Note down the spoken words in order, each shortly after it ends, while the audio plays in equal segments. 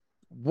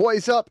What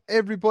is up,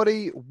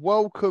 everybody?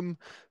 Welcome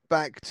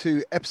back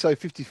to episode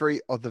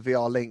 53 of the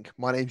VR Link.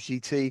 My name's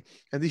GT,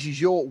 and this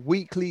is your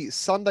weekly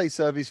Sunday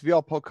service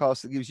VR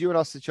podcast that gives you and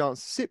us the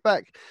chance to sit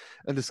back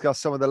and discuss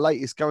some of the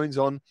latest goings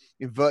on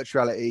in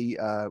virtuality,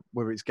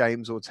 whether it's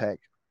games or tech.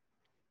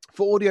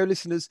 For audio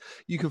listeners,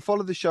 you can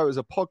follow the show as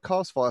a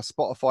podcast via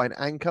Spotify and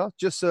Anchor.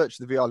 Just search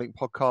the VR Link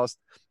podcast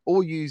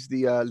or use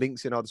the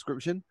links in our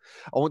description.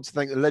 I want to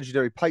thank the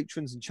legendary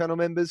patrons and channel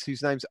members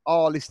whose names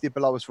are listed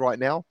below us right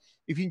now.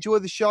 If you enjoy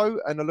the show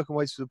and are looking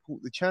ways to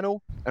support the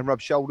channel and rub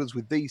shoulders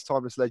with these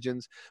timeless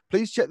legends,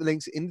 please check the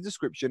links in the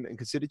description and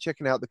consider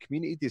checking out the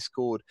community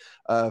Discord.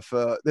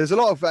 There's a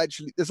lot of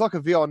there's like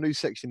a VR news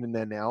section in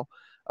there now,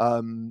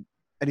 and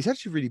it's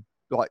actually really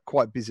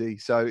quite busy.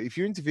 So if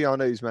you're into VR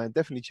news, man,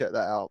 definitely check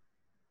that out.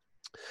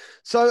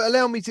 So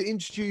allow me to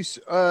introduce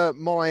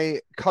my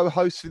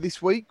co-host for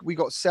this week. We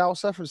got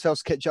Salsa from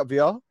Salsa Ketchup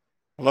VR.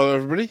 Hello,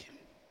 everybody.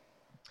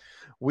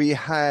 We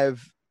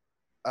have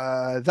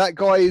that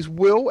guy is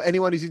Will.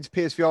 Anyone who's into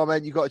PSVR,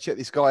 man, you got to check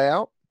this guy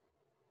out.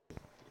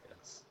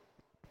 Yes.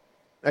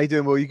 How you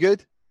doing, Will? You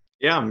good?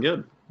 Yeah, I'm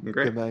good. I'm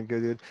great. Good, man.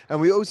 Good. And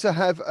we also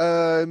have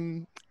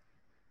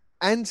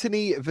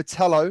Anthony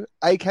Vitello,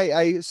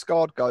 aka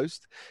Scarred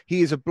Ghost.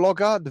 He is a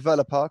blogger,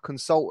 developer,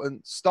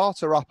 consultant,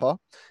 starter-upper,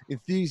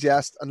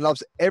 enthusiast, and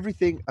loves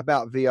everything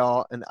about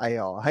VR and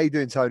AR. How you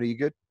doing, Tony? You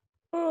good?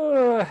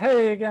 Oh,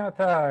 hey,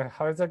 Gamatar.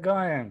 How's it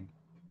going?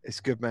 It's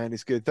good, man.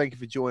 It's good. Thank you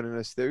for joining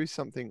us. There is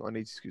something I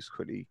need to just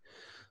quickly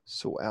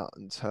sort out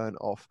and turn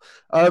off.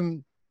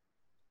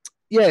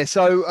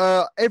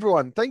 So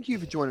everyone, thank you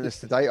for joining us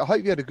today. I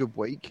hope you had a good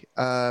week.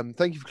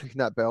 Thank you for clicking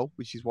that bell,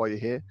 which is why you're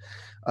here.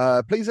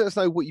 Please let us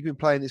know what you've been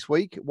playing this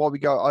week while we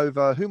go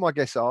over who my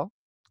guests are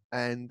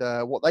and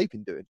what they've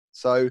been doing.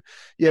 So,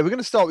 yeah, we're going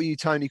to start with you,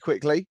 Tony,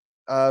 quickly,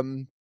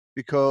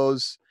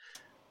 because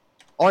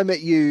I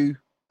met you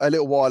a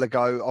little while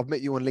ago. I've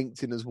met you on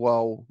LinkedIn as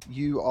well.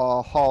 You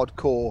are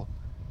hardcore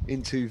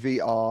into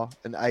VR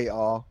and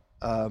AR.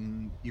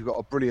 You've got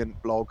a brilliant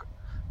blog.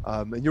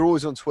 And you're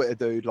always on Twitter,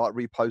 dude, like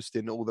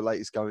reposting all the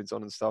latest goings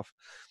on and stuff.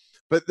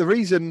 But the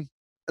reason,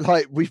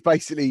 we've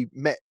basically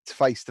met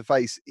face to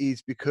face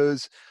is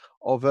because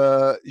of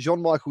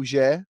Jean-Michel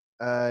Jarre,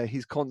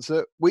 his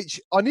concert, which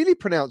I nearly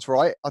pronounced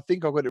right. I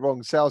think I got it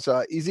wrong.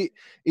 Salsa,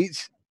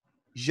 it's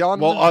Jean.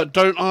 Well,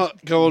 don't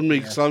go on me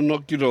because I'm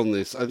not good on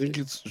this. I think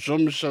it's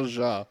Jean-Michel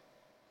Jarre.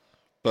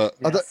 But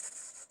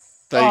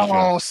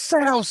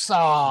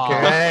Salsa!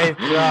 Great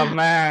job,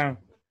 man.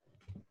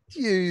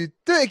 You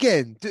do it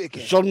again.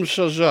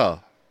 Jean-Michel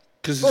Jarre,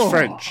 because it's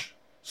French,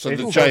 so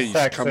It's the so J's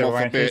sexy come off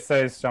when a bit. He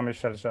says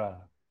Jean-Michel Jarre.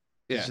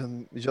 Yeah,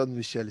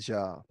 Jean-Michel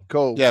Jarre.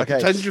 Cool. yeah. Okay.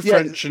 Pretend you're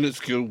French and it's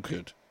still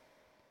good.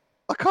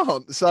 I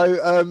can't.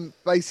 So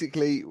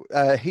basically,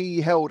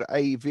 he held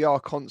a VR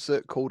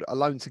concert called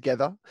Alone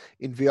Together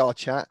in VR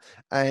chat,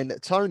 and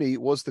Tony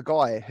was the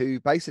guy who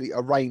basically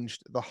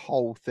arranged the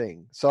whole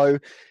thing. So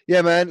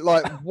yeah, man,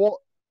 what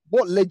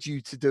led you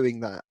to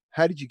doing that?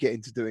 How did you get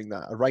into doing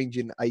that,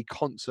 arranging a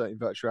concert in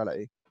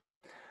virtuality?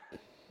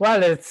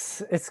 Well,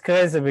 it's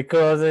crazy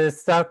because I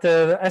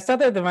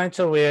started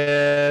eventually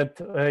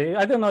with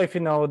I don't know if you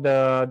know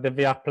the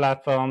VR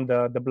platform,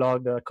 the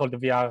blog called the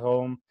VR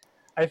Room.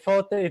 I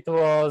thought it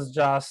was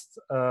just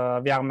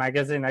a VR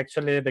magazine.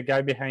 Actually, the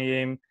guy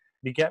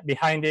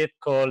behind it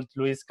called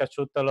Luis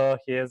Cachutolo.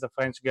 He is a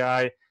French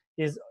guy.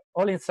 He's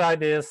all inside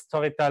this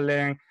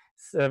storytelling,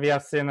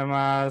 VR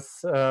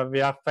cinemas,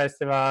 VR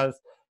festivals.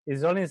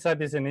 He's all inside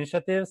these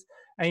initiatives.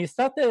 And he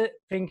started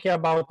thinking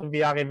about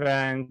VR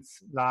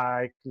events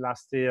like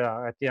last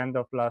year, at the end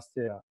of last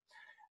year.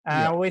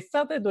 And we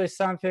started doing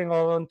something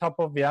on top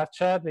of VR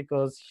chat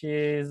because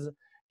he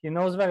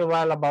knows very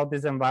well about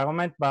this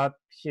environment, but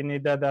he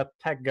needed a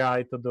tech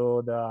guy to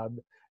do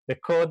the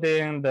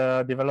coding,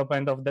 the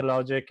development of the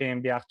logic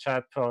in VR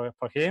chat for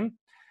him.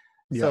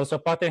 Yeah. So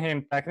supporting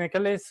him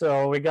technically.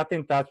 So we got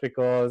in touch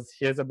because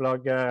he's a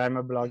blogger, I'm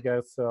a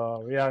blogger,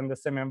 so we are in the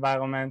same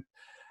environment.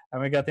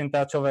 And we got in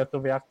touch over to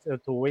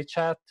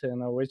WeChat,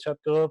 WeChat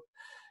group.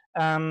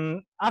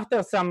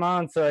 After some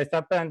months, it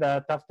happened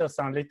that after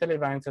some little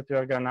events that we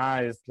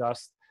organized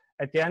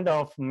at the end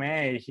of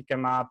May, he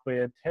came up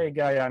with, hey,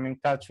 guy, I'm in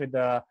touch with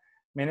the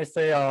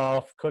Ministry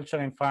of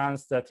Culture in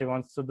France that he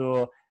wants to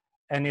do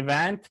an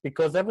event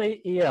because every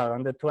year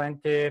on the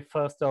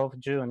 21st of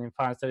June in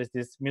France, there is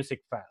this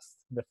music fest,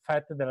 the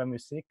Fête de la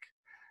Musique.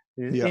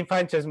 In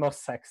French, it's more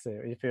sexy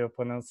if you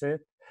pronounce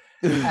it.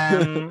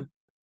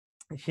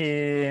 This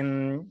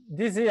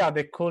year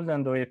they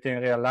couldn't do it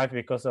in real life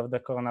because of the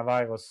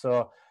coronavirus.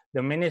 So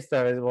the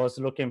minister was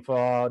looking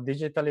for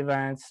digital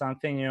events,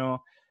 something new.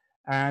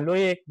 And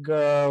Louis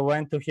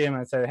went to him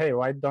and said, hey,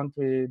 why don't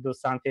we do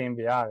something in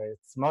VR?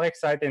 It's more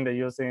exciting than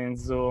using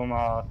Zoom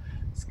or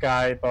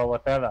Skype or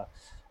whatever.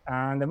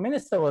 And the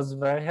minister was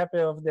very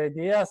happy with the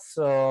idea.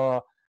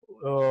 So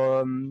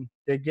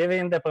they gave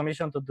him the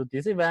permission to do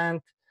this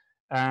event.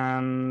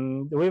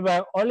 We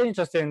were all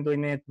interested in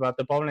doing it, but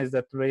the problem is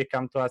that we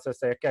come to us and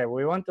say, okay,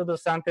 we want to do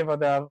something for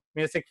the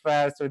music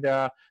fest with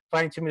the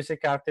French music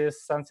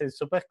artists, something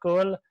super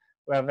cool,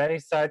 were very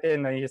excited,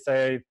 and he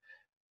said,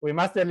 "We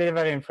must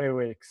deliver in 3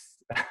 weeks."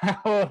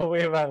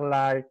 We were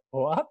like,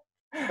 "What?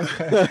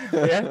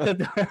 We have to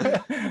do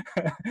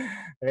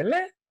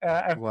really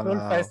a full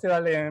Wow.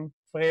 festival in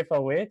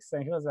 3-4 weeks?"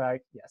 And he was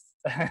like, "Yes."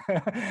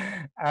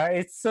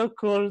 It's so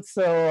cool.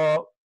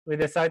 So we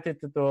decided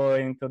to go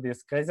into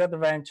this crazy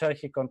adventure.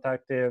 He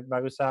contacted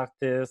various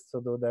artists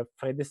to do the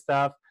 3D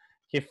stuff.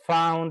 He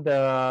found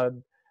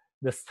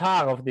the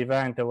star of the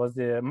event. It was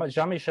the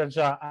Jean-Michel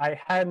Jarre. I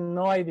had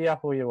no idea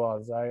who he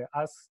was. I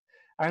asked,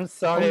 I'm Oh,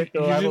 sorry you to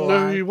didn't know who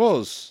everyone. he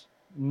was?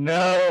 No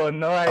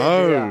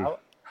idea.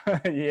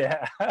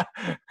 Yeah.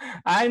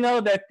 I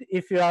know that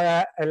if you are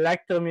an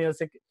electro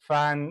music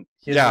fan,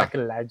 he's Yeah. like a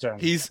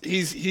legend.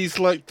 He's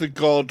like the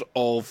god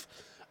of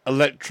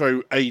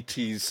electro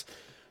 80s.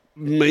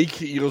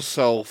 Make it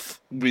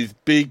yourself with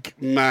big,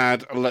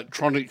 mad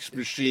electronics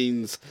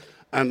machines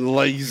and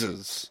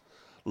lasers.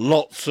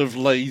 Lots of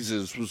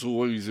lasers was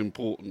always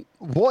important.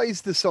 What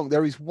is the song?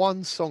 There is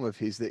one song of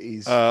his that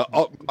is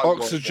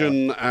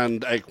Oxygen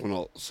and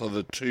Equinox are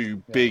the two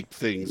big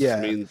things. Yeah.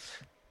 I mean,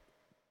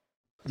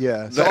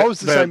 yeah. So I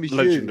was the they're same as you.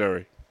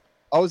 legendary.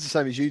 I was the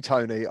same as you,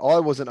 Tony. I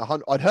wasn't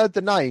 100. I'd heard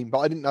the name, but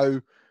I didn't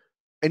know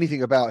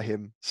anything about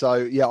him. So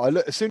yeah,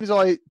 as soon as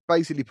I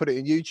basically put it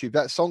in YouTube,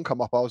 that song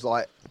come up. I was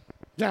like,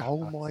 Yeah.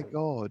 oh my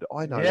god,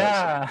 I know.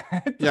 That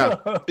song. Yeah.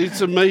 Yeah,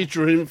 it's a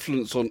major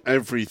influence on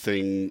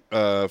everything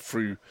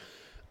through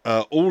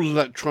all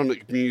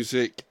electronic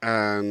music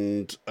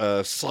and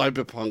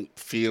cyberpunk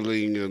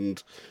feeling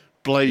and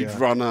Blade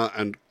Runner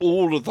and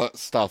all of that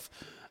stuff.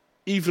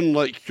 Even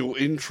like your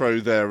intro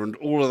there and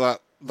all of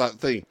that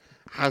thing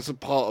has a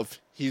part of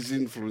his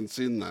influence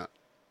in that.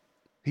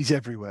 He's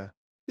everywhere.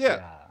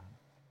 Yeah.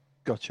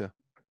 Gotcha.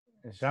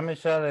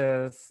 Jean-Michel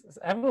is.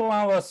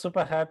 Everyone was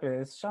super happy.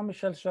 It's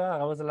Jean-Michel Jarre.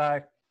 I was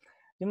like,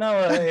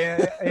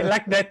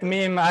 like that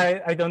meme.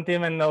 I don't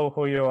even know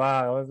who you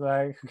are. I was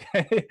like,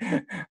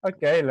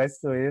 okay, let's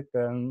do it.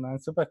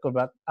 And super cool.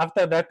 But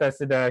after that, I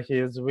see that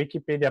his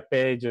Wikipedia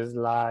page is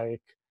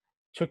like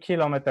 2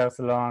 kilometers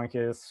long.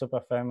 He's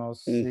super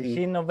famous.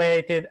 He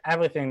innovated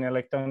everything in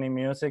electronic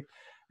music,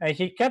 and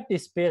he kept the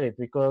spirit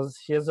because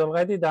he has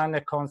already done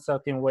a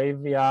concert in Wave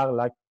VR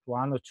like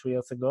 1 or 2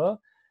 years ago.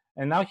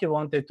 And now he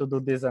wanted to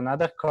do this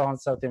another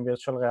concert in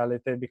virtual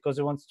reality because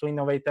he wants to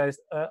innovate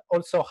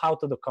also how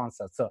to do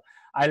concerts. So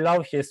I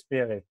love his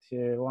spirit. He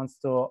wants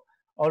to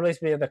always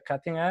be at the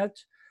cutting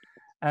edge.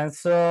 And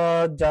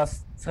so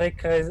just 3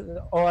 crazy,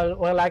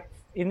 or like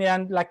in the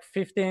end, like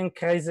 15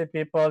 crazy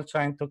people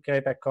trying to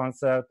create a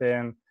concert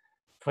in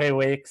 3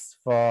 weeks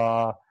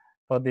for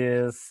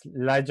this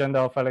legend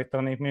of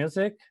electronic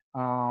music.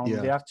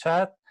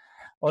 VRChat.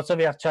 Also,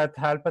 VRChat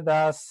helped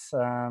us.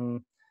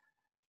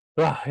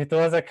 It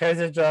was a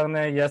crazy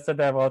journey.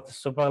 Yesterday I wrote a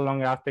super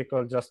long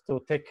article just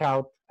to take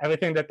out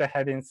everything that I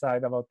had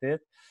inside about it.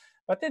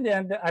 But in the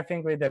end, I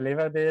think we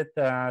delivered it,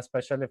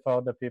 especially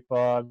for the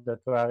people that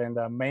were in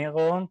the main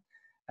room.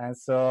 And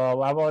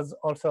so I was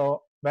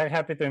also very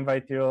happy to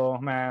invite you,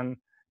 man,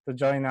 to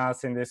join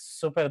us in this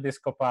super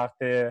disco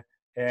party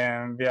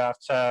in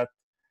VRChat.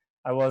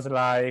 I was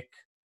like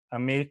a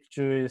milk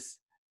juice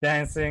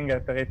dancing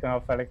at the rhythm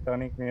of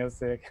electronic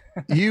music.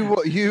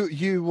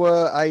 you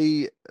were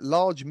a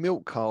large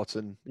milk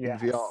carton in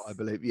VR, I Yes.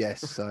 believe. Yes.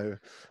 So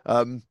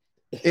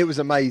it was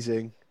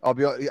amazing.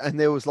 And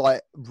there was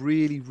like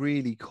really,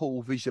 really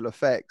cool visual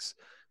effects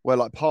where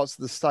like parts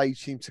of the stage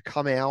seemed to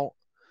come out.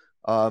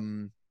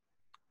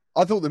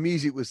 I thought the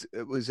music was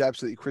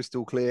absolutely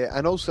crystal clear,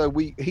 and also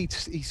he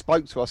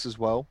spoke to us as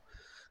well.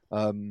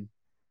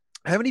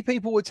 How many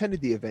people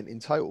attended the event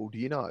in total? Do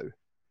you know?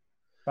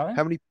 Sorry?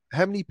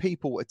 How many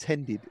people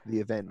attended the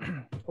event?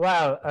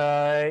 Well,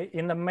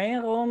 in the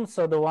main room,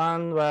 so the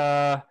one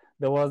where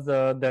there was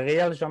the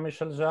real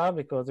Jean-Michel Jarre,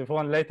 because if you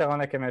want later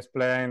on I can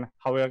explain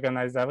how we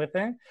organized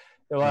everything.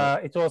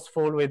 It was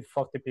full with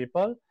 40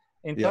 people.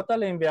 In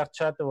total in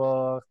VRChat there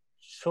were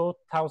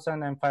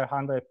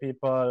 2,500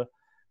 people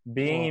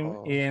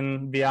being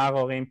in VR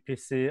or in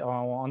PC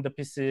or on the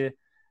PC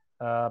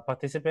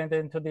participating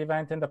into the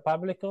event in the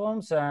public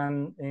rooms,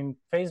 and in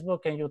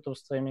Facebook and YouTube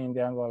streaming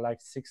there were like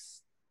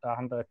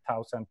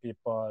 600,000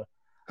 people.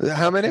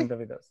 How many? watching the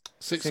videos.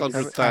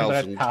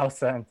 600,000.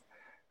 600,000.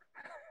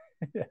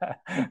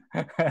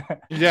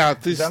 Yeah,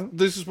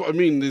 this is what I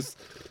mean.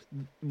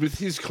 With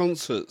his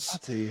concerts,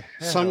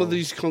 some of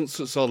these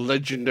concerts are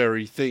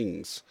legendary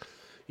things.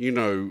 You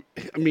know,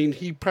 I mean,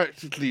 he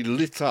practically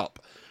lit up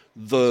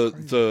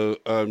the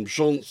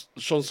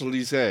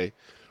Champs-Élysées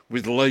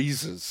with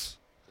lasers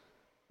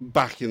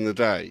back in the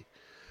day,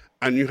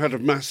 and you had a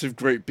massive,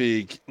 great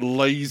big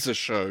laser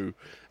show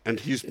and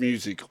his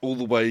music all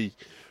the way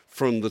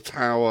from the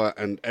tower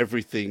and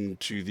everything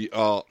to the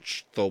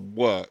arch, the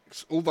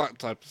works, all that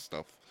type of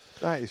stuff.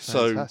 That is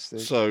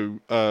fantastic. So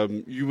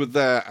you were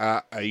there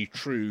at a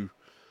true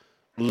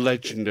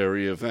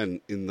legendary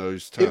event in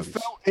those terms.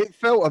 It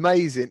felt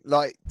amazing.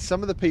 Like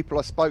some of the people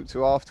I spoke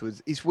to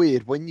afterwards, it's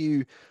weird when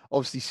you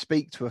obviously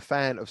speak to a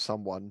fan of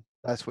someone.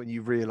 That's when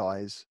you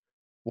realize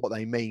what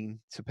they mean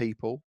to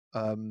people.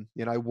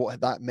 you know,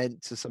 what that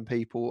meant to some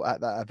people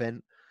at that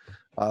event.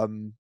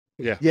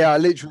 Yeah, I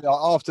literally,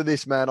 after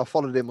this, man, I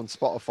followed him on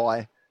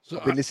Spotify. So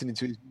I've been listening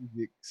to his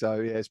music, so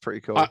yeah, it's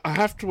pretty cool. I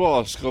have to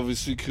ask,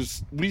 obviously,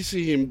 because we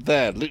see him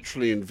there,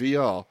 literally in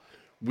VR,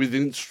 with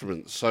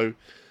instruments. So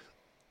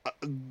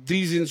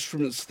these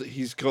instruments that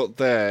he's got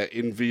there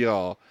in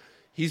VR,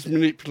 he's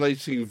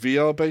manipulating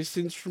VR-based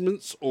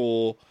instruments,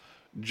 or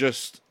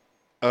just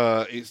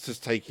it's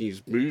just taking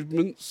his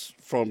movements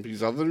from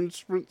his other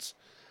instruments?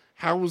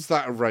 How was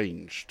that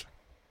arranged?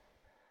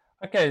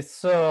 Okay,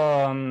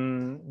 so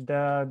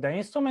the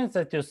instruments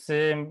that you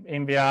see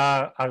in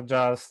VR are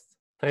just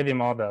 3D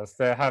models.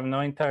 They have no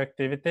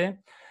interactivity.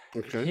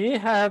 Okay. He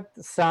had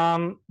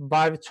some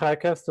Vive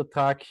trackers to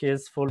track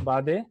his full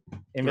body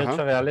in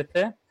virtual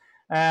reality.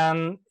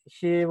 And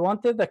he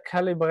wanted the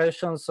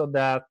calibration so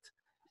that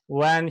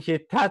when he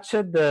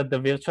touched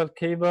the virtual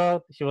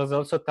keyboard, he was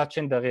also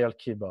touching the real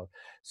keyboard.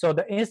 So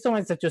the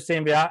instruments that you see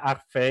in VR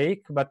are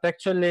fake, but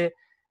actually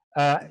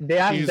they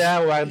are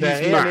there where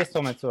the real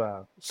instruments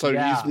were. So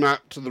he's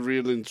mapped to the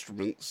real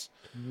instruments.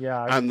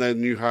 Yeah. And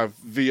then you have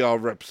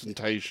VR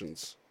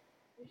representations.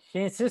 He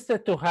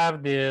insisted to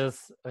have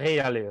this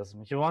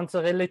realism. He wants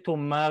really to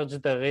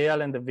merge the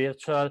real and the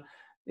virtual.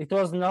 It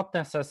was not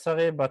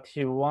necessary, but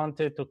he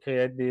wanted to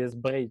create this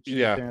bridge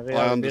between real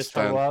and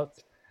virtual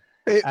worlds.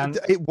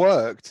 It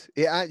worked.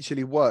 It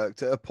actually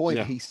worked. At a point,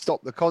 he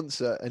stopped the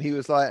concert and he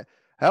was like,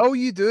 "How are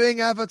you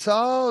doing,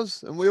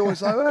 avatars?" And we all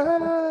was like,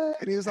 "Ah."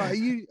 And he was like,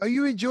 "Are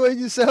you enjoying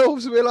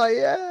yourselves?" And we're like,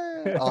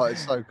 "Yeah." Oh,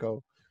 it's so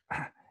cool.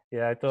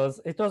 Yeah, it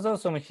was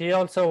awesome. He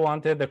also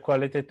wanted the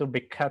quality to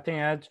be cutting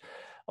edge.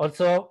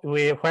 Also,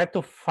 we had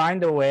to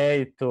find a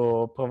way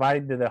to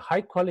provide the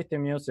high quality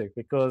music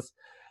because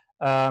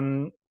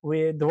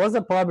there was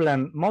a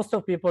problem. Most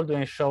of people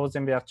doing shows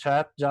in VR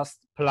chat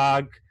just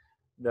plug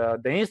the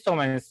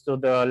instruments to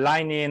the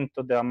line in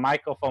to the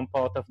microphone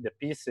port of the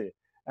PC,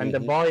 and the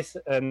voice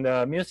and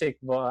the music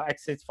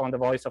exits from the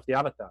voice of the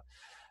avatar.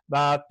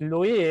 But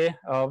Louis,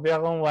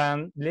 VR Room,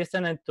 when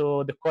listening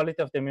to the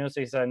quality of the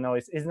music, said, no,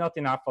 it's not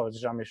enough for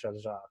Jean-Michel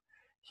Jarre.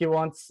 He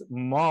wants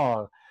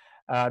more.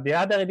 The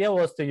other idea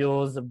was to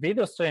use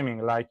video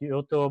streaming like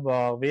YouTube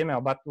or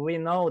Vimeo, but we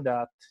know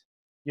that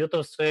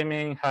YouTube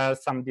streaming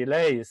has some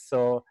delays,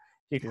 so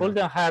he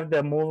couldn't have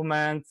the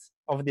movements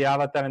of the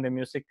avatar and the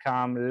music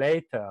come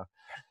later.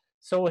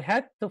 So we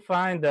had to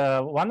find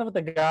one of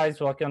the guys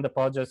working on the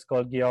project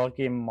called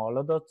Georgy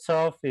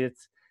Molodovtsov.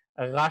 It's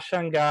a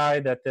Russian guy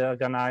that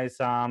organizes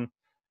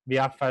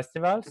VR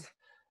festivals.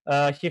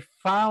 He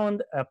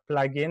found a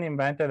plugin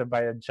invented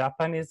by a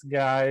Japanese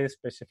guy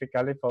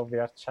specifically for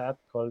VR chat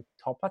called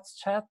Topaz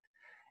Chat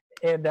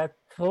that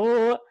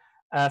through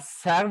a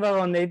server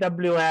on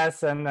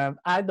AWS and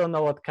I don't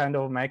know what kind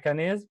of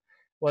mechanism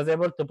was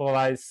able to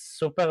provide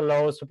super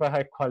low, super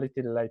high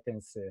quality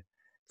latency.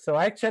 So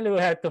actually we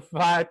had to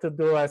fight to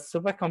do a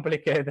super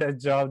complicated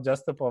job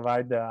just to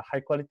provide the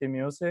high quality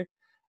music.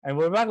 And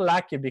we were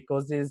lucky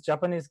because this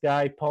Japanese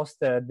guy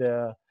posted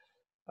a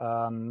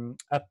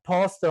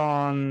post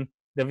on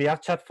the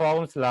VR chat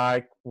forums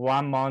like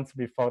 1 month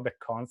before the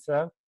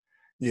concert.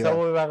 Yeah.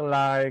 So we were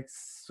like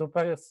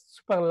super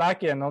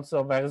lucky and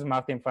also very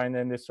smart in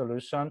finding the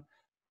solution.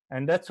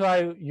 And that's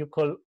why you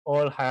could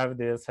all have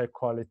this high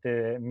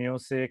quality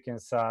music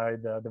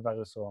inside the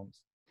various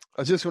rooms.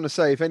 I just want to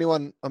say, if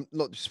anyone, I'm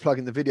not just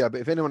plugging the video,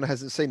 but if anyone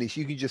hasn't seen this,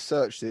 you can just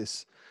search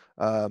this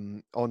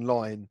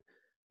online,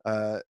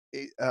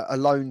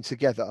 Alone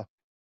Together.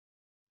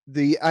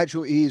 He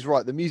is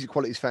right. The music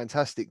quality is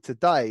fantastic.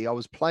 Today, I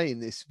was playing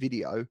this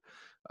video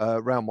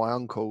around my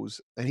uncle's,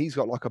 and he's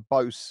got like a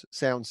Bose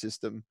sound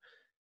system.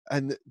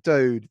 And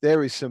dude,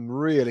 there is some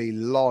really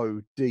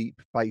low,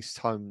 deep bass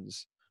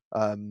tones.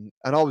 And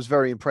I was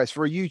very impressed.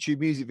 For a YouTube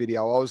music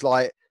video, I was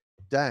like,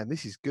 damn,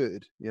 this is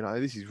good. You know,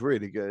 this is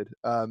really good.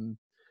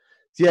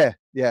 Yeah.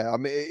 I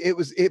mean,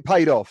 it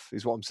paid off,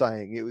 is what I'm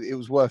saying. It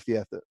was worth the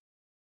effort.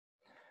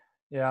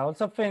 Yeah, I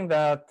also think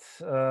that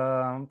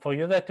for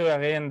you that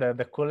were in,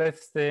 the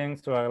coolest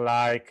things were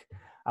like,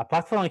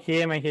 apart from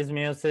him and his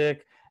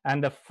music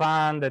and the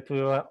fun that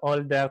we were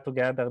all there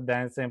together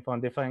dancing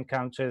from different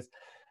countries,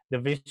 the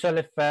visual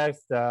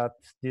effects that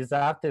this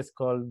artist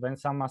called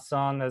Vincent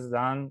Masson has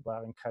done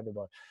were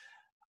incredible.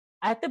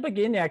 At the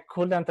beginning, I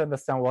couldn't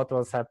understand what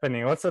was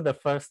happening. Also, the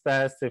first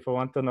test, if you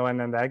want to know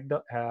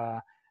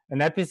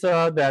an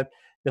episode, that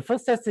the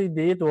first test he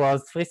did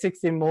was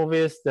 360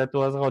 movies that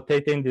was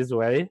rotating this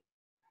way.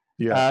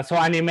 Yeah. So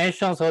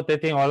animations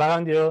rotating all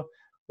around you.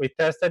 We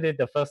tested it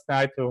the first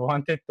night. We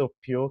wanted to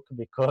puke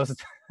because,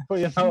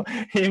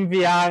 in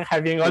VR,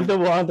 having all the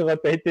world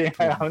rotating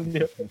around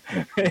you,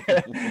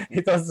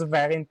 it was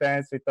very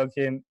intense. We told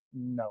him,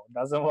 no, it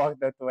doesn't work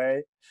that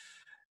way.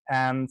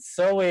 And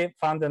so we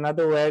found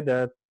another way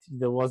that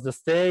there was the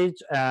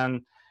stage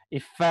and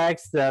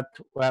effects that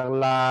were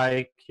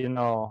like,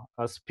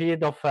 a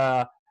speed of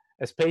a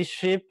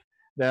spaceship.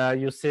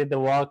 You see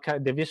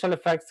the visual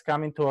effects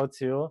coming towards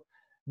you,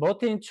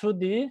 both in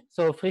 2D,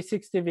 so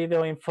 360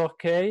 video in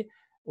 4K,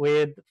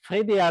 with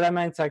 3D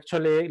elements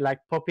actually like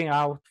popping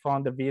out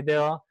from the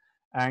video.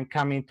 and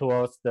coming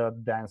towards the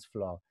dance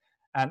floor.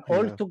 And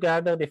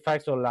altogether, the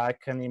effects were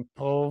like an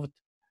improved,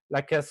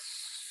 like a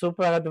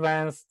super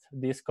advanced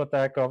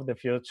discotheque of the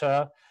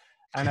future.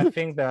 And I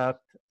think that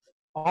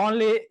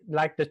only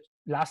like the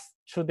last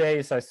 2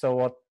 days I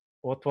saw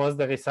what was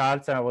the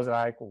results, and I was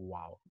like,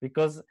 wow.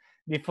 Because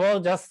before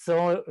just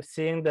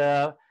seeing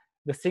the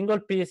single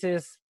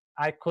pieces,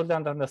 I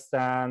couldn't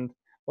understand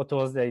what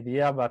was the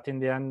idea, but in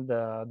the end,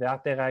 the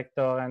art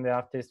director and the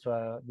artist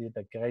did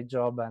a great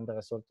job, and the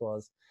result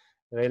was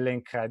really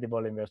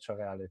incredible in virtual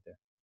reality.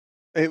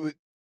 It was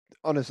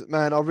honest,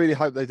 man. I really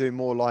hope they do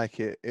more like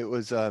it. It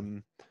was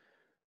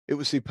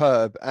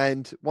superb,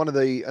 and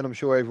and I'm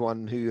sure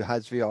everyone who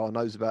has VR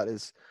knows about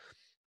this.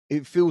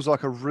 It feels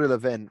like a real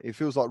event. It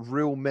feels like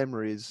real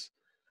memories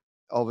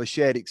of a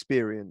shared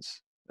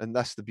experience, and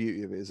that's the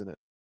beauty of it, isn't it?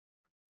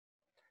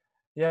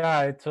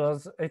 Yeah, it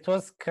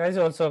was crazy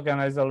also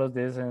organize all of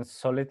this in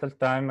so little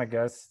time. I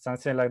guess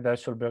something like that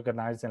should be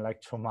organized in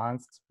like 2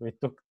 months. We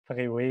took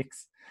 3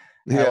 weeks.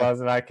 Yeah. I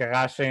was like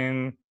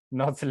rushing,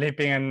 not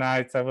sleeping at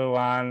nights,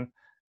 everyone,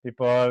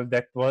 people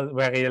that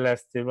were ill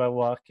still were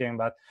working.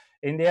 But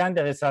in the end,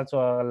 the results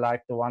were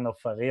like the one of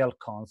a real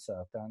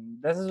concert.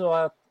 And this is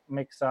what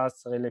makes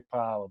us really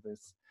proud. It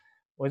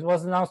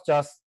was not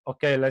just,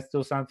 okay, let's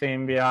do something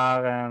in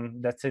VR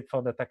and that's it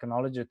for the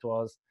technology. It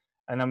was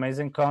an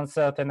amazing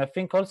concert. And I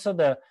think also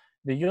the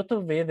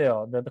YouTube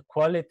video, the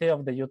quality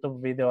of the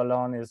YouTube video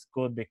alone is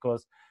good,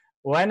 because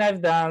when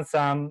I've done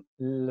some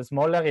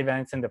smaller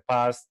events in the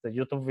past, the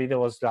YouTube video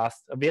was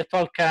just a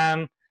virtual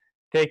cam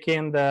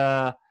taking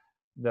a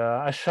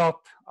shot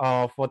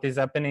of what is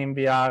happening in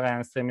VR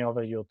and streaming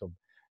over YouTube.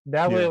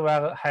 There we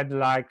had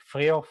like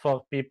 3 or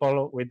 4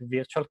 people with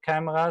virtual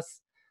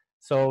cameras,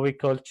 so we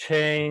could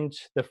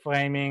change the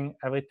framing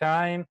every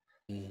time.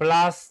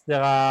 Plus,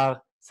 there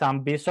are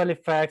some visual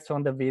effects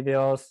on the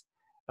videos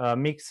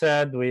mixed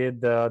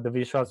with the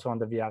visuals from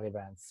the VR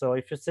events. So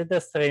if you see the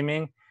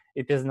streaming,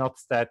 it is not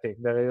static.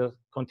 There is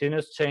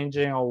continuous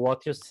changing of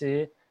what you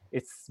see.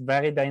 It's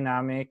very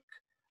dynamic,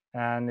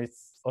 and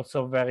it's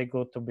also very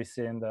good to be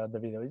seeing the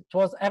video. It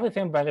was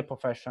everything very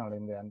professional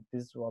in the end.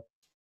 This is what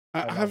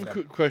I have a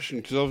quick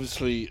question, because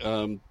obviously,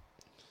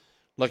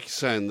 like you're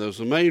saying, there was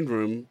a main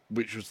room,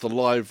 which was the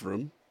live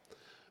room,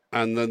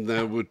 and then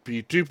there would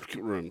be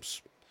duplicate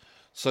rooms.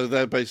 So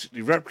they're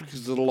basically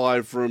replicas of the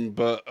live room,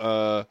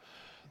 but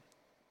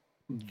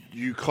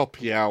you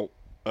copy out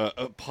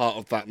a part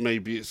of that.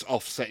 Maybe it's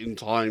offset in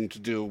time to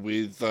deal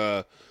with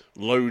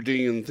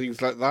loading and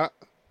things like that.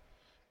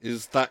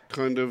 Is that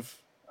kind of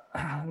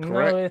correct?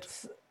 No,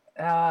 it's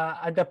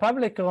the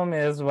public room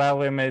is where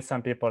we made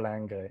some people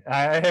angry.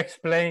 I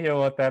explain you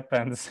what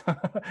happens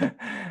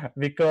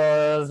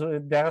because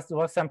there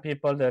were some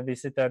people that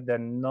visited the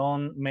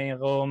non-main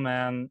room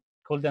and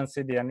couldn't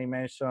see the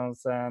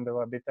animations, and they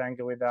were a bit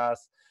angry with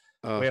us.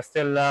 We are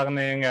still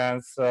learning,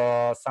 and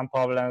so some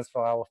problems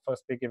for our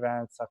first big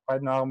events are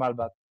quite normal,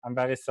 but I'm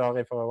very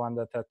sorry for the one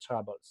that had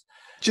troubles.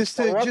 Just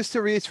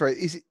to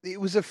reiterate,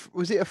 was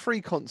it a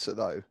free concert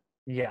though?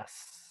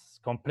 Yes,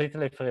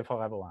 completely free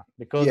for everyone,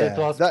 because it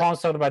was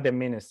sponsored by the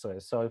ministry,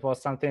 so it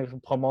was something to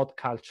promote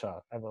culture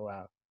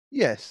everywhere.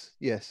 Yes.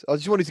 I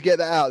just wanted to get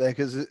that out there,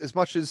 because as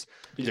much as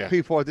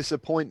people are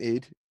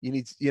disappointed,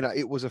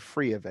 it was a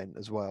free event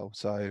as well.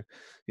 So,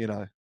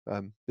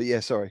 but yeah,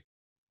 sorry.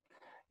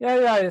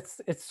 Yeah,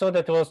 it's true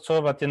that it was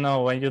true, but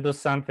when you do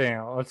something,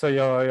 also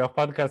your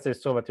podcast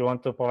is true, but you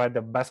want to provide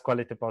the best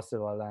quality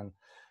possible.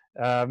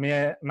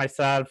 And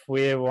myself,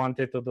 we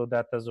wanted to do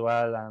that as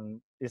well.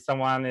 And if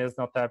someone is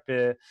not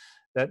happy,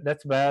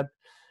 that's bad.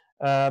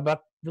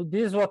 But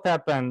this is what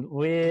happened.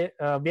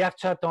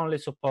 VRChat only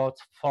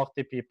supports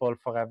 40 people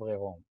for every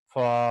room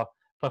for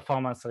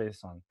performance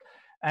reason,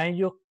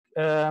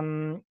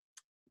 and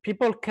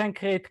people can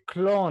create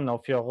clone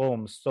of your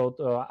rooms. So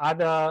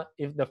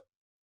if the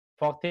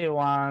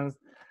 41,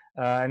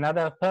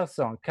 another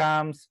person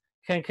comes,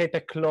 can create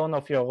a clone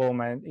of your room,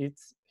 and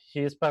it's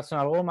his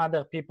personal room.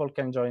 Other people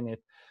can join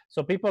it.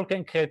 So people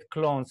can create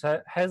clones,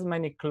 has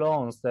many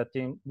clones that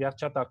in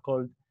VRChat are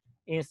called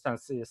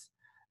instances,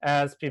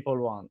 as people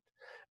want.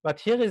 But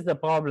here is the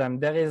problem.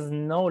 There is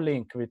no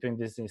link between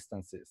these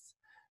instances.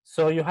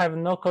 So you have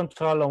no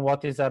control on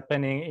what is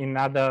happening in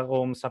other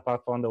rooms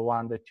apart from the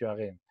one that you are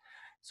in.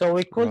 So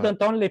we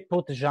couldn't only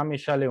put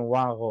Jean-Michel in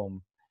one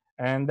room.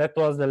 And that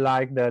was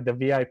the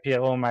VIP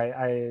room.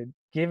 I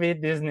give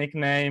it this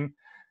nickname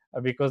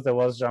because there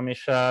was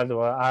Jean-Michel, there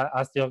were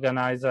us, the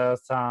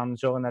organizers, some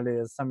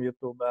journalists, some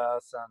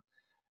YouTubers, and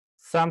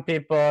some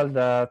people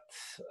that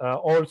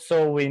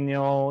also we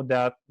knew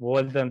that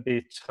wouldn't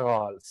be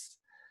trolls.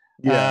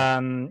 Yeah.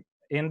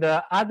 In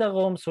the other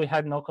rooms, we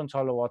had no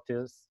control of what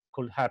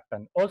could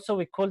happen. Also,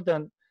 we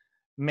couldn't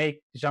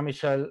make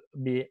Jean-Michel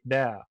be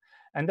there.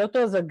 And that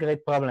was a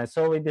great problem.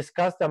 So we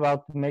discussed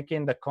about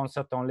making the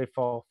concert only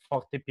for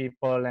 40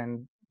 people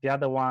and the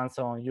other ones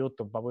on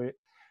YouTube. But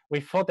we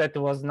thought that it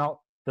was not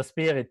the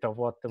spirit of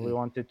what we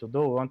wanted to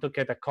do. We want to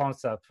get a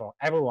concert for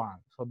everyone,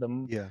 for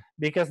the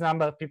biggest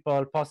number of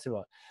people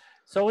possible.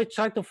 So we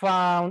tried to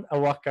find a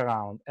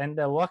workaround, and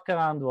the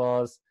workaround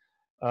was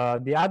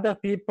the other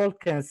people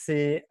can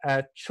see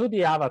a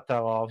 2D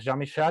avatar of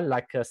Jean-Michel,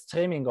 like a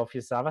streaming of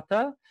his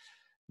avatar,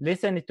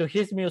 listening to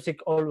his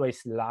music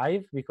always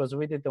live, because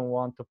we didn't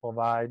want to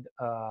provide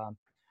a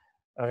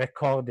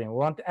recording. We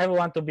want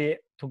everyone to be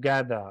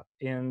together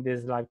in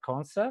this live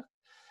concert.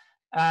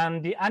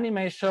 And the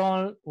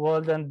animation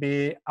wouldn't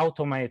be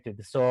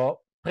automated, so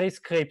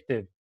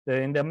pre-scripted.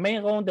 In the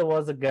main room, there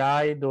was a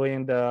guy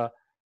doing the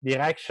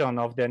direction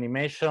of the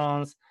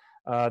animations,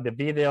 the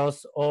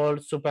videos, all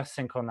super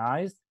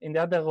synchronized. In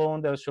the other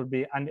room, there should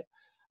be an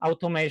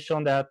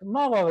automation that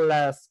more or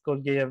less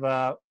could give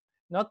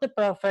not the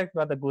perfect,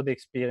 but a good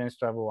experience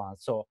to everyone.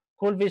 So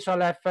cool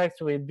visual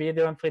effects with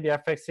video and 3D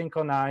effects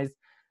synchronized,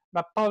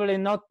 but probably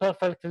not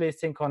perfectly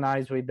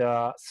synchronized with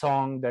the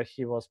song that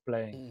he was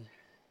playing.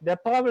 The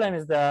problem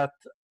is that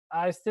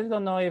I still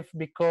don't know if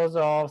because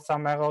of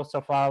some errors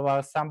of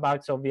ours, some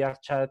bugs of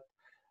VRChat,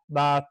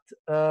 but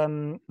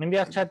in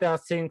VRChat there are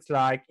things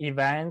like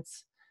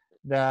events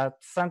that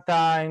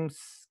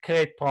sometimes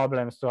create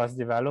problems to us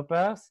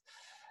developers.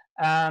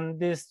 And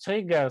these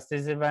triggers,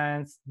 these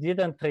events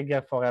didn't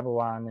trigger for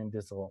everyone in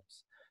these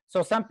rooms.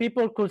 So some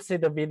people could see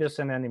the videos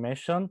and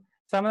animation.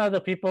 Some other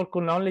people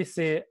could only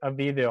see a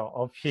video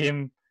of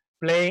him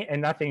playing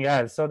and nothing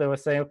else. So they were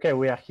saying, okay,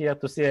 we are here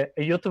to see a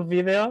YouTube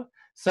video,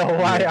 so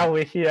why are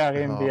we here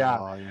in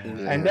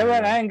VR? And they were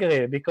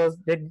angry because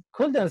they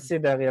couldn't see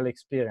the real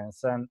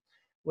experience. And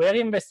we're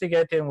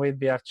investigating with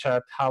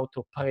VRChat how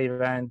to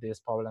prevent these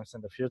problems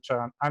in the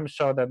future. I'm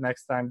sure that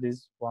next time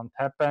this won't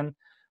happen.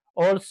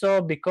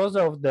 Also, because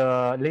of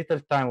the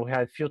little time, we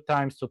had few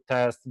times to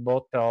test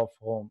both of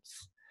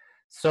rooms.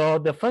 So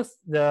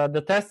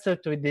the tests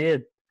that we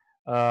did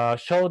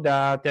showed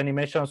that the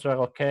animations were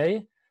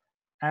okay.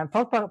 And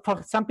for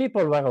some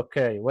people were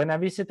okay. When I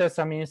visited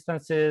some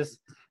instances,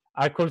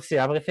 I could see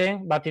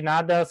everything, but in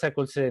others, I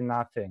could see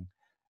nothing.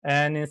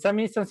 And in some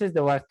instances,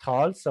 there were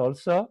trolls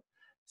also.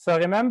 So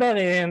remember,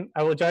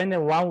 I was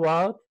joining One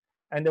World,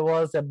 and there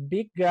was a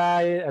big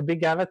guy, a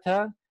big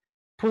avatar,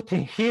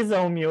 putting his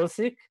own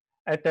music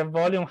at a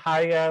volume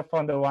higher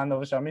from the one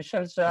of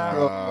Jean-Michel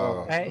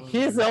Jarre, and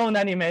his own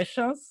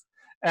animations.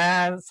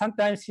 And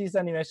sometimes his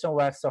animations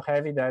were so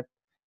heavy that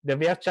the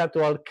VRChat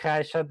world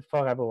crashed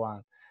for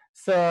everyone.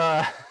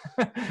 So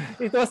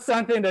it was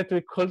something that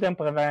we couldn't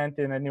prevent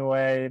in any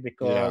way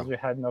because we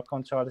had no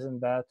controls in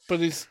that. But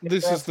this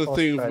is the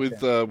thing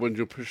with when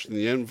you're pushing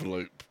the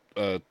envelope,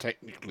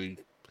 technically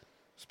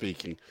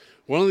speaking.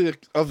 One of the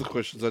other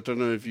questions, I don't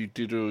know if you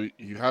did or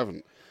you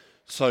haven't.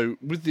 So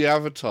with the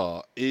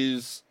avatar,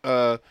 is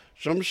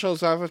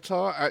Jean-Michel's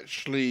avatar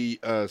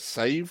actually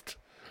saved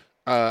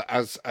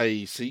as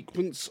a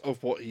sequence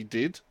of what he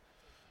did?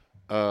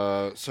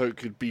 So it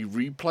could be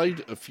replayed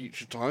at a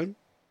future time?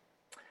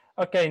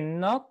 Okay,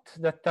 not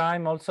the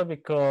time also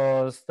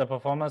because the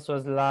performance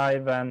was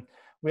live, and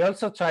we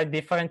also tried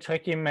different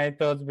tracking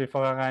methods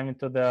before arriving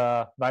to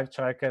the Vive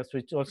trackers,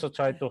 which also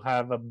tried to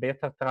have a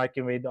better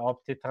tracking with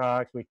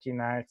OptiTrack, with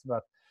Kinect,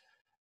 but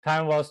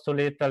time was too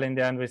little. In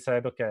the end, we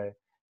said, okay,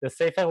 the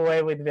safer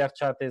way with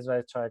VRChat is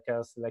Vive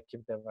trackers, like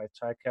keep the Vive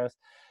trackers,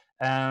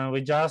 and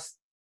we just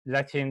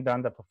let him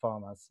done the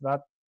performance.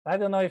 But I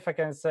don't know if I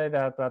can say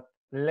that, but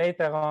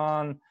later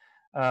on,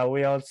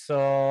 we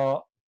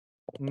also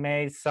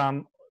made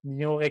some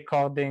new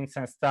recordings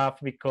and stuff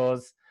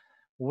because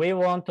we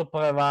want to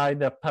provide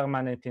a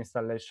permanent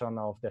installation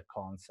of the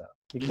concert.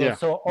 Because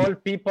so all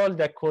people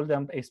that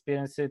couldn't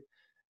experience it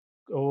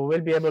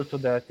will be able to do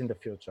that in the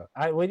future.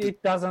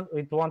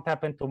 It won't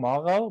happen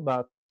tomorrow,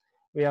 but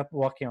we are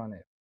working on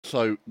it.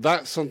 So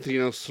that's something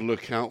else to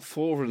look out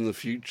for in the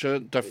future.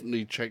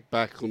 Definitely check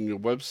back on your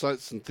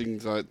websites and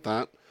things like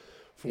that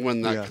for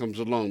when that comes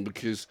along,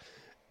 because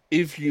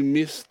if you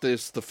missed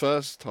this the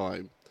first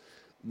time,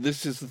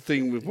 this is the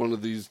thing with one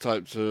of these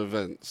types of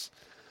events.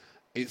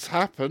 It's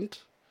happened.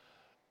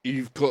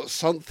 You've got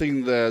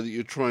something there that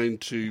you're trying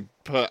to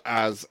put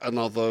as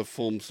another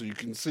form so you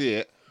can see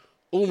it,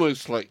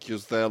 almost like you're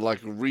there,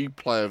 like a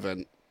replay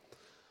event.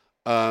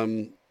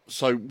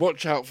 So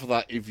watch out for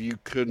that if you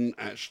couldn't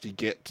actually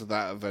get to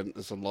that event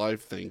as a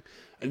live thing.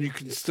 And you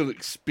can still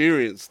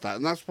experience that.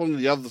 And that's one of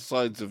the other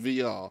sides of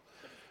VR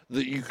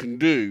that you can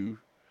do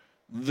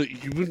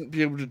that you wouldn't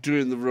be able to do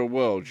in the real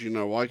world. You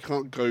know, I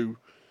can't go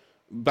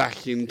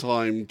back in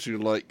time to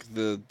like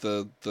the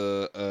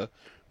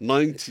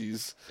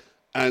 90s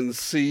and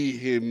see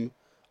him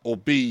or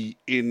be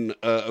in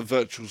a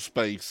virtual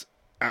space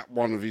at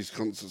one of his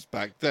concerts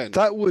back then.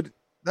 That would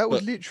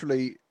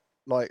literally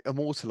like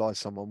immortalize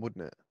someone,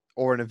 wouldn't it?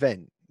 Or an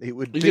event. It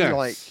would be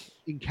like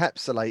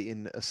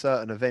encapsulating a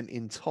certain event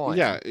in time.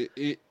 Yeah,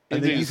 and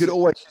then you could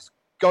always just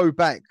go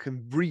back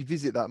and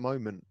revisit that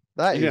moment.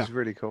 That is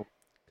really cool.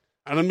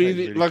 And I mean,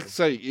 really like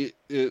cool. I say,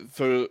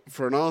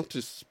 for an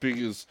artist as big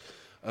as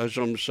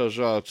Jean-Michel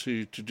Jarre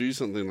to do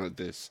something like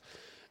this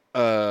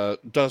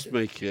does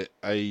make it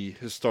a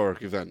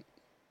historic event.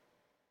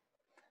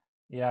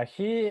 Yeah,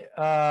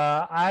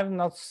 I've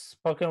not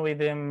spoken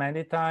with him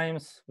many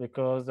times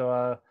because there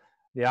were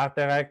the art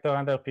director,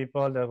 other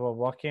people that were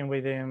working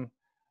with him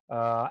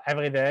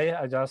every day.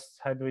 I just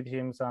had with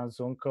him some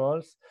Zoom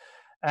calls.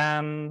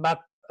 But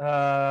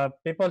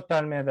people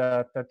tell me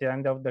that at the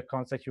end of the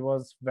concert, he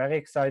was very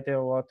excited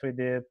about what we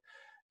did.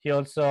 He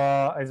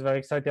also is very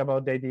excited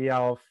about the idea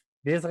of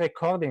this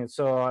recording.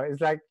 So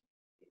it's like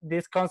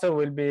this concert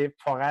will be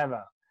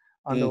forever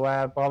on the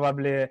web,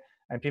 probably,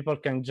 and people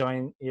can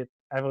join it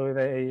every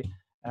day,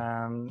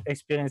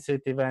 experience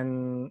it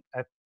even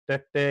at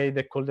that day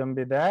they couldn't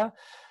be there.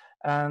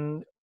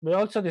 And we're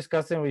also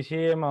discussing with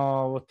him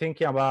or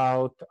thinking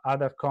about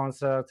other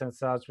concerts and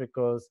such,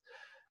 because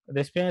the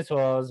experience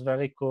was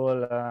very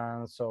cool.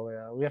 And so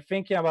we are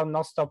thinking about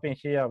not stopping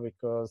here,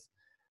 because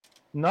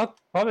not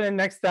probably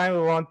next time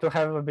we want to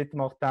have a bit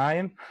more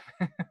time.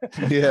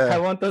 I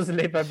want to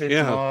sleep a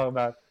bit more,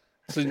 but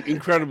it's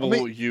incredible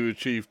what you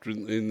achieved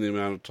in the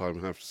amount of time,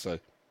 I have to say.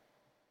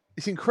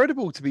 It's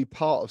incredible to be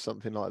part of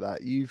something like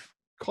that. You've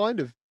kind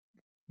of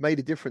made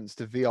a difference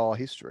to VR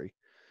history.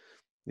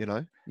 You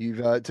know,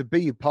 you've to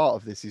be a part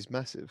of this is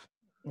massive.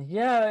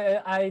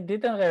 Yeah, I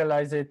didn't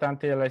realize it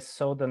until I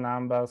saw the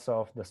numbers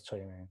of the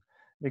streaming,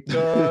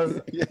 because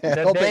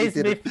the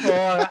days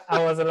before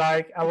I was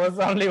like, I was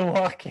only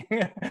working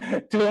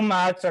too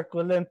much. I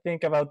couldn't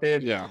think about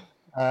it. Yeah.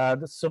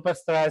 Super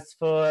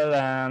stressful,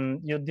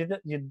 and you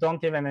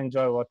don't even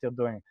enjoy what you're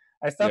doing.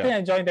 I started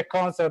enjoying the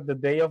concert the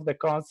day of the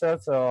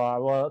concert, so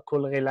I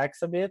could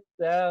relax a bit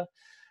there.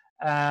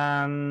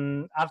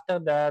 After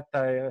that,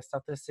 I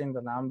started seeing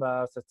the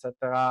numbers,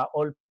 etc.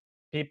 All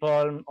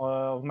people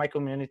of my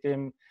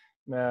community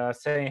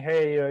saying,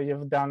 "Hey,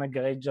 you've done a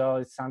great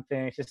job. It's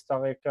something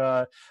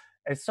historical."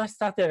 And so I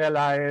started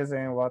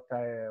realizing what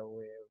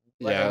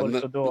we were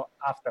able to do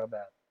after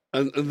that.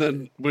 And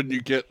then when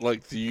you get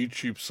like the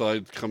YouTube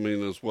side come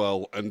in as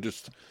well, and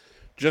just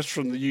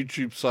from the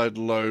YouTube side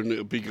alone,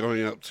 it'll be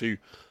going up to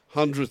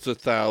hundreds of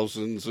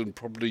thousands and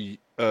probably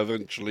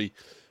eventually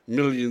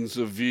millions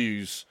of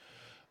views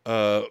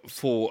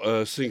for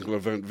a single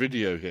event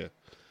video here.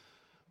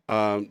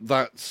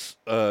 That's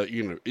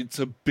it's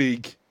a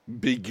big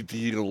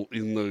deal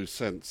in those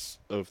sense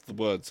of the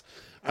words,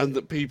 and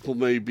that people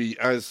maybe,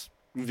 as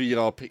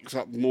VR picks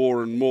up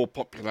more and more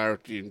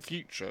popularity in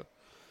future,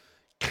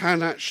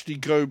 can actually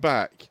go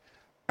back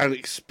and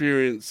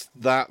experience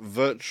that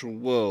virtual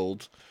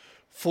world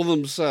for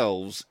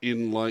themselves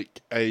in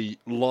like a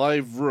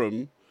live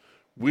room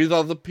with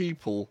other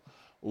people,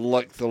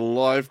 like the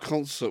live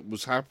concert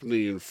was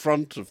happening in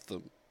front of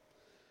them,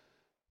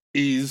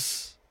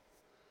 is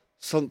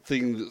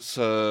something that's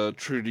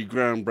truly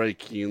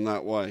groundbreaking in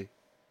that way.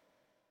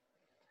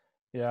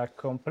 Yeah,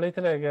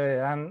 completely agree.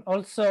 And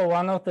also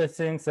one of the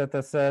things that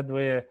I said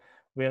we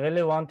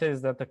really wanted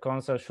is that the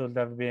concert should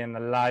have been a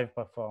live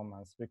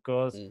performance,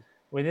 because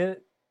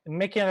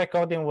making a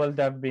recording would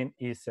have been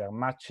easier,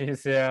 much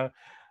easier,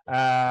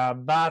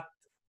 but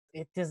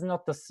it is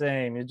not the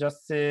same. You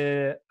just see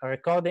a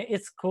recording.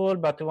 It's cool,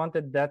 but we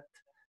wanted that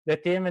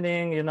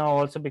evening,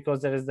 also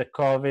because there is the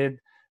COVID,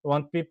 we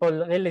want people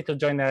really to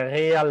join a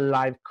real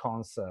live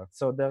concert.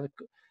 So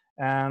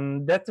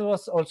that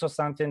was also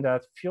something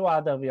that few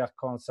other VR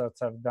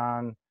concerts have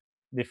done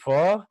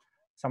before.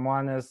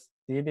 Someone has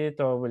did it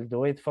or will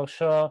do it for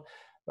sure,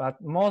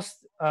 but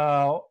most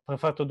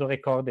prefer to do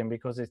recording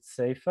because it's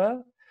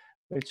safer.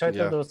 We try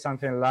to do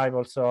something live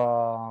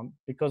also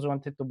because we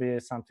want it to be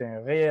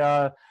something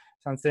real,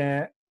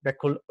 something that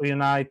could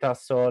unite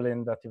us all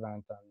in that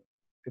event. And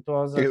it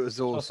was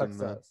awesome,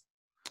 success.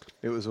 Man.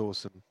 It was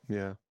awesome.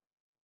 Yeah.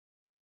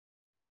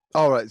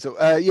 All right. So,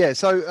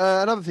 So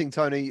another thing,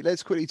 Tony,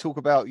 let's quickly talk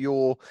about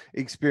your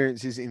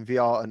experiences in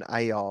VR and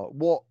AR.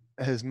 What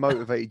has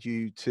motivated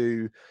you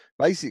to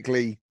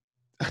basically,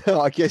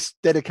 I guess,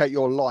 dedicate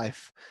your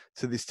life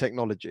to this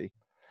technology?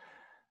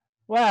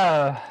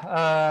 Well,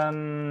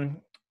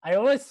 I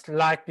always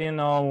liked,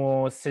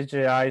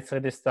 CGI,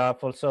 3D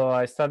stuff. Also,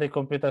 I studied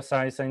computer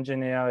science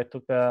engineer. I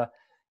took a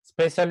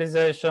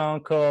specialization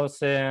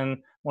course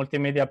in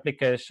multimedia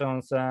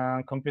applications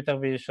and computer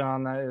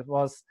vision. It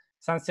was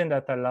something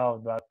that I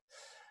loved. But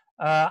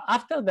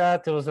after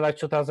that, it was like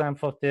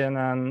 2014,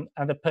 and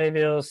the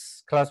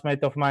previous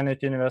classmate of mine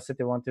at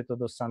university wanted to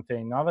do something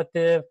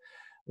innovative.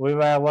 We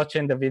were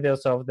watching the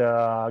videos of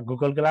the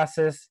Google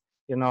Glasses.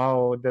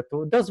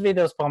 Those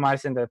videos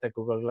promising that the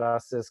Google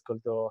Glasses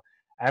could do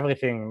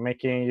everything,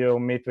 making you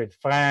meet with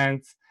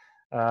friends,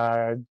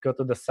 go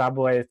to the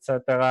subway,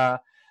 etc.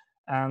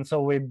 And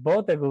so we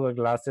bought the Google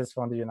Glasses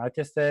from the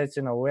United States.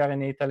 We are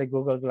in Italy.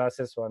 Google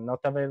Glasses were not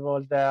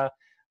available there.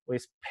 We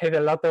spent a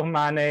lot of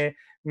money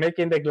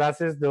making the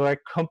glasses do a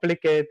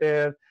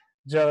complicated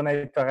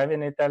journey to arrive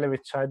in Italy. We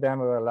tried them.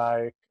 We were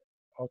like,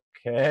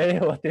 okay,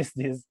 what is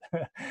this?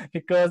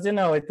 Because, it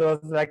was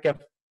like a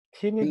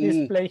teeny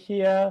display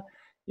here.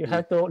 You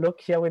had to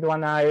look here with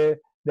one eye,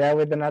 there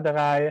with another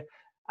eye.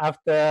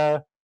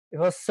 After it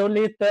was so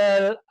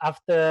little,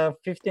 after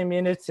 15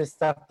 minutes, it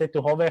started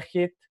to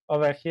overheat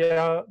over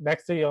here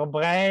next to your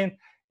brain.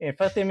 In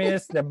 30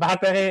 minutes, the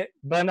battery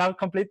burned out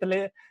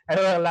completely. And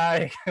we were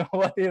like,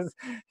 this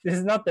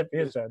is not the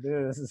future.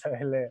 This is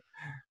really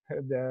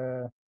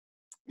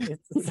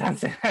it's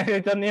something I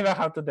don't even know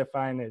how to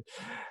define it.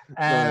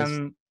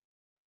 Nice.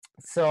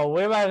 So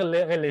we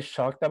were really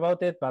shocked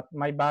about it, but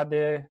my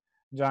buddy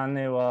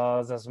Johnny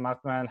was a smart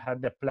man,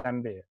 had the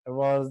plan B. It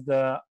was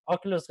the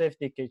Oculus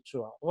Rift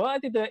DK2. Well, I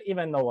didn't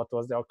even know what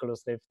was the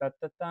Oculus Rift at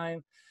the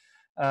time.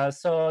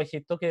 So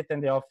he took it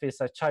in the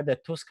office. I tried the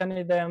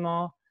Tuscany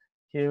demo.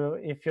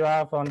 If you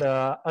are from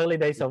the early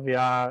days of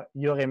VR,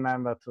 you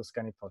remember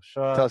Tuscany for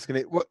sure.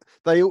 Tuscany. What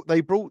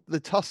they brought the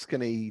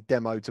Tuscany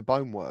demo to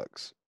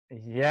Boneworks.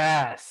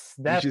 Yes,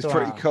 which is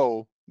pretty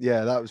cool.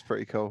 Yeah, that was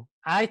pretty cool.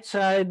 I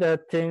tried the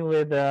thing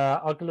with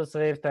the Oculus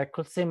Rift. I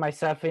could see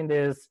myself in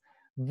this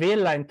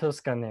villa in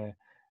Tuscany,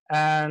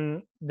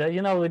 and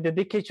with the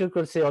DK2 you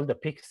could see all the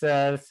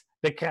pixels.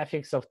 The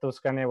graphics of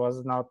Tuscany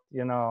was not,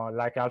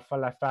 like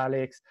Half-Life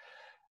Alyx.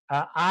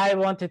 I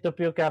wanted to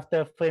puke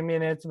after 3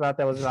 minutes, but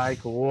I was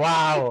like,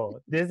 wow,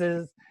 this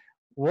is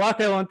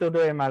what I want to do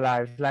in my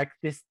life. Like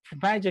this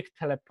magic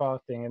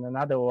teleporting in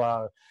another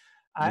world.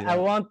 I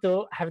want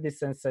to have this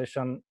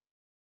sensation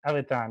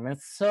every time. And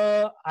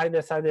so I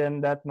decided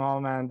in that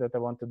moment that I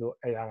want to do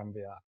AR and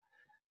VR.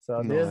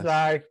 So this is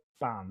like,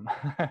 bam,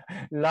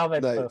 love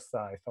at first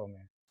sight for me.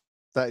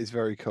 That is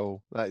very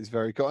cool. That is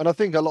very cool. And I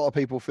think a lot of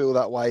people feel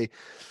that way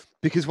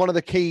because one of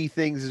the key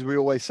things, as we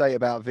always say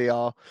about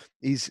VR,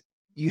 is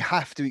you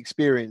have to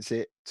experience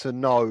it to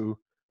know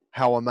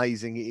how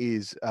amazing it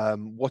is.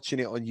 Watching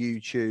it on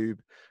YouTube,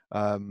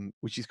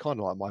 which is kind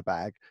of like my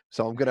bag.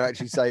 So I'm going to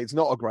actually say it's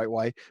not a great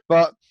way,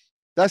 but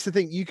that's the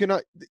thing. You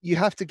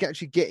have to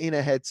actually get in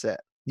a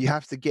headset. You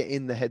have to get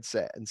in the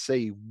headset and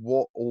see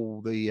what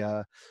all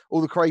the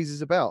craze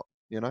is about.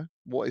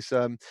 What is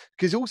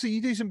because also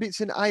you do some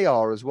bits in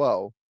AR as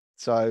well.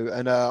 So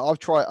and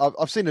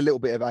I've seen a little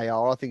bit of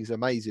AR. I think it's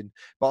amazing,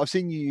 but I've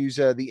seen you use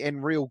the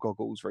Nreal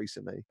goggles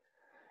recently.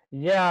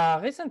 Yeah,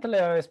 recently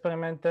I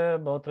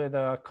experimented both with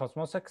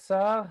Cosmos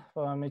XR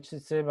from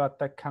HTC, but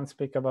I can't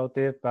speak about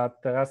it. But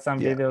there are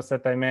some videos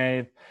that I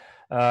made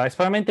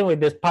experimenting with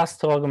this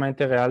pass-through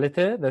augmented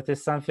reality. That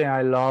is something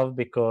I love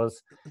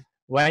because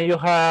when you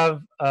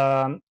have,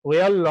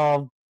 we all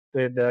love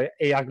the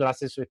AR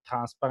glasses with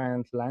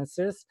transparent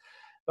lenses,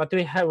 but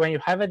when you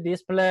have a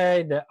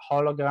display, the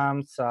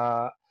holograms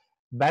are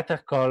better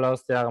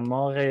colors, they are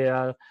more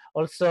real.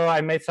 Also, I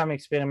made some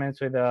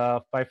experiments with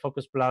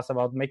 5Focus Plus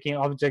about making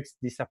objects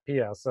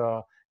disappear.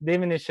 So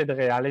diminish the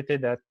reality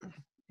that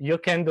you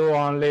can do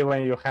only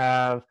when you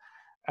have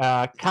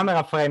a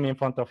camera frame in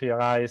front of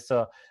your eyes.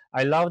 So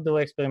I love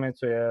doing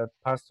experiments with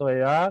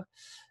pass-through AR,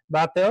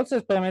 but I also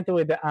experimented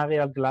with the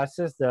Unreal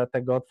glasses that I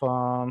got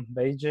from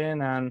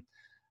Beijing, and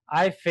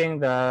I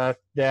think that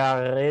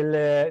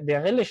they're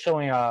really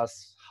showing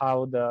us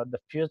how the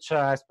future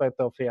aspect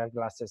of AR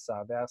glasses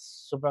are. They're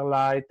super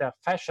light, they're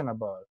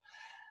fashionable.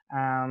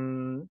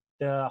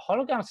 The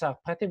holograms are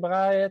pretty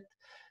bright.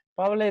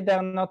 Probably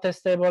they're not as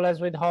stable as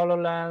with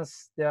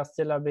HoloLens. They're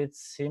still a bit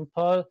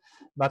simple.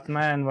 But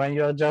man, when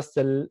you're just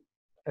a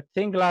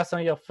thin glass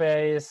on your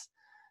face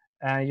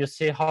and you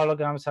see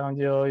holograms around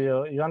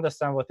you, you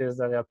understand what is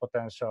the real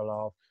potential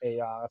of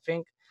AR. I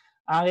think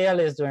Unreal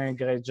is doing a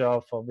great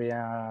job for being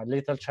a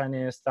little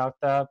Chinese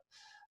startup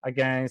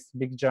against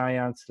big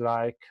giants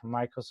like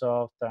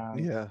Microsoft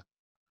and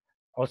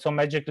also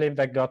Magic Leap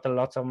that got a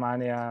lot of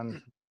money.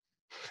 And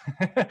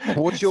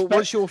what's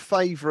your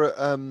favorite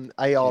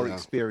AR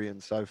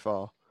experience so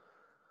far?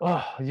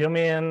 Oh, you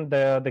mean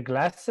the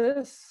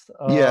glasses?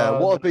 Yeah,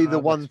 what would be the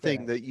one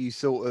thing that you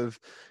sort of,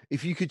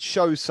 if you could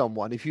show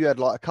someone, if you had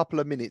like a couple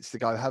of minutes to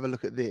go, have a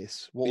look at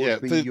this, what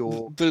would be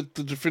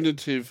the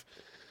definitive,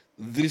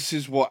 this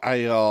is what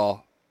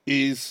AR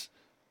is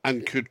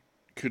and could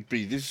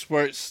be. This is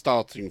where it's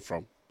starting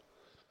from.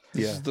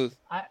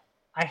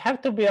 I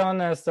have to be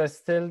honest, I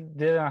still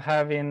didn't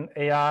have in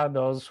AR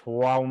those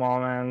wow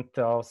moments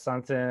or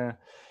something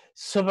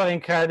super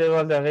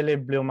incredible that really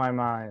blew my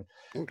mind.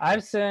 Okay.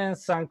 I've seen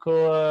some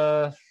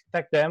cool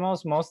tech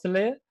demos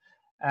mostly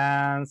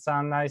and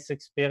some nice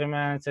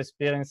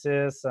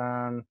experiences,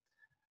 and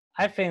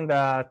I think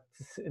that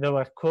they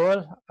were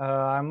cool.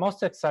 I'm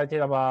most excited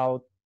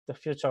about the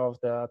future of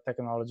the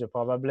technology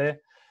probably.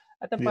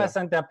 At the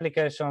present, the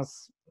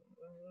applications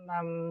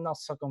I'm not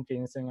so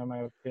convincing in my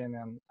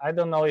opinion. I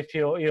don't know if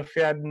you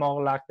had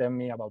more luck than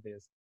me about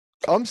this.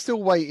 I'm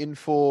still waiting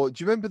for.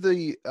 Do you remember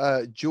the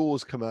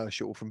Jaws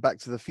commercial from Back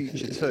to the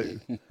Future 2?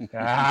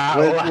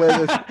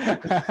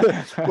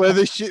 where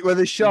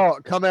the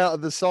shark come out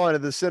of the sign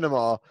of the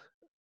cinema?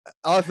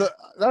 I thought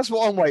that's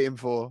what I'm waiting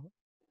for.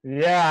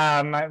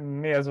 Yeah,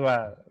 me as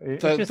well.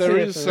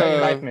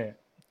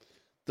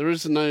 There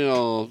is an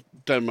AR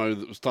demo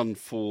that was done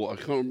for, I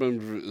can't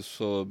remember if it was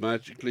for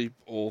Magic Leap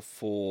or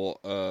for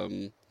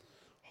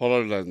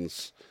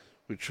HoloLens,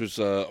 which was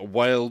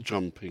whale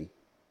jumping.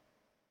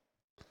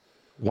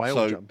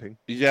 Jumping?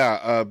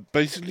 Yeah,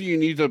 basically you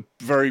need a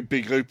very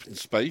big open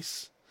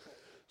space.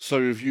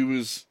 So if you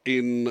was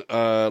in,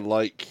 car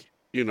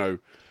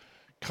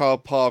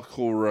park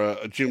or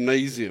a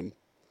gymnasium,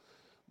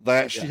 they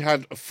actually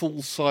had a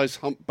full-size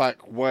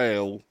humpback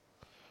whale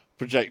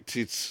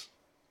projected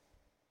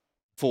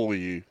for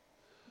you.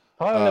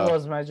 Probably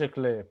was Magic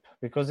Leap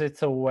because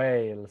it's a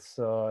whale,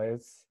 so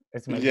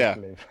it's Magic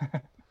Leap.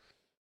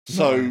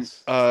 So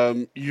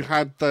you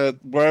had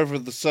wherever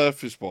the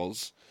surface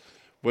was,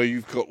 where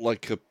you've got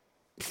like a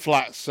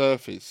flat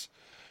surface,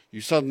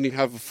 you suddenly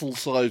have a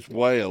full-size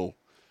whale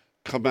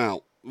come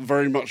out,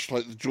 very much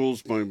like the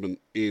Jaws moment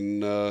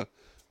in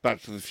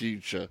Back to the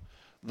Future,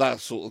 that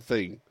sort of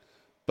thing.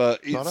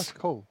 But that's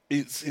cool.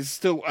 It's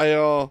still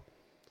AR.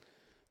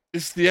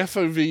 It's the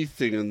FOV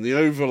thing and the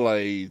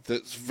overlay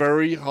that's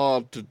very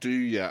hard to do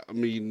yet. I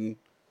mean,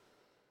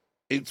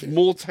 it's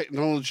more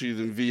technology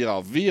than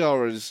VR.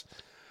 VR is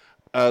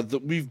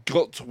that we've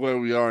got to where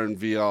we are in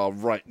VR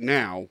right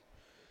now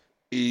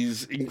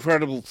is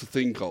incredible to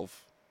think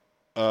of.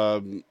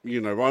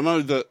 You know, I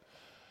know that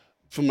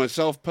for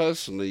myself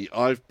personally,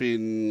 I've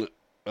been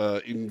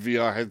in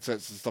VR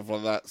headsets and stuff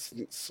like that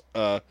since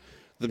the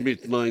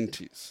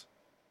mid-90s.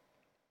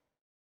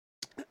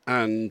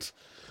 And,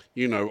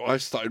 you know, I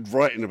started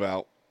writing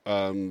about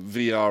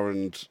VR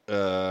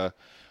and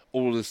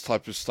all this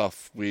type of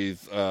stuff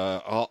with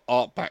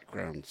art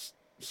backgrounds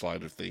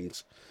side of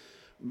things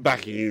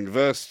back in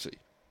university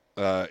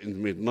in the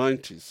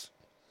mid-90s.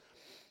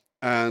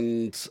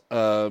 And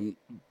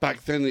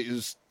back then it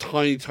was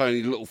tiny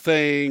little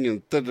thing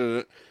and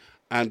da-da-da.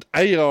 And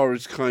AR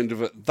is kind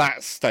of at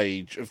that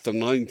stage of the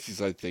 90s,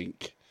 I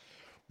think,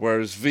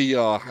 whereas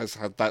VR has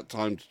had that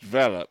time to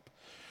develop.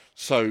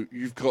 So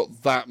you've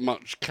got that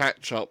much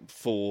catch-up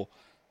for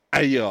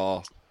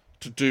AR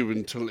to do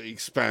until it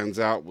expands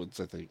outwards,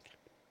 I think.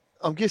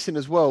 I'm guessing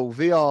as well,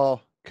 VR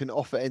can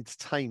offer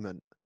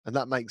entertainment, and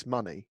that makes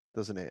money,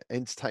 doesn't it?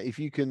 If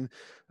you can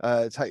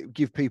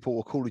give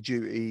people a Call of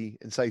Duty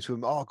and say to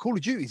them, "Oh, Call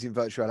of Duty's in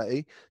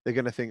virtuality," they're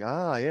going to think,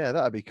 "Ah, yeah,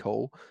 that'd be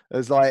cool."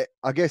 As like,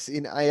 I guess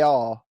in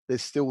AR,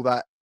 there's still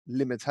that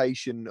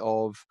limitation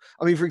of,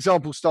 I mean, for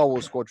example, Star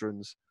Wars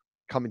Squadrons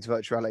coming to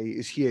virtuality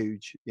is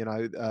huge. You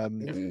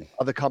know,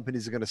 other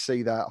companies are going to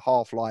see that.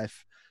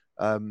 Half-Life.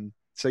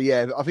 So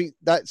yeah, I think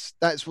that's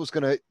what's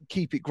going to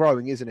keep it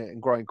growing, isn't it? And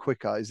growing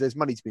quicker. Is there's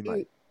money to be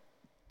made.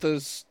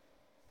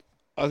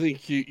 I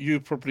think you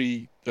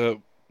probably,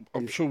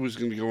 I'm sure we're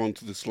going to go on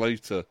to this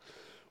later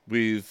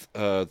with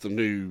the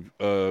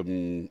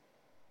new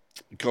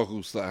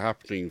goggles that are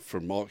happening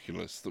from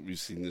Oculus that we've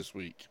seen this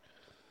week.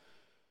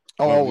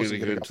 Oh, I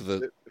wasn't going to go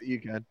into it, but you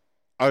can.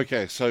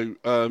 Okay, so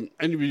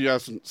anybody who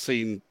hasn't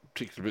seen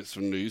particular bits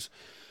of news,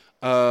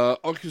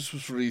 Oculus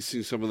was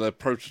releasing some of their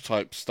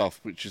prototype stuff,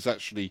 which is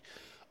actually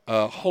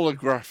a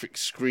holographic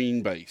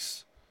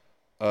screen-based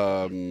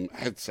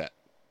headset.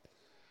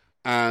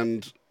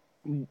 And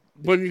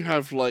when you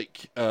have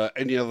like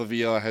any other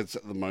VR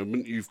headset at the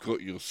moment, you've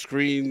got your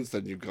screens,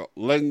 then you've got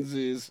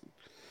lenses.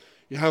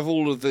 You have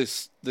all of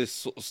this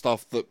sort of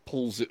stuff that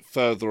pulls it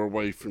further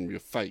away from your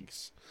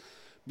face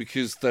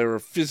because there are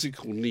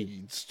physical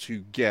needs to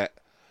get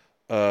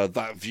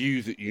that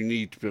view that you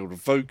need to be able to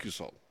focus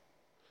on.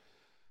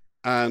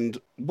 And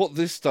what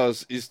this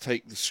does is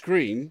take the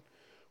screen,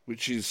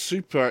 which is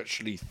super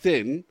actually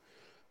thin,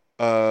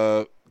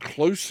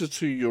 closer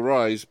to your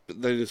eyes,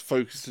 but then is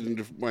focused in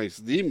different ways.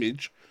 The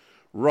image,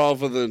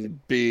 rather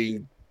than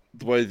being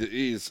the way that it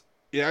is,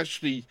 it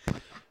actually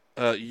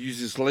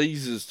uses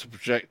lasers to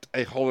project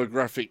a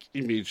holographic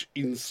image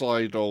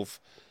inside of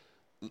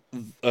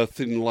a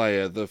thin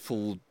layer, the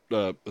full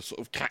sort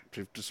of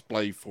captive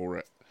display for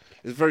it.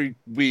 It's very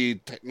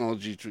weird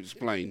technology to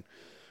explain,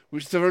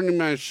 which they've only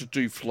managed to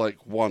do for like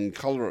one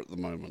color at the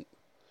moment.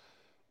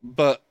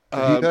 But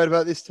have you heard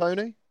about this,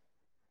 Tony?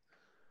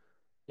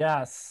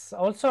 Yes.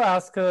 Also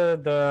ask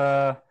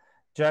the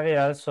Jerry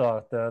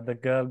Ellsworth, the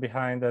girl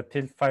behind the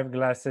Tilt 5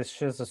 glasses.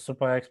 She's a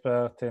super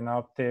expert in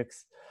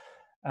optics.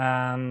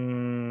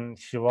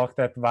 She worked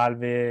at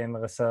Valve in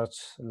research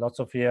lots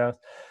of years.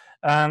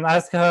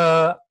 Ask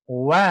her,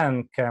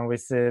 when can we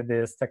see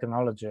this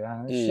technology?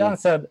 And she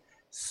answered,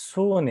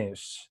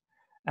 soonish.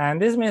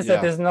 And this means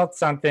that it's not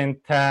something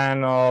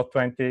 10 or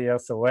 20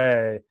 years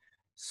away.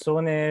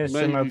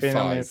 Soonish, in my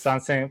opinion, means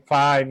something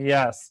 5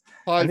 years.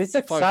 And it's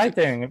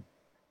exciting.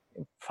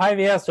 5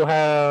 years to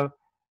have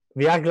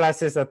VR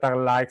glasses that are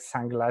like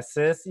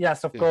sunglasses.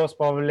 Yes, of course,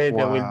 probably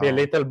there will be a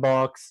little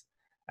box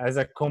as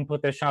a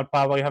computational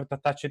power. You have to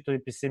attach it to the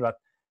PC, but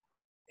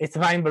it's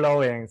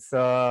mind-blowing.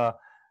 So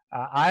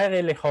I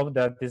really hope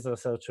that this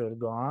research will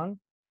go on.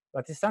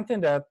 But it's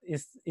something that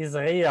is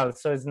real,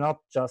 so it's not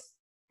just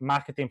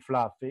marketing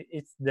fluff.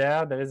 It's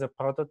there is a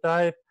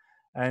prototype,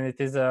 and it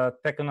is a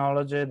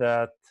technology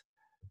that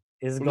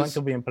is going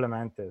to be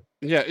implemented.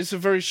 Yeah, it's a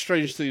very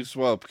strange thing as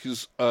well,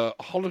 because a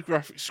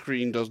holographic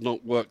screen does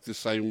not work the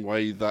same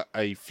way that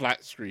a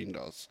flat screen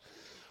does.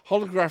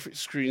 Holographic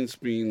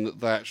screens mean that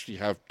they actually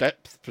have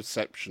depth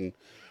perception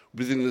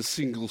within a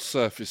single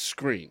surface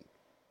screen.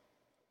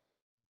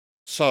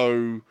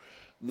 So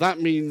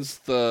that means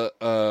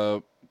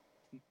that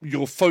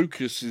your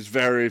focus is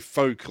very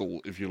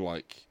focal, if you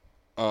like.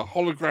 A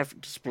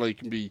holographic display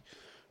can be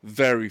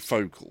very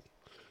focal.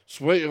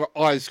 So when your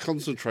eyes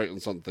concentrate on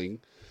something,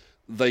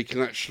 they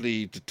can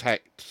actually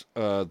detect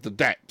the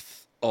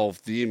depth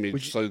of the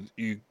image, so that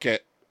you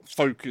get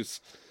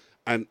focus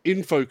and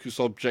in focus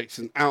objects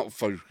and out of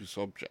focus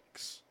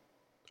objects.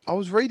 I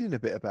was reading a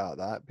bit about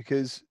that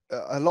because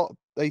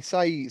they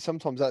say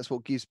sometimes that's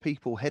what gives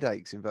people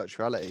headaches in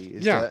virtuality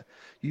is that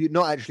you're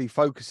not actually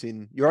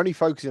focusing. You're only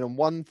focusing on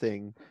one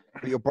thing,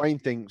 but your brain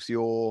thinks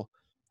you're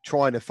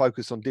trying to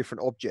focus on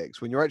different objects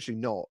when you're actually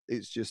not.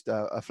 It's just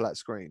a flat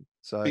screen.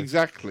 So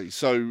exactly.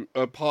 So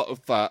a part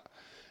of that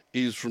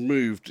is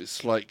removed.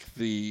 It's like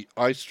the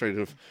eye strain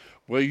of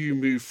where you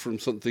move from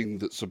something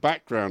that's a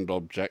background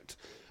object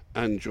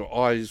and your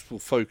eyes will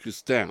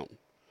focus down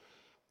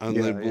and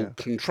they will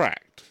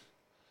contract.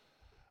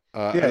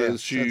 And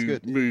as you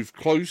move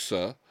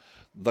closer,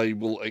 they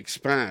will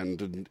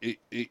expand, and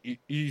it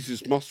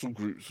uses muscle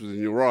groups within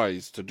your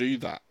eyes to do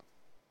that.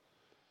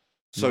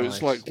 So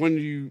it's like when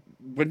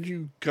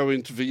you go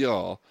into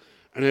VR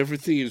and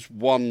everything is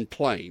one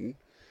plane,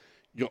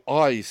 your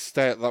eyes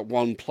stay at that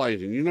one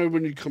plane. And you know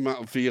when you come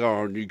out of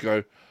VR and you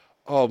go,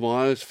 oh,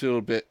 my eyes feel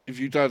a bit... If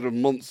you've done a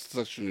monster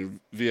session in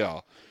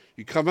VR,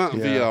 you come out of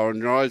VR and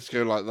your eyes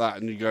go like that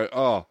and you go,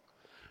 oh...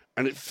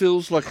 And it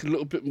feels like a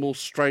little bit more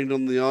strain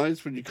on the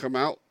eyes when you come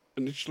out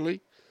initially.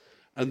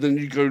 And then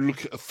you go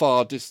look at a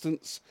far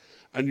distance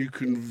and you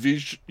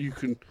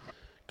can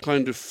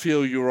kind of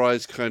feel your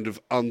eyes kind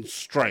of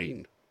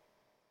unstrain.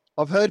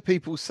 I've heard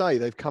people say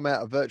they've come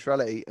out of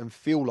virtuality and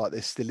feel like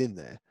they're still in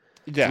there.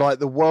 Yeah. Like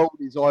the world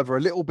is either a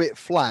little bit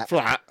flat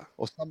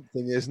or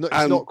something. It's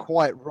not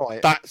quite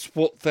right. That's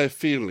what they're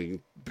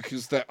feeling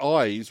because their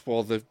eyes,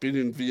 while they've been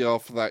in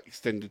VR for that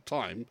extended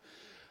time,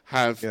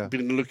 have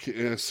been looking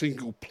at a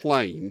single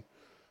plane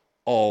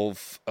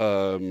of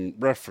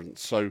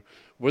reference. So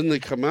when they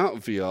come out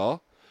of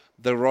VR,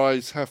 their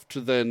eyes have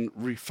to then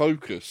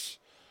refocus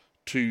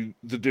to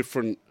the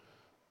different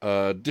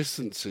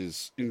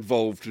distances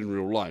involved in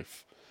real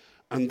life.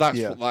 And that's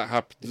what that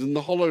happens. And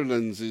the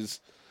HoloLenses,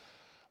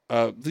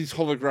 these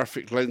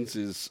holographic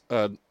lenses,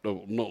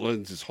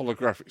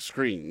 holographic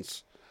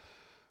screens,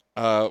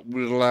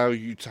 will allow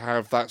you to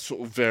have that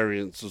sort of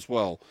variance as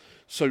well.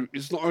 So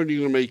it's not only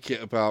going to make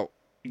it about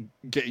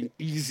getting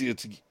easier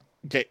to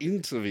get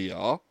into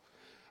VR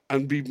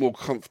and be more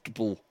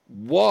comfortable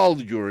while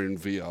you're in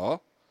VR,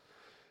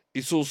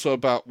 it's also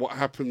about what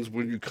happens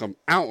when you come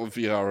out of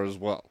VR as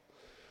well.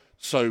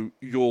 So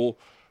you're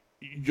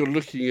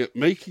looking at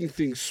making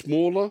things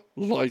smaller,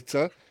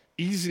 lighter,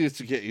 easier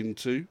to get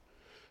into.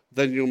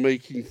 Then you're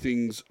making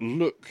things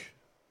look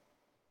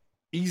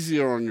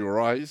easier on your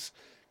eyes,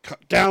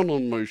 cut down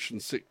on motion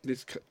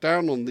sickness, cut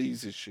down on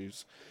these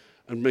issues,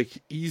 and make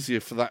it easier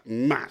for that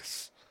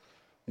mass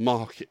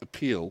market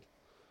appeal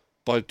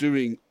by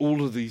doing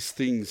all of these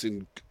things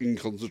in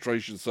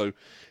concentration. So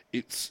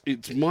it's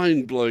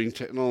mind-blowing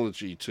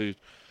technology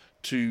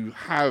to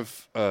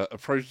have a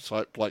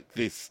prototype like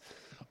this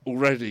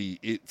already.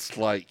 It's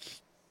like...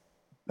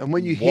 And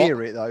when you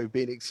hear it, though,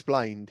 being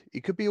explained,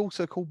 it could be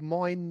also called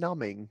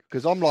mind-numbing,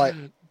 because I'm like...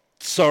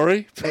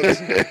 Sorry?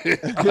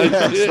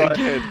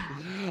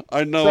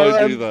 I know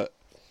I do that.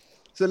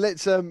 So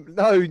let's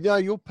no,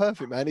 you're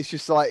perfect, man. It's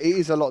just like it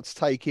is a lot to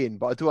take in,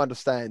 but I do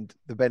understand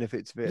the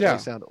benefits of it. They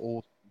sound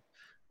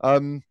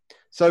awesome.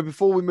 So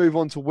before we move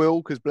on to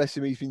Will, because bless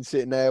him, he's been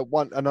sitting there.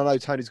 And I know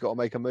Tony's got to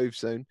make a move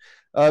soon.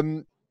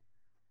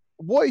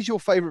 What is your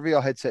favorite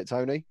VR headset,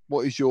 Tony?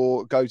 What is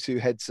your go-to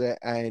headset,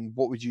 and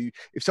what would you,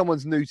 if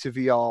someone's new to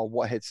VR,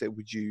 what headset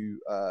would you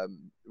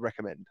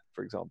recommend,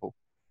 for example?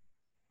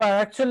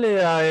 Actually,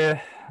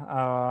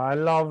 I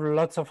love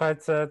lots of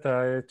headsets.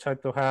 I try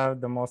to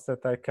have the most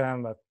that I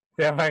can, but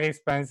they are very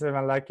expensive,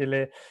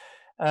 unluckily.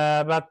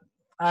 But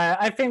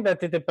I think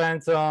that it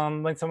depends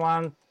on when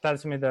someone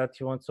tells me that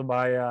he wants to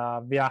buy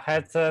a VR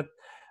headset.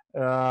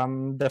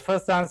 The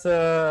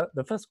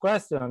first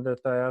question that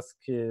I ask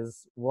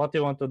is, what do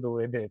you want to do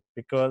with it?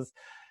 Because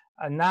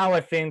now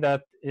I think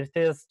that if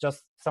it is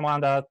just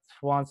someone that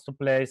wants to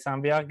play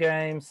some VR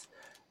games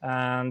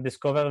and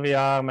discover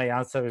VR, my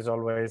answer is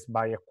always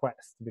buy a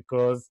Quest,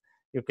 because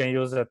you can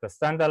use it as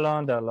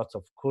standalone. There are lots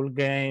of cool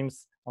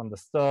games on the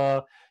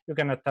store. You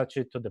can attach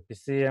it to the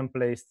PC and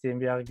play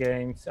Steam VR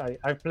games.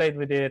 I played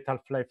with it,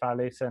 Half-Life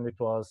Alyx, and it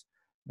was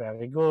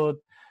very good.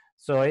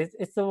 So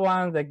it's the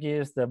one that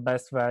gives the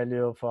best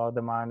value for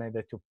the money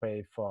that you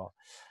pay for.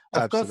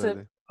 Of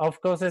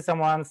course, if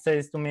someone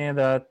says to me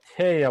that,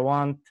 hey, I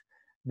want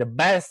the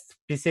best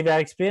PC VR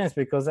experience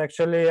because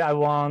actually I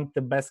want the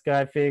best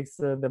graphics,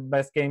 the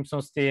best games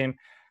on Steam,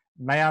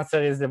 my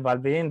answer is the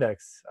Valve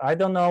Index. I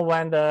don't know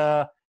when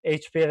the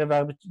HP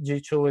Reverb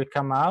G2 will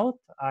come out.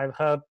 I've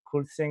heard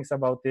cool things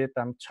about it.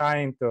 I'm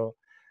trying to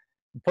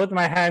put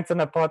my hands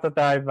on a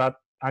prototype, but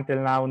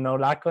until now, no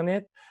luck on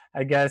it.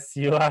 I guess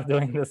you are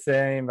doing the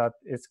same, but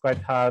it's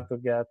quite hard to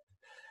get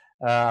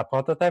a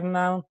prototype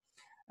now.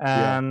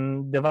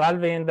 And the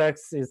Valve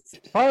Index is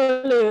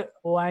probably,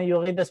 when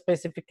you read the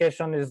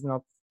specification, is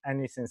not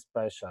anything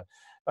special.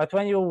 But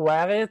when you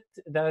wear it,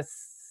 there's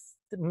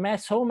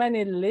so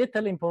many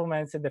little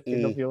improvements in the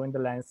field of view, in the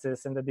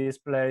lenses, in the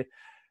display,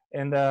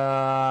 in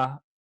the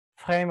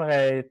frame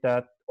rate,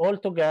 that all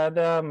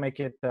together make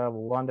it a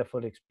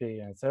wonderful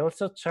experience. I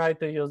also try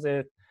to use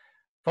it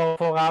for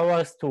 4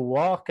 hours to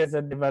work as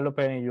a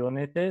developer in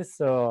Unity.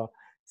 So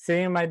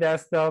seeing my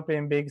desktop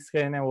in big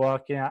screen and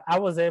working, I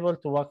was able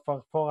to work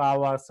for 4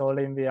 hours all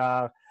in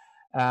VR.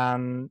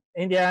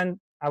 In the end,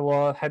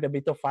 I had a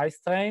bit of eye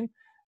strain,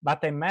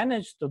 but I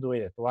managed to do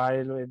it.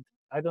 While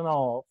I don't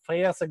know, 3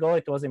 years ago,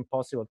 it was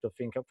impossible to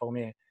think of for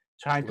me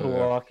trying to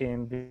work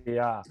in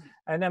VR,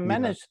 and I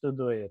managed to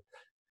do it.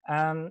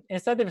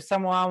 Instead, if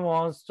someone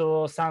wants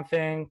to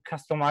something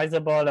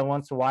customizable and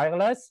wants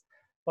wireless,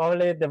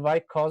 probably the VAI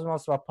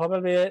Cosmos or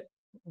probably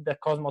the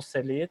Cosmos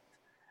Elite,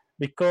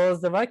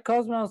 because the VAI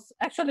Cosmos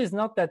actually is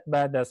not that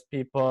bad as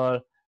people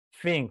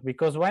think,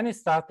 because when it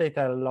started, it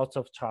had lots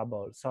of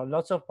trouble. So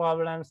lots of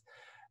problems.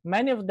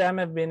 Many of them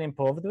have been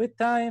improved with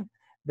time.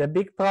 The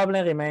big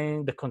problem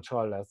remains the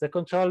controllers. The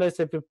controllers,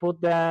 if you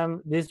put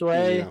them this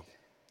way,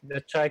 the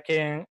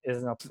tracking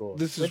is not good.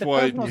 This is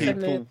why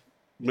people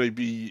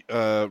maybe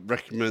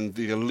recommend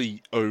the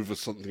Elite over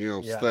something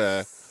else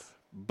there,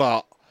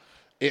 but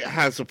it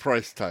has a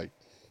price tag.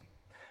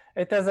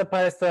 It has a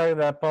price tag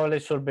that probably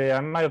should be,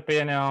 in my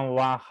opinion,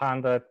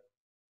 $100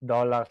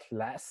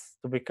 less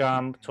to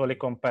become truly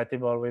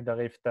compatible with the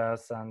Rift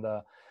S and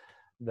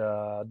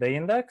the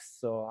Index.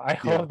 So I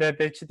hope that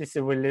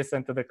HTC will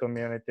listen to the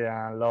community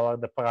and lower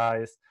the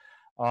price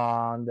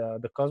on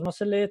the Cosmos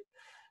Elite.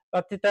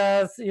 But it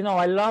has,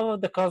 I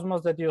love the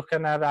Cosmos that you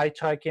can have eye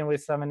tracking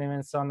with 7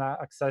 events on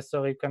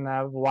accessory. You can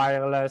have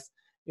wireless.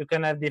 You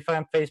can have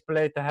different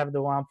faceplate. I have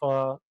the one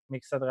for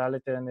mixed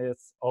reality, and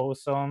it's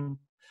awesome.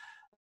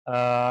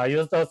 I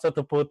used also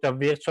to put a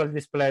virtual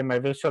display, my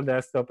virtual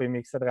desktop in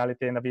mixed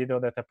reality in a video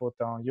that I put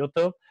on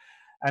YouTube.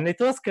 And it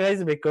was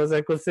crazy because I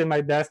could see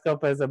my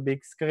desktop as a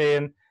big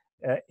screen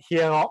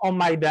here on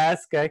my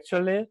desk,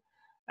 actually.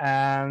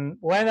 And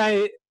when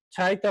I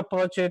tried to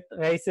approach it,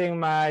 raising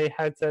my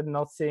headset,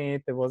 not seeing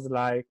it, it was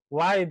like,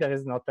 why there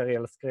is not a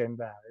real screen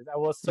there? I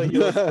was so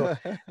used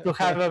to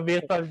have a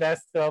virtual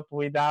desktop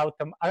without,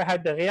 I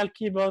had the real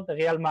keyboard, the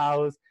real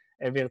mouse,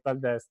 a virtual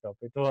desktop.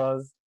 It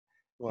was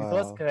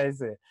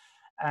crazy.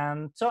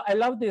 And so I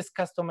love this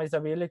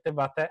customizability,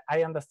 but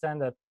I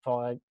understand that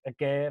for a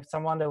game,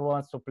 someone that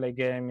wants to play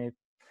game,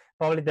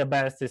 probably the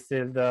best is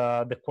still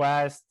the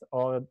Quest,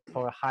 or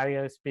for a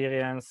higher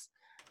experience,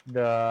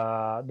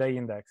 the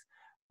Index.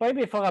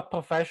 Maybe for a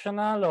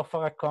professional or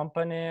for a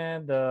company,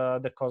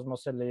 the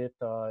Cosmos Elite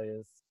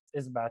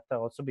is better,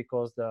 also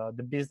because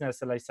the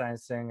business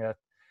licensing at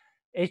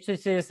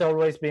HTC has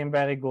always been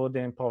very good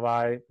in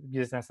provide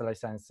business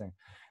licensing.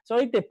 So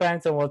it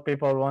depends on what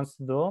people want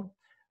to do.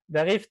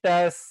 The Rift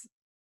S,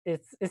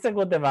 it's a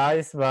good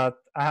device, but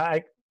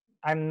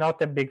I'm not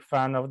a big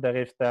fan of the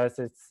Rift S.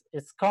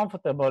 It's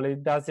comfortable,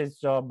 it does its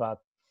job, but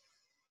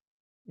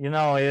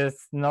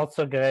it's not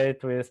so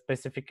great with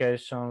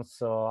specifications.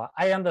 So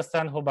I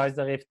understand who buys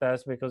the Rift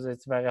S because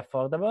it's very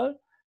affordable.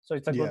 So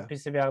it's a good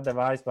PCVR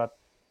device, but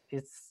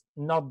it's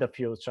not the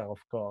future,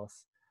 of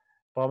course.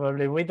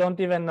 Probably we don't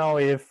even know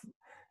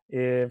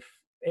for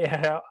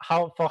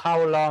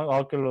how long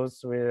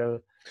Oculus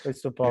will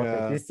support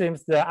it. It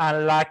seems the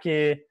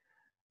unlucky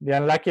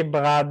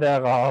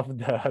brother of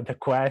the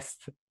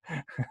Quest.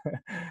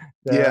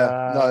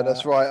 No,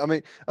 that's right. I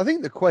mean, I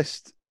think the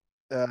Quest,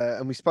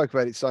 and we spoke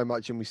about it so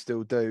much, and we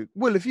still do.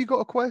 Will, have you got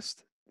a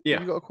Quest? Yeah.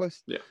 Have you got a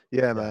Quest?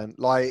 Yeah, man.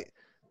 Like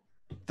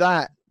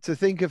that. To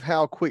think of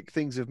how quick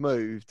things have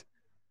moved,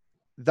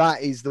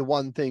 that is the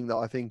one thing that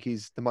I think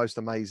is the most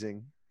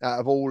amazing out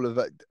of all of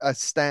it. A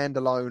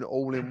standalone,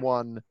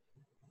 all-in-one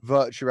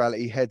virtual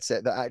reality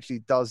headset that actually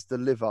does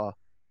deliver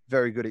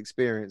very good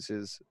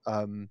experiences.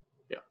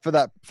 For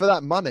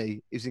that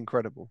money is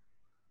incredible.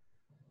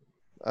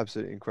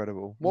 Absolutely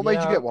incredible. What made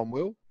you get one,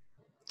 Will?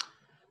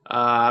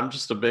 I'm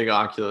just a big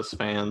Oculus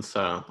fan,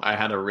 so I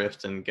had a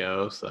Rift and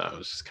Go, so it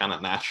was just kind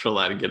of natural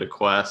I'd get a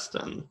Quest,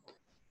 and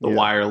the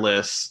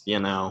wireless,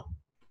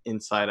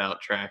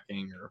 inside-out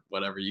tracking or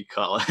whatever you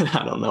call it.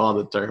 I don't know all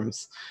the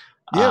terms.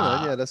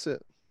 Man. Yeah, that's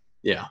it.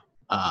 Yeah.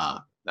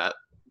 That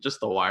just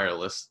the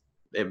wireless,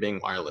 it being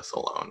wireless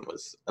alone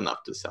was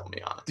enough to sell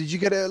me on it. Did you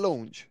get it at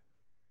launch?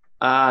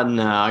 No,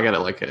 I got it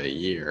like a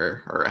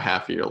year or a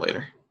half year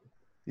later.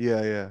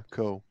 Yeah,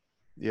 cool.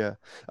 Yeah.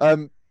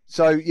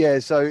 So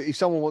if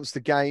someone wants to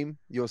game,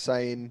 you're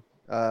saying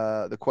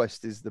the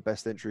Quest is the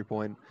best entry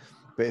point.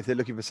 But if they're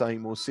looking for something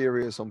more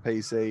serious on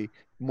PC,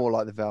 more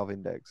like the Valve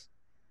Index.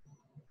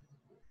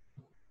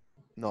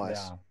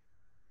 Nice.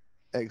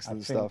 Yeah.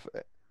 Excellent stuff.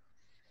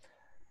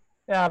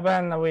 Yeah,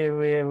 Ben, we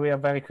are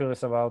very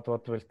curious about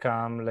what will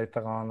come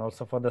later on,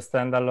 also for the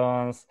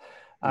standalones.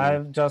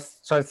 I've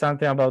just tried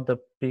something about the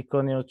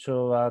Pico Neo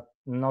 2, but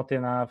not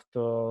enough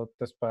to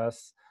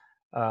express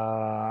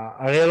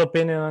a real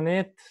opinion on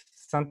it.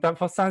 Sometimes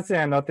for something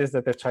I noticed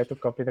that they try to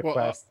copy the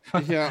Quest.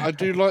 I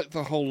do like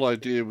the whole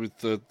idea with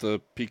the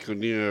Pico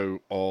Neo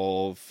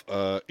of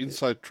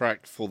inside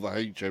track for the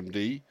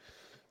HMD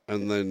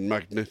and then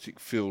magnetic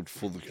field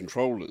for the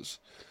controllers,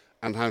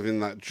 and having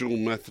that dual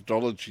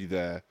methodology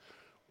there,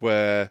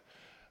 where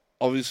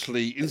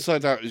obviously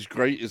inside out is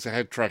great as a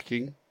head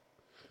tracking,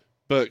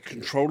 but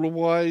controller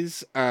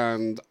wise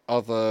and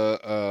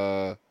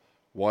other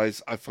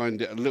wise, I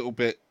find it a little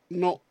bit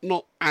not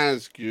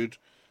as good.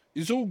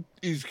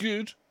 Is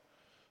good,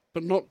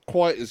 but not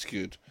quite as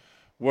good.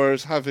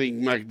 Whereas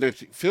having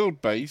magnetic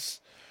field base,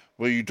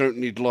 where you don't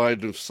need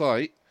line of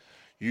sight,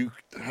 you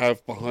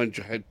have behind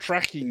your head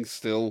tracking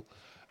still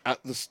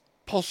at the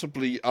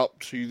possibly up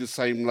to the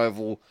same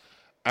level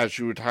as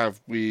you would have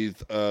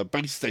with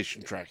base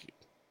station tracking.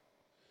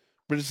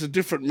 But it's a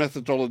different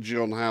methodology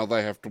on how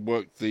they have to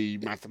work the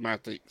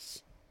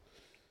mathematics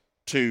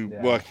to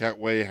work out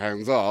where your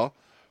hands are.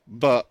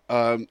 But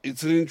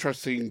it's an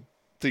interesting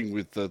thing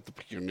with the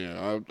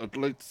Pioneer. I'd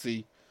like to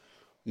see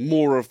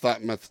more of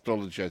that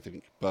methodology, I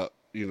think. But,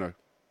 you know.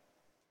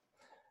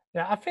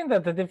 Yeah, I think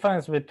that the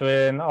difference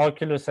between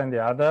Oculus and the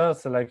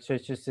others, like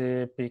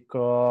HTC,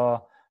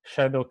 Pico,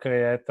 Shadow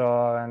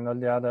Creator, and all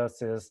the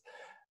others, is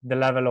the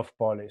level of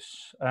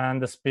polish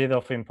and the speed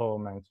of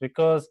improvement.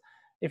 Because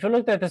if you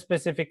look at the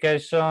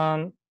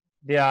specification,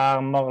 they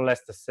are more or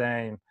less the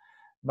same.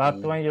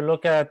 But when you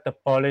look at the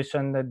polish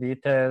and the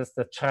details,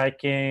 the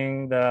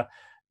tracking, the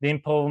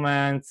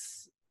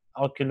improvements,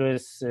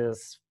 Oculus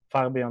is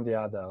far beyond the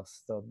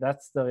others. So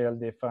that's the real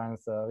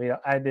difference, the real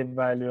added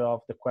value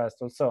of the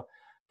Quest. Also,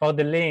 for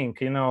the link,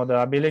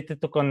 the ability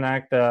to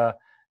connect the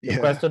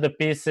Quest to the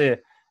PC.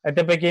 At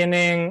the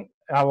beginning,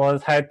 I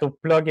had to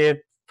plug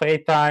it 3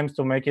 times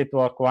to make it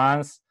work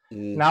once.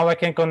 Now I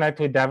can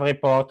connect with every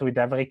port, with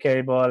every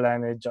cable,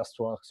 and it just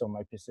works on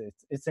my PC.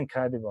 It's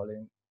incredible.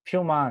 In a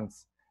few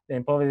months, they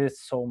improved it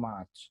so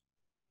much.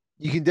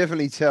 You can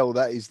definitely tell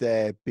that is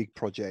their big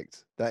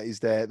project. That is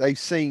they've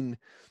seen,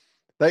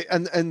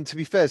 and to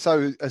be fair,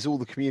 so as all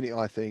the community,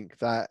 I think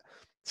that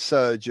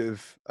surge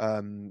of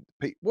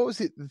what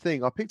was it, the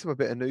thing I picked up a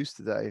bit of news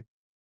today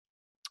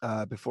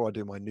before I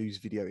do my news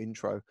video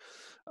intro,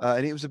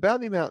 and it was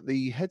about the amount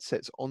the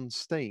headsets on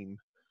Steam.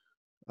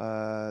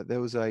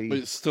 There was a. But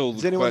it's still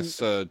the Quest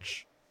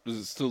surge. Is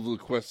it still the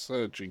Quest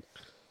surging?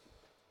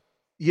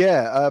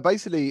 Yeah,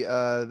 basically,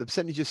 the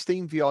percentage of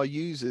Steam VR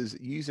users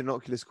using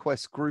Oculus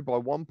Quest grew by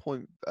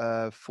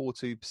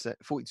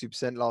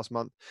 42% last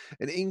month,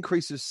 an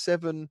increase of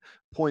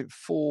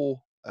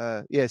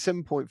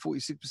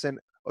 7.46%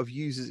 of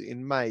users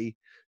in May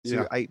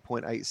to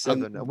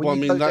 8.87. And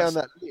when you go down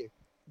that list,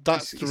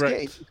 that's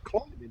direct. It's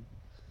climbing.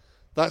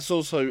 That's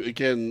also,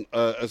 again,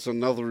 as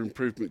another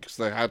improvement, because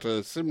they had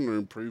a similar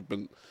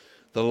improvement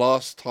the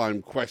last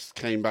time Quest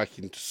came back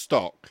into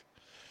stock.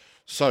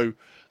 So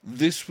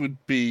this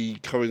would be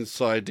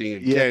coinciding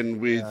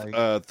again with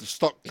the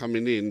stock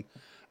coming in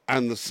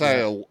and the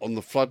sale on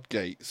the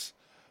floodgates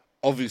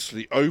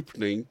obviously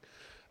opening.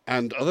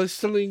 And are they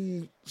still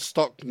in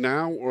stock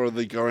now, or are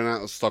they going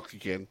out of stock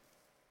again?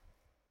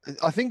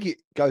 I think it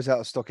goes out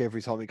of stock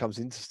every time it comes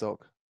into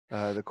stock.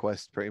 The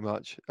Quest, pretty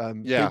much.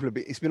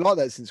 It's been like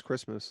that since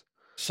Christmas.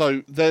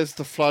 So there's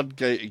the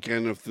floodgate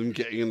again of them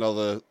getting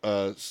another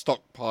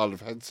stockpile of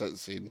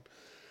headsets in,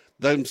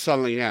 them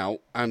selling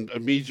out, and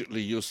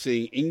immediately you're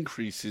seeing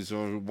increases of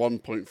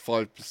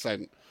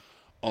 1.5%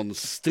 on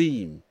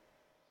Steam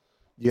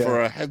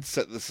for a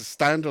headset that's a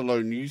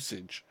standalone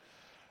usage.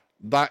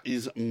 That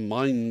is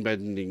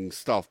mind-bending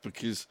stuff,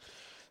 because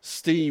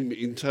Steam,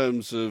 in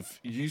terms of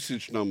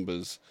usage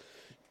numbers,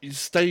 it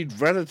stayed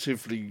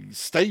relatively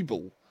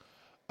stable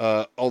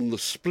on the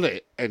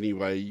split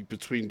anyway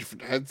between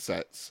different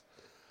headsets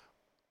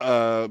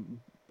all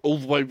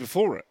the way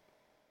before it.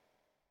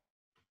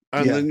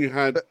 And then you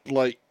had,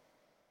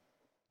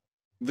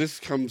 this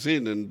comes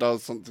in and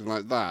does something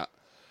like that.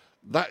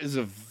 That is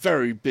a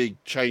very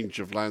big change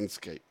of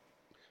landscape.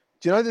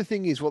 Do you know the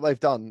thing is what they've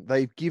done?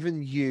 They've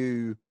given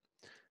you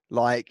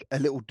like a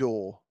little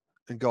door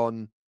and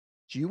gone,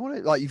 do you want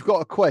it? Like, you've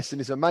got a Quest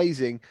and it's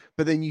amazing,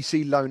 but then you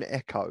see Lone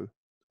Echo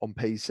on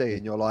PC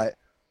and you're like,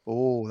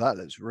 oh, that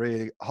looks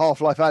really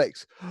Half-Life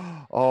Alyx.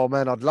 Oh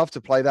man, I'd love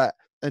to play that.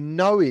 And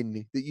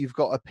knowing that you've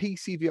got a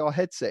PC VR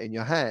headset in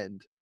your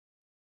hand,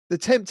 the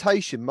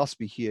temptation must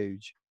be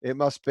huge. It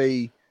must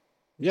be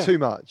too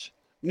much.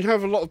 You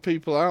have a lot of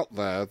people out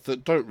there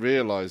that don't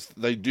realize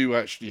that they do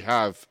actually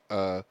have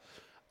a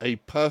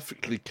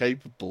perfectly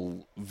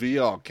capable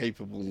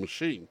VR-capable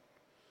machine.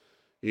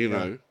 You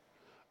know,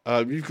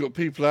 you've got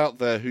people out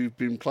there who've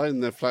been playing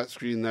their flat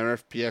screen, their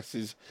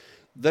FPSs.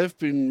 They've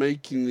been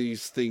making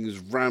these things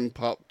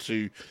ramp up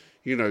to,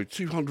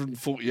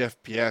 240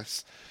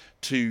 FPS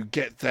to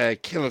get their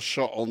killer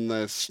shot on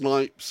their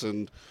snipes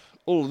and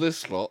all of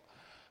this lot.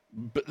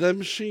 But their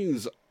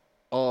machines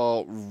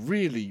are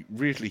really,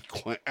 really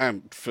quite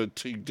amped for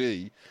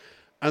 2D.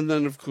 And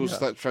then, of course,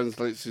 that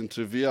translates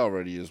into VR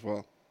ready as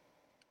well.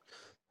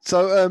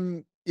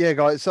 So,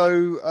 guys.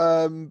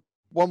 So,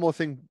 one more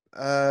thing.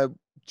 Do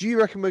you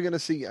reckon we're going to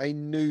see a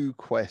new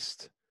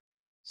Quest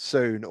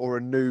soon or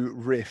a new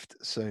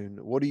Rift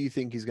soon? What do you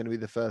think is going to be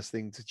the first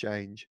thing to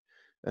change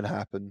and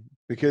happen?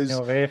 Because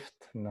no Rift,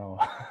 no.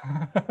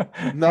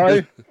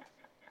 No?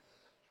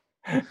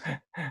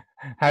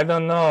 I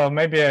don't know.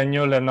 Maybe a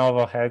new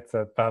Lenovo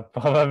headset, but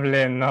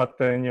probably not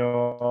a new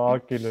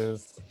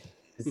Oculus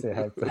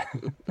headset.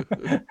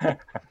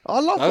 I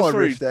love my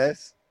Rift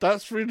S.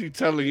 That's really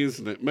telling,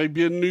 isn't it?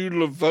 Maybe a new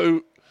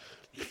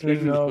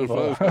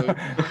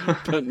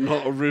Lenovo. But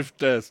not a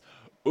Rift S.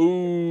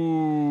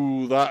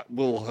 Ooh, that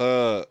will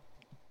hurt.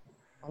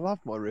 I love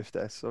my Rift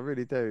S. I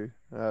really do.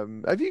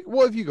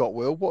 What have you got,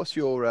 Will? What's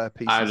your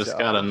PC? I just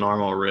got a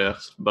normal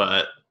Rift,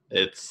 but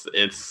it's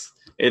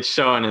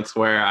showing its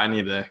wear. I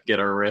need to get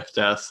a Rift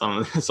S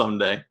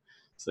someday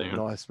soon.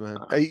 Nice, man.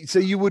 So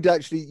you would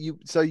actually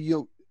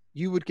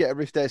you would get a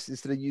Rift S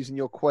instead of using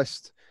your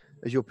Quest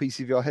as your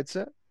PC VR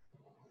headset?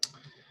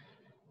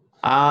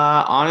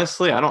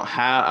 Honestly, I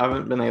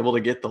haven't been able to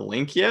get the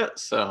link yet,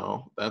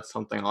 so that's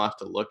something I'll have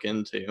to look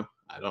into.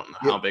 I don't know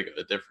how big of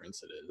a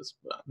difference it is,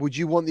 but would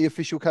you want the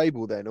official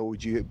cable then, or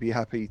would you be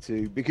happy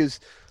to? Because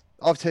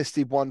I've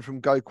tested one from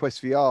Go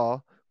Quest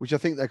VR, which I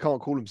think they can't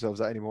call themselves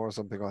that anymore, or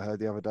something I heard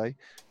the other day.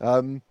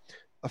 A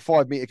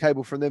 5-meter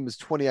cable from them was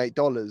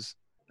 $28,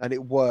 and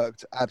it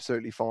worked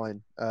absolutely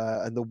fine.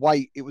 And the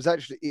weight,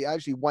 it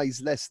actually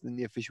weighs less than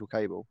the official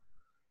cable.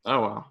 Oh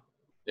wow.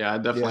 Yeah,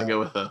 I'd definitely go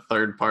with a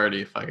third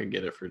party if I could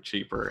get it for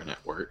cheaper and it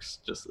works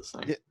just the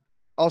same. Yeah.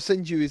 I'll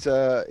send you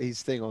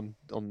his thing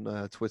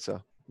on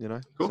Twitter. You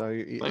know, cool. So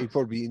he'd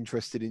probably be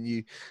interested in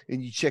you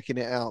checking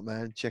it out,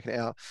 man. Checking it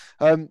out.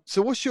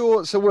 So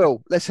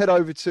Will, let's head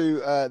over to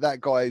that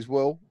guy as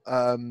well.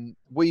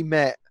 We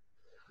met,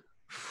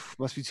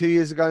 must be 2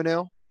 years ago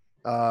now.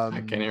 I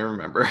can't even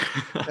remember.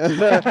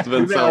 It's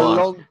been so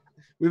long.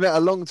 We met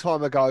a long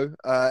time ago.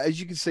 As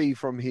you can see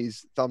from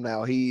his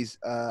thumbnail, he's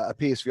a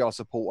PSVR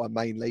supporter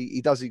mainly.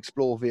 He does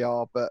explore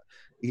VR, but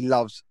he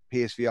loves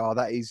PSVR.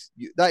 That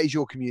is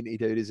your community,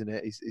 dude, isn't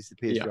it? Is the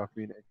PSVR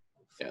community?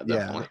 Yeah,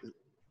 definitely. Yeah.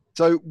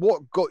 So,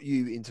 what got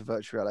you into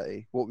virtual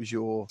reality? What was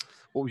your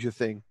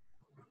thing?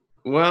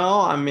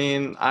 Well, I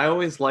mean, I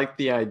always liked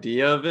the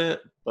idea of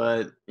it,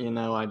 but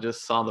I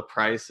just saw the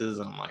prices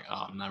and I'm like,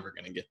 oh, I'm never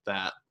gonna get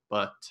that.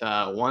 But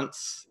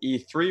once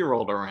E3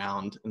 rolled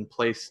around and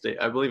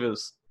PlayStation, I believe it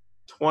was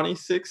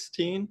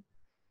 2016,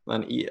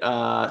 then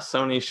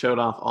Sony showed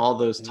off all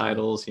those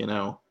titles,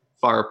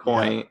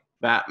 Farpoint,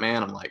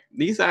 Batman. I'm like,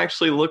 these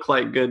actually look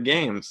like good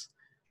games.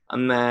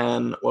 And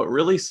then what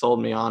really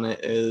sold me on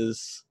it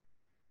is,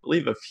 I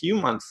believe a few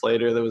months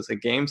later, there was a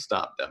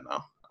GameStop demo.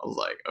 I was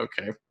like,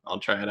 okay, I'll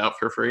try it out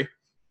for free.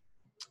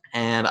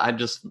 And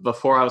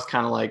before I was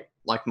kind of like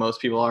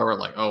most people are, were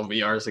like, oh,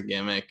 VR is a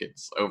gimmick,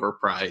 it's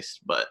overpriced.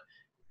 But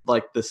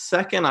like the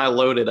second I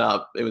loaded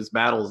up, it was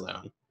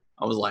Battlezone.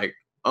 I was like,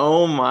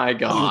 oh my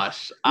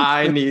gosh,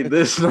 I need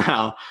this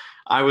now.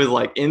 I was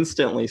like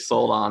instantly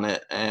sold on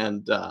it.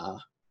 And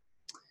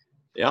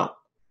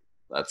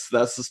that's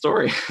the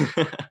story.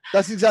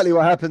 That's exactly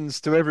what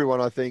happens to everyone,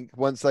 I think,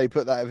 once they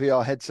put that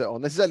VR headset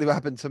on. That's exactly what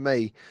happened to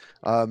me.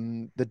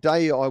 The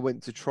day I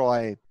went to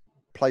try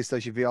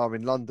PlayStation VR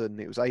in London,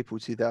 it was April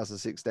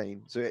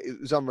 2016, so it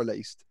was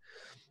unreleased.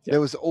 There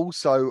was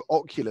also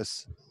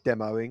Oculus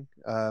demoing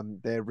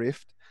their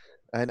Rift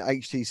and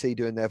HTC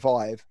doing their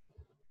Vive.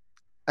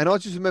 And I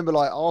just remember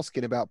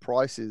asking about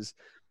prices,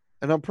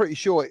 and I'm pretty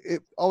sure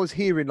I was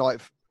hearing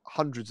like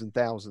hundreds and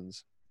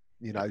thousands,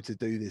 to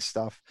do this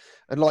stuff.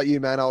 And like you,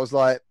 man, I was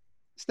like,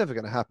 it's never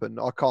going to happen.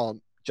 I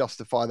can't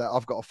justify that.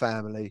 I've got a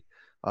family.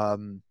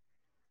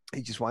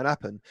 It just won't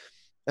happen.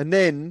 And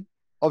then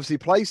obviously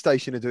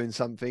PlayStation are doing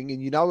something,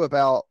 and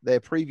about their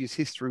previous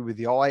history with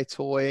the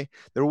iToy.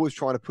 They're always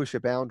trying to push a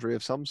boundary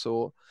of some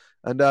sort.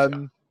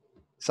 And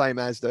same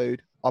as,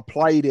 dude, I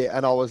played it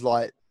and I was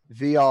like,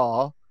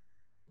 VR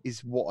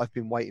is what I've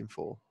been waiting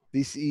for.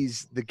 This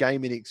is the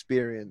gaming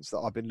experience that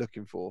I've been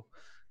looking for.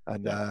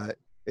 And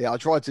I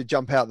tried to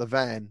jump out the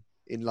van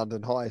in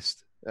London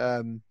Heist.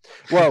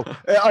 Well,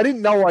 I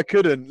didn't know I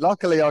couldn't.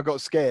 Luckily, I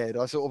got scared.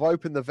 I sort of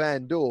opened the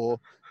van door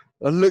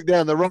and looked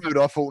down the road.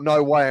 I thought,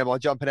 no way am I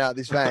jumping out of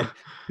this van.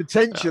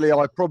 Potentially,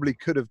 I probably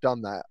could have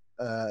done that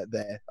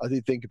there. I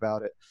did think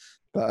about it.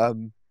 But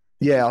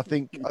I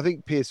think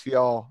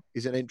PSVR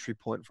is an entry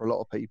point for a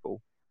lot of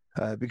people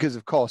because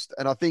of cost.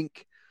 And I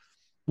think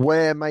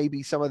where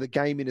maybe some of the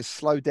gaming has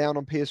slowed down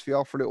on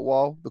PSVR for a little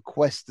while, the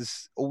Quest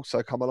has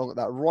also come along at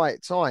that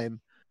right time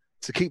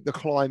to keep the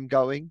climb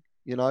going,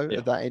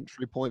 at that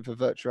entry point for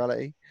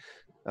virtuality.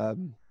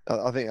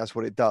 I think that's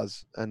what it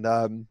does. And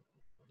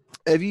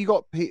have you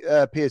got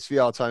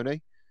PSVR,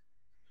 Tony?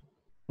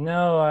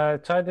 No, I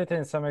tried it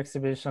in some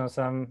exhibitions.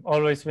 I'm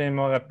always been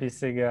more a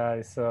PC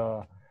guy,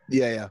 so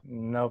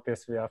no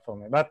PSVR for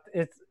me. But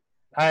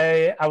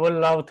I would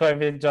love to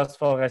have it just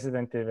for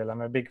Resident Evil.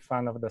 I'm a big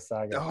fan of the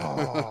saga.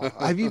 Oh,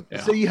 have you?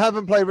 So you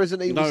haven't played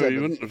Resident Evil? No,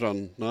 you wouldn't have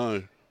done.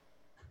 No.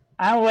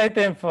 I'm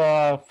waiting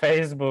for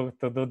Facebook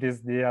to do this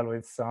deal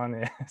with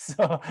Sony,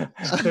 so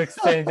to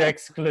exchange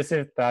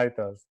exclusive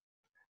titles.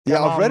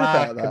 I've read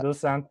about that. Do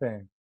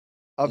something.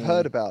 I've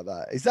heard about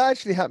that. Is that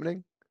actually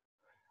happening?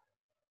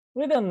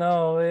 We don't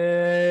know.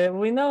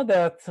 We know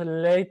that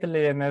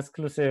lately an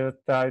exclusive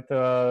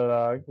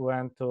title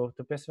went to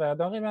PSVR. I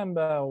don't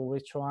remember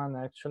which one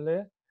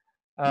actually.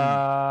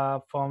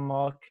 From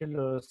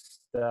Oculus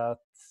that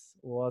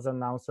was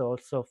announced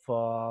also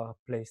for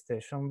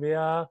PlayStation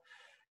VR.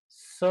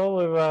 So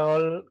we were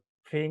all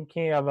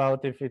thinking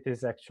about if it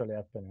is actually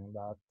happening,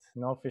 but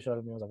no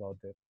official news about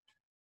it.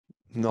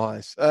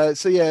 Nice.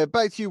 So yeah,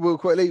 back to you, Will,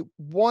 quickly.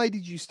 Why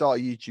did you start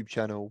a YouTube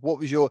channel? What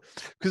was your?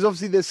 Because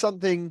obviously there's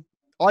something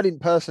I didn't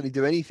personally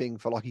do anything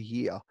for like a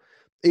year,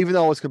 even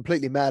though I was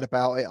completely mad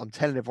about it. I'm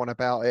telling everyone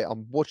about it.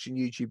 I'm watching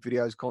YouTube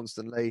videos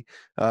constantly,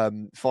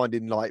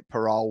 finding like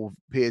Parole,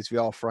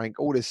 PSVR Frank,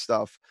 all this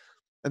stuff.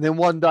 And then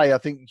one day, I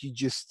think you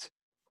just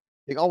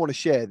think, I want to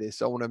share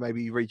this. I want to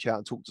maybe reach out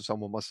and talk to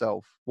someone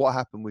myself. What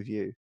happened with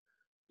you?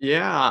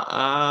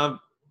 Yeah,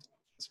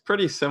 it's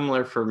pretty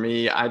similar for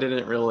me. I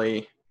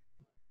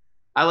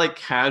like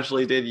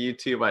casually did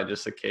YouTube. I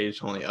just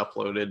occasionally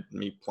uploaded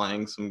me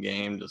playing some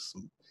game, just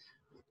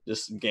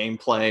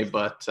gameplay.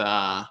 But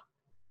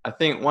I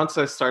think once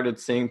I started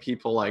seeing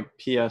people like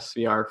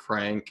PSVR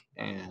Frank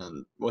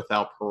and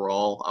Without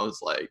Parole, I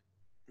was like,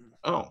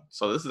 oh,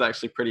 so this is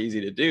actually pretty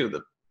easy to do.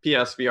 The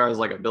PSVR is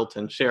like a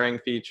built-in sharing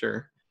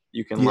feature.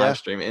 You can live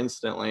stream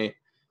instantly.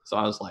 So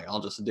I was like, I'll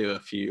just do a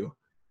few.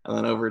 And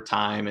then over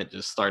time, it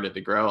just started to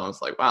grow. I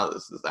was like, wow,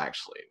 this is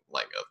actually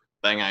like a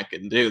thing I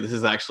can do. This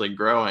is actually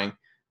growing.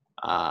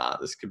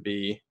 This could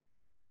be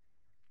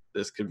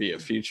a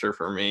future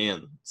for me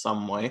in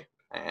some way.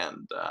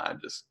 And I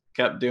just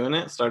kept doing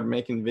it, started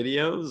making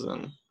videos,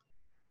 and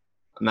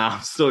now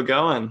I'm still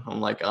going. I'm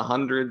like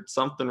 100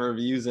 something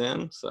reviews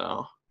in.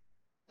 So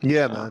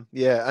yeah, man.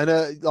 Yeah.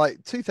 And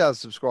like 2,000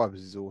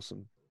 subscribers is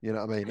awesome. You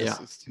know what I mean?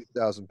 It's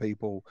 2,000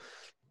 people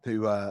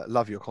who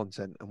love your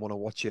content and want to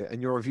watch it,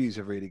 and your reviews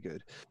are really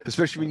good,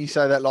 especially when you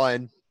say that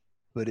line,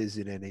 but is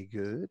it any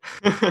good?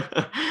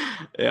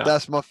 Yeah,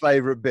 that's my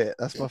favorite bit.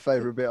 I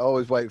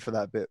always wait for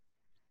that bit.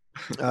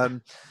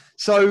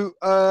 So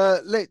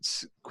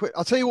let's quit.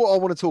 I'll tell you what I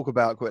want to talk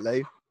about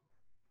quickly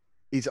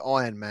is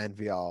Iron Man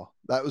VR.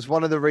 That was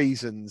one of the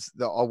reasons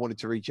that I wanted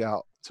to reach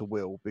out to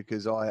Will,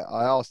 because I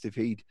asked if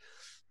he'd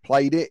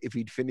played it, if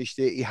he'd finished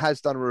it. He has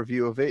done a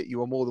review of it.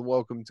 You are more than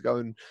welcome to go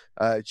and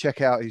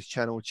check out his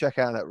channel, check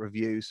out that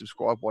review,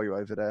 subscribe while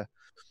you're over there.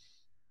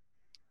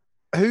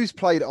 Who's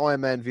played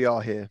Iron Man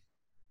VR here?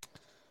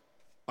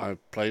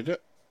 I've played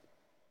it.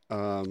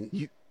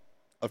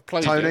 I've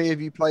played Tony, it.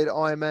 have you played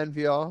Iron Man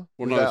VR?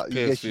 Well, no,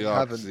 it's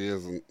PSVR because he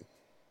hasn't.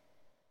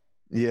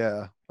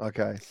 Yeah,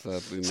 okay.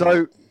 Sadly so,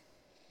 not.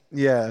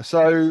 Yeah,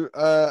 so,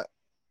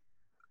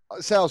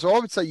 Sal, so I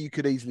would say you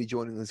could easily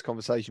join in this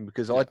conversation,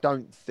 because I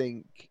don't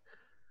think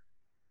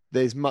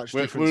there's much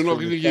difference. We're not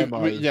going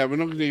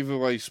to give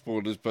away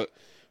spoilers, but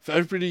for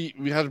everybody,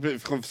 we had a bit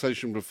of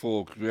conversation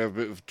before, because we have a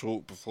bit of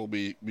talk before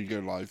we go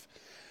live,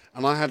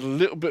 and I had a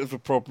little bit of a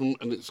problem,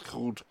 and it's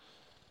called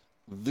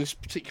this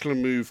particular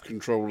Move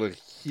controller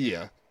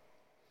here,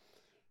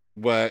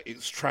 where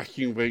its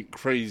tracking went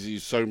crazy.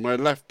 So my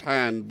left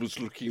hand was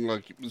looking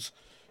like it was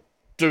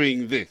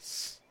doing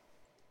this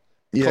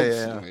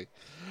constantly,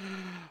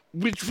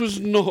 which was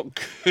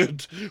not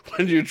good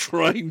when you're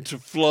trying to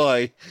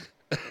fly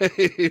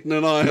in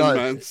an Iron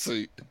Man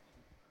suit.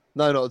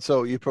 No, not at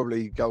all. You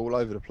probably go all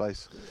over the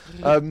place.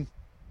 I want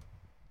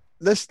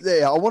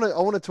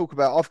to talk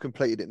about. I've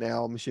completed it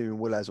now. I'm assuming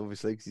Will has,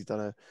 obviously, because he's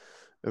done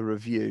a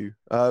review.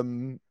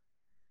 Will,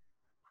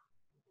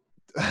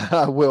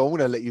 I'm going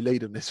to let you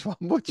lead on this one.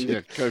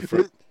 Yeah, go for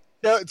it.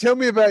 Tell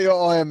me about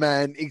your Iron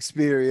Man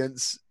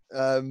experience.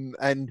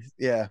 And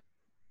yeah.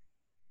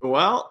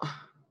 Well,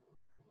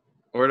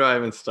 where do I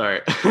even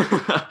start?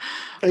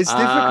 It's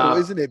difficult,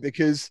 isn't it?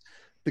 Because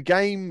the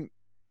game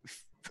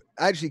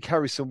actually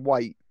carries some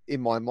weight in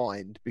my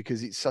mind,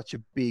 because it's such a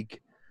big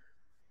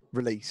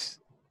release.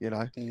 You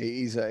know,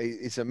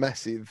 it's a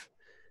massive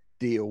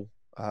deal.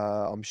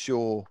 I'm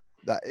sure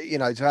that, you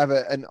know, to have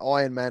an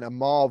Iron Man, a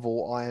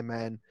Marvel Iron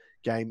Man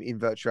game in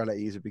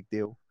virtuality is a big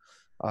deal.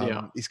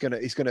 It's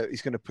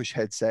gonna push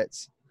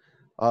headsets.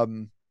 I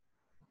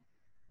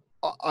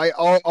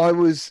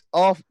was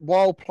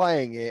while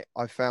playing it,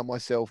 I found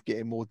myself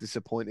getting more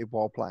disappointed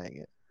while playing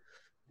it,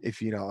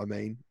 if you know what I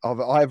mean.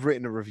 I've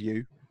written a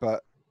review,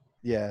 but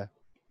yeah,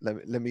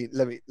 let me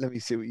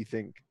see what you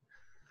think.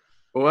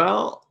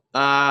 Well,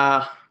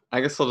 I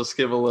guess I'll just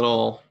give a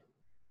little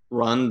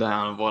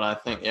rundown of what I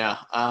think.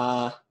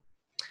 Yeah,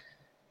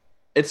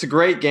 it's a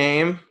great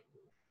game.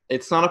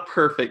 It's not a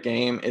perfect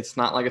game. It's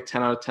not like a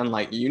 10 out of 10.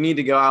 Like, you need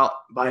to go out,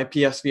 buy a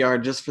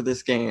PSVR just for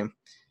this game.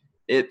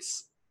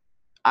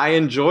 I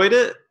enjoyed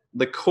it.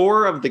 The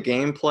core of the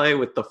gameplay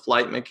with the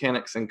flight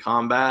mechanics and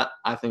combat,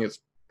 I think it's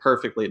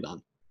perfectly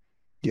done.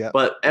 Yeah.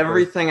 But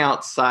everything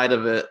outside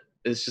of it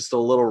is just a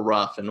little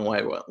rough in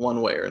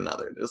one way or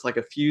another. There's like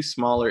a few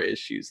smaller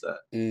issues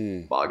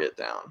that bog it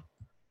down.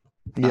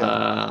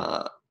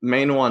 Yeah.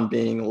 Main one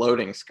being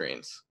loading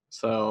screens.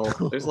 So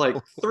there's like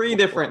 3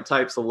 different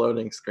types of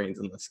loading screens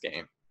in this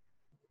game.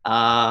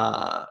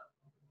 I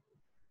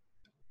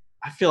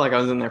feel like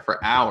I was in there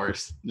for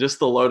hours, just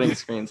the loading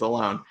screens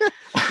alone.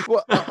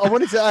 Well, I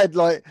wanted to add,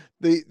 like,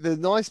 the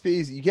nice bit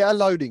is you get a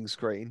loading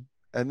screen,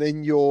 and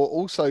then you're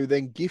also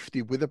then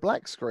gifted with a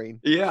black screen.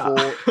 Yeah.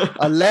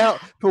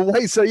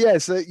 So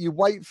you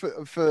wait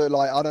for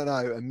like, I don't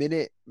know, a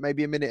minute,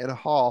 maybe a minute and a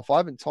half. I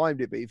haven't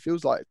timed it, but it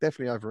feels like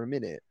definitely over a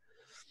minute.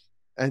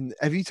 And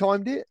have you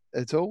timed it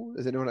at all?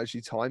 Has anyone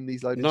actually timed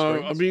these loading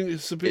screens? No, I mean,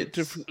 it's a bit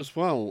different as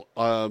well.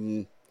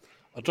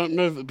 I don't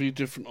know if it'd be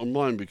different on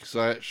mine because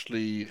I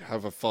actually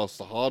have a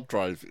faster hard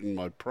drive in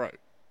my Pro.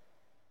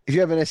 If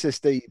you have an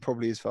SSD, it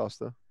probably is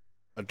faster.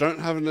 I don't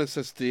have an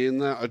SSD in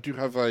there. I do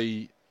have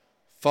a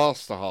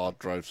faster hard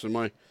drive. So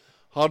my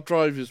hard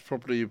drive is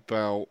probably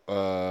about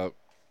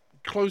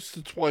close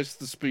to twice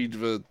the speed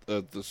of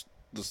the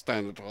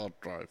standard hard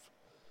drive.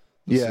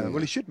 Yeah, well,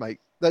 they should make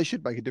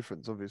a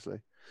difference, obviously.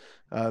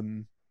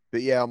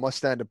 But yeah, on my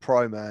standard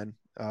Pro, man.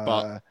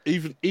 But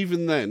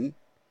even then,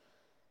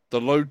 the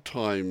load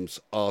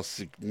times are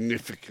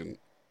significant.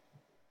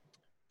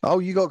 Oh,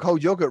 you got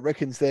Cold Yogurt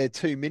reckons they're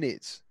 2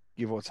 minutes,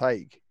 give or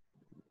take.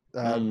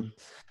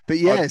 But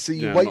yeah, so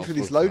you wait for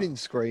this loading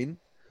screen,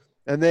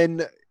 and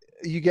then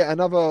you get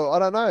another, I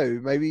don't know,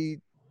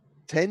 maybe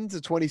 10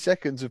 to 20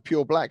 seconds of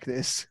pure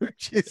blackness,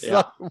 which is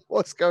like,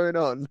 what's going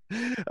on?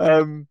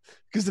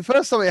 Because the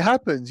first time it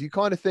happens, you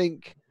kind of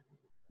think,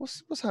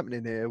 what's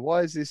happening here?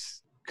 Why is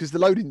this? Because the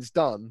loading's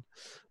done.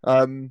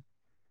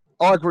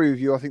 I agree with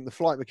you. I think the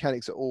flight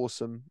mechanics are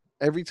awesome.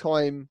 Every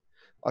time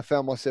I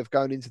found myself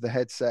going into the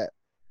headset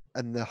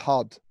and the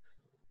HUD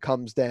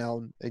comes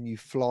down and you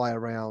fly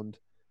around,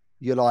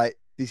 you're like,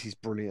 this is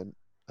brilliant.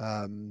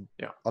 I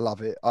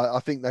love it. I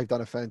think they've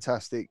done a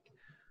fantastic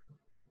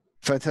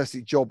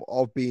job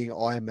of being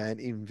Iron Man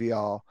in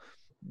VR.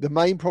 The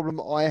main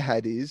problem I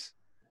had is,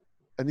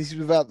 and this is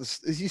without this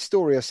is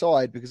story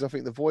aside, because I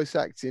think the voice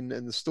acting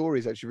and the story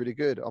is actually really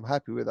good. I'm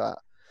happy with that.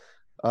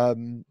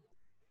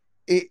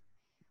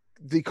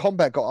 The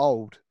combat got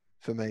old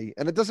for me,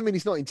 and it doesn't mean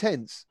it's not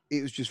intense.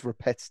 It was just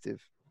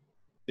repetitive.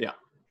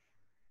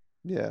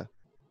 Yeah.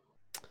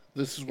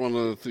 This is one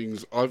of the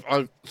things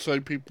I've so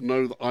people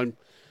know that I'm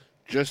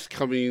just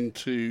coming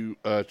into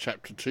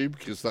chapter 2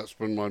 because that's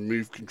when my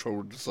Move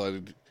controller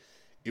decided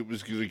it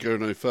was going to go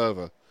no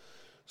further.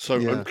 So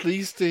I'm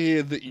pleased to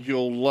hear that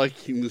you're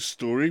liking the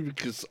story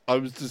because I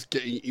was just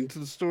getting into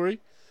the story,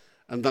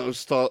 and that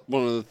was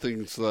one of the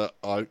things that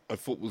I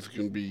thought was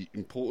going to be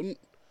important.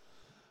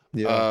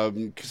 Yeah.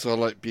 Because I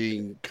like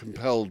being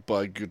compelled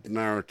by a good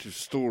narrative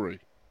story.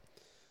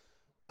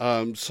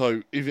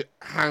 So if it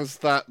has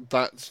that,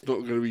 that's not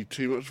going to be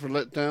too much of a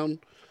letdown.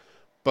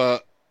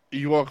 But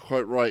you are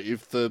quite right.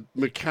 If the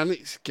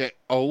mechanics get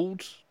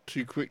old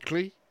too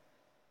quickly,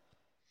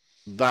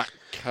 that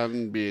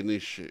can be an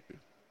issue.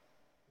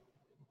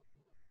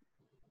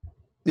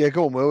 Yeah,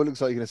 go on, Will. It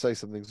looks like you're going to say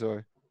something.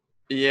 Sorry.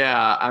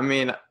 Yeah, I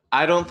mean,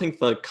 I don't think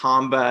the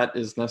combat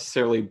is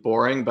necessarily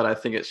boring, but I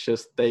think it's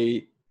just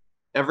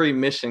every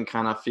mission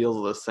kind of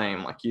feels the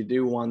same. Like you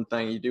do one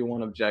thing, you do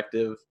one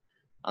objective,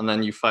 and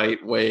then you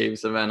fight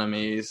waves of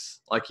enemies.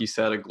 Like you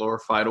said, a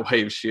glorified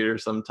wave shooter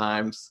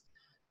sometimes.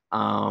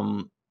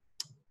 And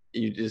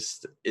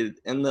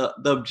the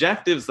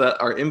objectives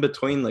that are in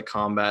between the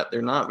combat,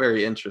 they're not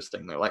very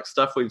interesting. They're like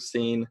stuff we've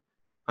seen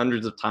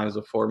hundreds of times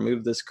before.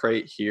 Move this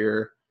crate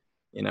here,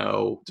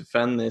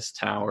 defend this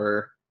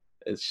tower.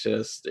 It's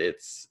just,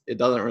 it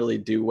doesn't really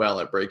do well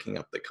at breaking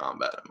up the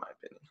combat, in my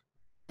opinion.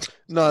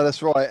 No,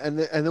 that's right.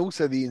 And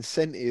also the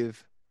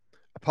incentive,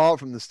 apart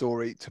from the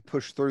story, to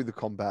push through the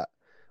combat,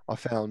 I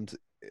found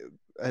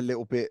a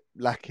little bit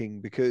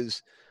lacking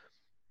because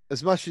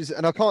as much as,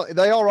 and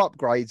they are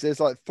upgrades. There's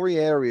like 3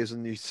 areas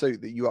in your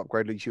suit that you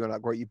upgrade. At least you want to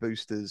upgrade your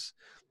boosters.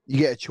 You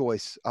get a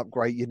choice: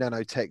 upgrade your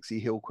nanotech so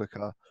you heal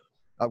quicker,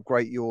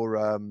 upgrade your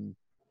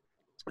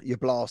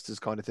blasters,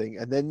 kind of thing.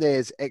 And then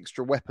there's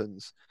extra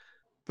weapons.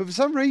 But for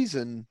some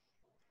reason,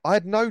 I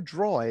had no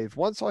drive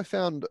once I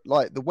found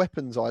like the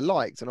weapons I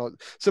liked.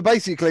 So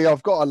basically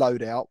I've got a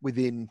loadout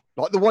within,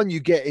 like the one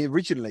you get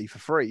originally for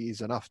free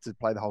is enough to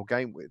play the whole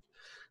game with.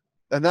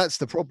 And that's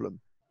the problem.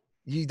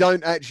 You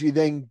don't actually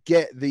then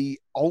get the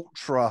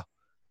ultra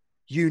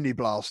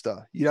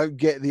uniblaster. You don't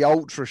get the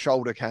ultra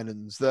shoulder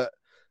cannons that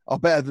are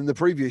better than the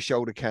previous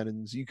shoulder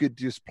cannons. You could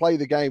just play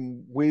the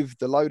game with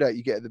the loadout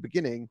you get at the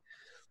beginning.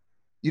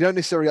 You don't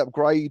necessarily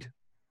upgrade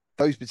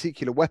those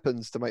particular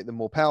weapons to make them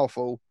more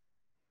powerful.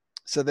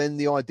 So then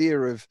the idea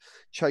of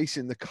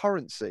chasing the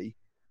currency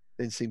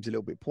then seems a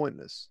little bit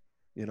pointless,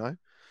 That's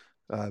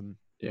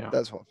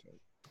what I felt.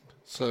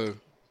 So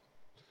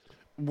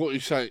what you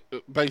say,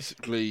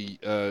 basically,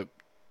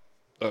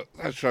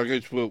 actually, I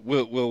guess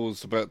Will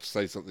was about to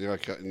say something. I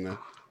cut in there.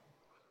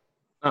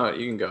 Oh,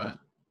 you can go ahead.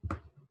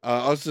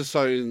 I was just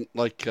saying,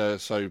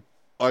 so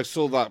I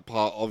saw that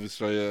part,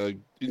 obviously,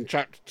 in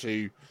Chapter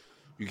 2,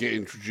 you get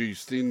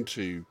introduced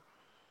into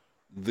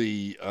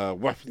the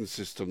weapon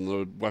system,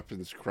 the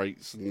weapons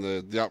crates, and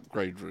the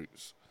upgrade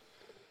routes.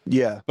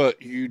 Yeah.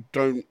 But you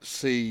don't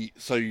see,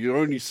 so you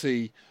only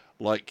see,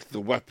 like, the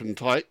weapon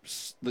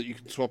types that you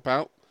can swap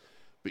out,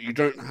 but you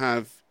don't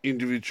have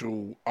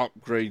individual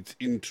upgrades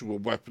into a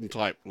weapon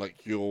type,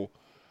 like your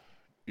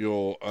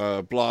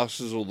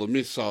blasters or the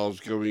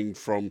missiles going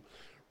from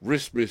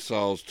wrist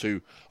missiles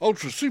to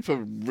ultra super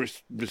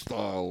wrist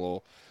missile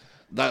or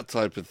that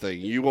type of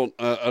thing. You want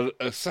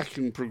a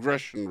second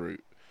progression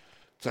route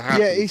to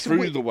happen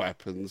through the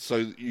weapons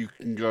so that you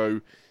can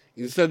go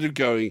instead of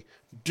going,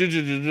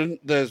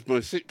 there's my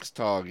 6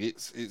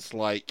 targets, it's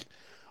like,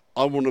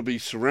 I want to be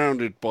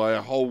surrounded by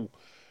a whole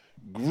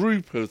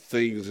group of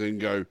things and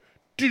go,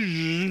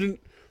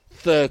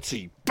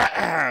 30,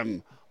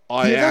 bam!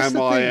 I am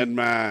Iron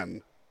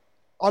Man.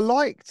 I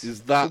liked.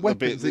 Is that the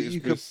bit that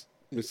is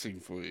missing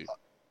for you?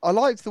 I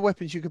liked the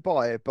weapons you could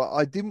buy, but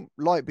I didn't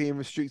like being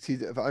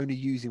restricted of only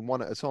using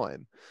one at a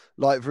time.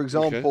 Like, for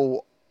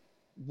example,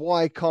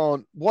 why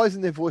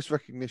isn't there voice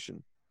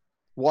recognition?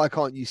 Why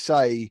can't you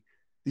say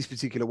this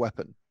particular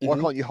weapon? Why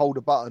can't you hold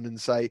a button and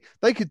say,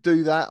 they could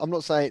do that? I'm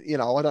not saying, I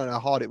don't know how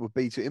hard it would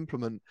be to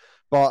implement,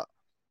 but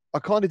I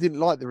kind of didn't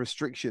like the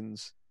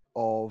restrictions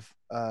of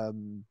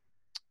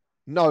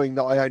knowing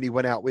that I only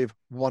went out with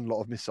one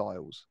lot of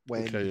missiles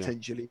when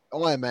potentially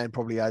Iron Man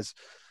probably has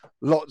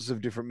lots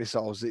of different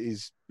missiles at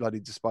his bloody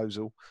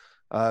disposal.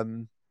 I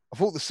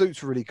thought the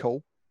suits were really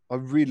cool. I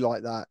really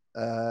like that.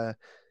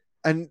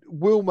 And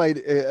Will made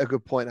a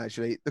good point,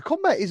 actually. The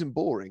combat isn't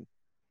boring.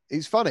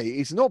 It's funny.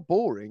 It's not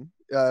boring.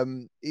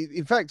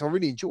 In fact, I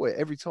really enjoy it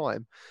every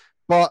time.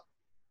 But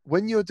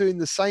when you're doing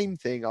the same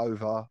thing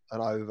over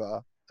and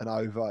over and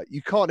over,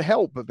 you can't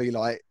help but be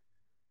like,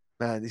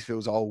 man, this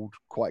feels old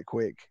quite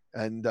quick.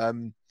 And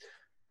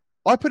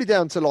I put it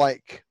down to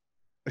like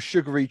a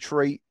sugary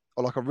treat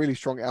or like a really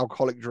strong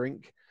alcoholic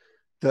drink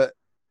that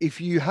if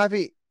you have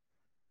it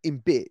in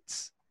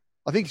bits,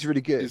 I think it's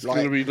really good. It's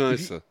going to be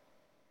nicer.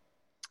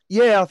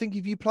 I think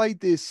if you played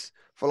this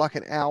for like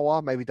an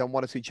hour, maybe done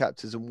 1 or 2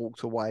 chapters and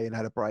walked away and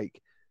had a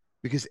break,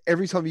 because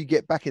every time you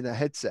get back in the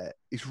headset,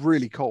 it's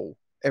really cool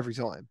every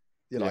time.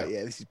 You're like,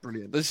 this is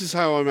brilliant. This is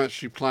how I'm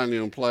actually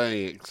planning on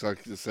playing it. Because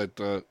like I said,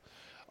 I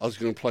was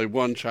going to play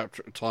 1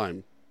 chapter at a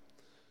time.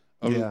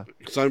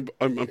 So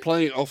I'm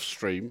playing it off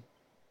stream,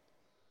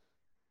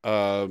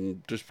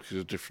 just because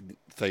of different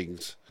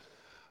things.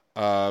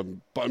 But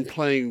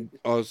I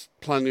was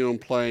planning on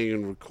playing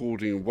and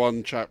recording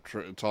 1 chapter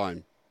at a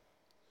time.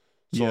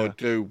 So I'd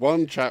do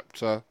 1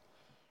 chapter,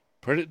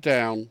 put it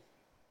down,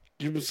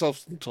 give myself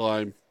some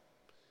time,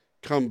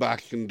 come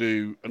back and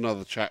do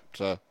another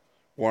chapter,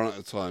 1 at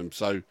a time.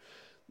 So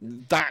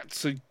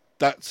that's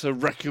a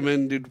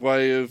recommended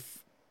way of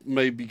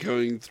maybe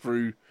going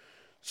through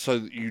so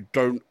that you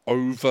don't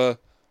over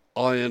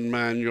Iron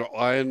Man your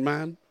Iron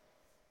Man.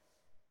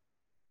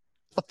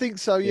 I think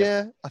so,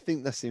 yeah. I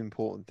think that's the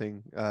important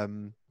thing.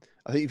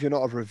 I think if you're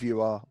not a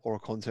reviewer or a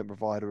content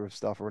provider of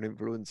stuff or an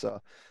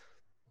influencer,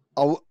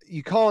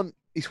 you can't.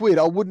 It's weird.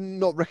 I would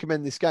not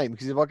recommend this game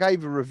because if I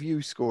gave a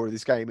review score of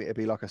this game, it'd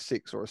be like a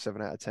 6 or a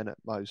 7 out of 10 at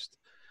most.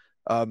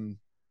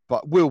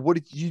 But Will, what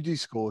did you do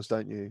scores?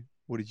 Don't you?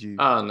 What did you?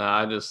 Oh no,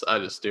 I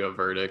just do a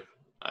verdict.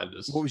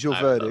 What was your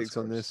verdict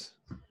on this?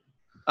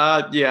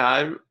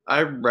 I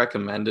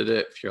recommended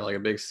it if you're like a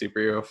big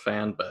superhero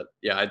fan, but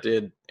yeah, I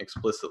did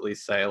explicitly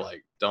say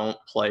like don't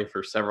play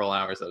for several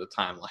hours at a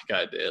time like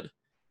I did.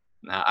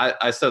 Now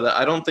I said that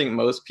I don't think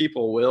most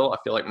people will. I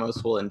feel like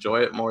most will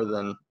enjoy it more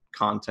than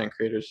content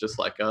creators just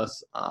like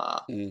us.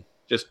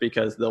 Just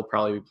because they'll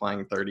probably be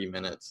playing 30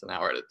 minutes, an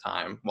hour at a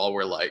time, while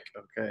we're like,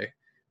 okay,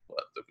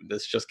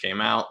 this just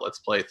came out. Let's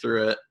play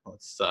through it.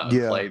 Let's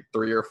play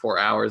 3 or 4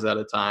 hours at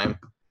a time.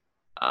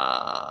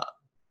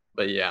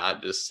 But yeah, I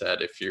just said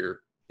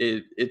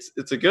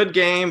it's a good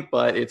game,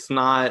 but it's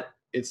not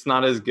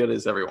as good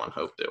as everyone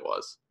hoped it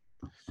was.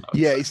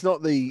 Yeah, it's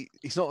not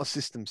a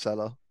system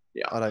seller.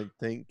 Yeah, I don't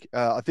think.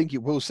 I think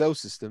it will sell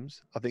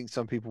systems. I think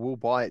some people will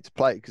buy it to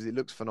play it because it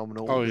looks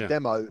phenomenal.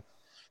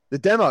 The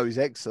demo is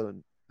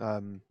excellent.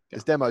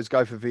 As demos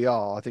go for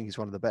VR, I think it's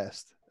one of the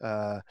best.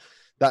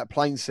 That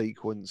plane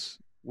sequence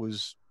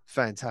was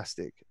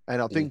fantastic,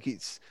 and I think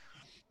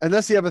and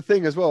that's the other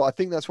thing as well. I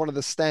think that's one of the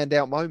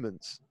standout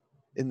moments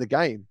in the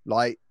game.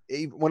 Like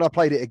when I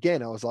played it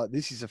again, I was like,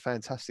 this is a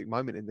fantastic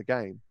moment in the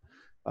game.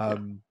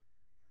 And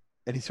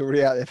it's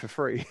already out there for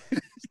free.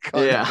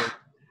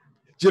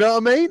 Do you know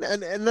what I mean?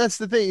 And that's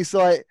the thing. It's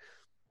like,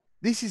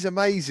 this is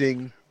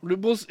amazing.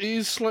 It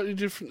is slightly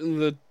different in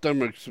the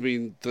demo. Because, I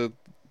mean, the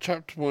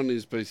chapter 1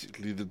 is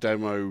basically the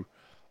demo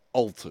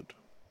altered.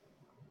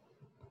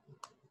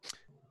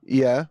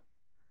 Yeah.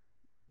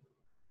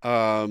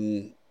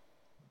 There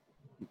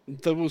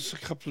was a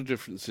couple of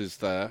differences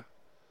there.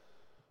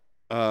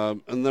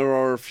 And there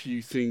are a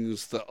few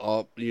things that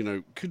are,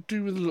 could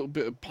do with a little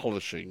bit of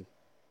polishing.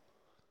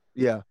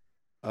 Yeah.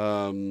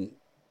 But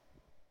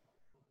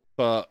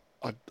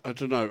I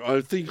don't know.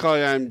 I think I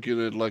am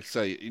going to, like I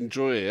say,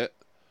 enjoy it.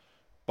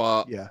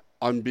 But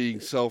I'm being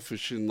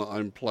selfish in that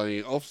I'm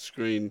playing off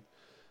screen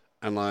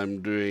and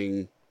I'm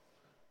doing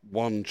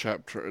 1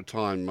 chapter at a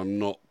time. I'm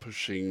not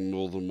pushing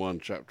more than 1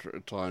 chapter at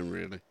a time,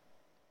 really.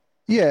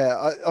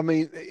 Yeah, I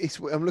mean,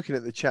 I'm looking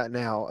at the chat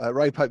now.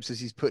 Ray Pope says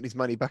he's putting his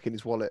money back in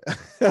his wallet.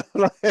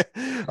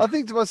 I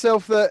think to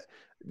myself that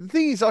the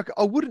thing is, I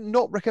wouldn't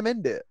not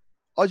recommend it.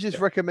 I just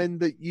recommend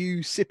that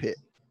you sip it.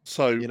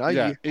 So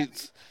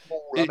it's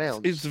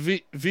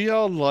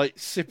VR Lite.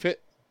 Sip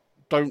it.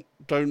 Don't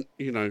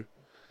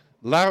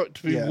allow it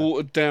to be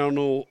watered down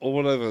or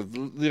whatever.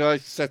 The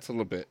ice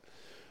settle a bit.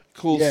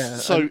 course. Yeah,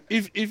 so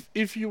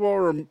if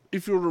you're a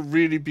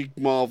really big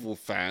Marvel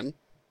fan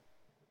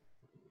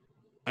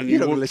and you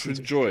want to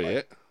enjoy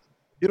it,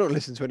 you're not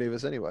listening to any of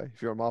us anyway.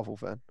 If you're a Marvel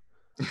fan,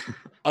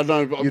 I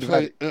know, but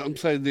I'm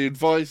saying the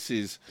advice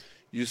is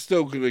you're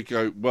still going to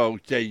go. Well,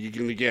 yeah, you're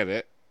going to get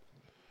it,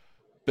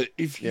 but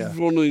if you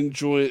want to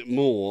enjoy it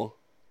more,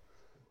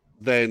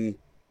 then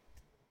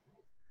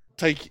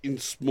take it in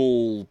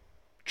small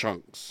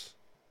chunks.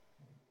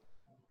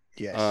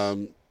 Yes.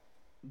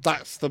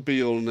 That's the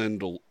be all and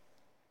end all.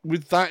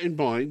 With that in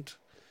mind,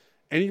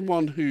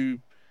 anyone who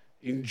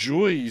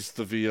enjoys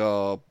the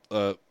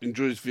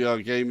enjoys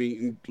VR gaming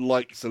and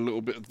likes a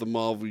little bit of the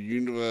Marvel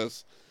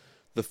universe,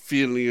 the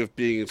feeling of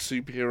being a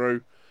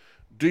superhero,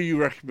 do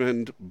you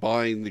recommend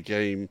buying the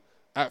game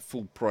at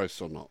full price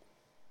or not?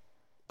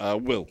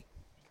 Will?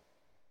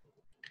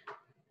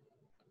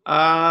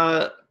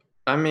 I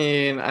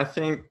mean, I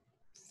think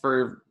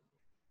for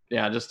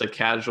just a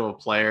casual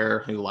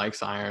player who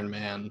likes Iron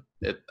Man,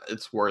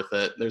 it's worth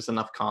it. There's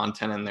enough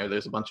content in there.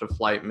 There's a bunch of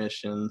flight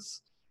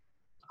missions.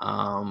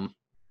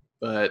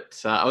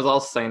 But I was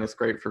also saying it's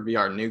great for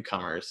VR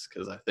newcomers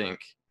because I think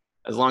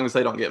as long as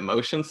they don't get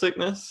motion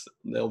sickness,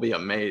 they'll be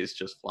amazed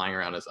just flying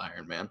around as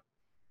Iron Man.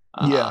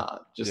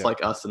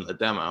 Like us in the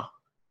demo.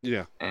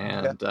 Yeah.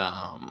 And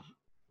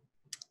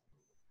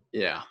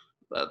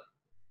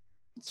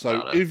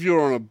so if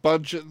you're on a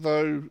budget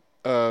though,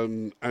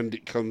 and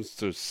it comes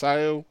to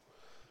sale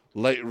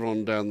later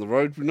on down the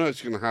road, we know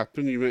it's going to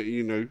happen.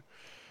 You know,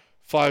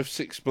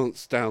 5-6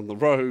 months down the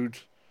road,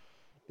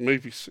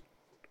 maybe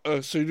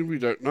sooner. We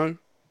don't know.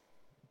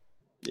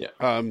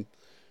 Yeah.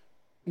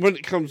 When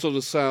it comes on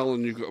a sale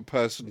and you've got a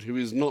person who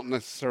is not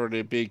necessarily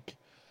a big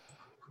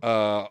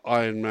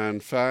Iron Man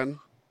fan,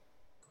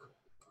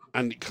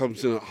 and it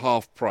comes in at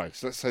half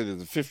price, let's say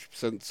there's a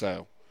 50%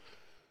 sale,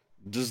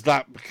 does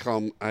that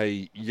become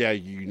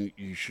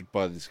you should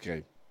buy this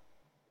game?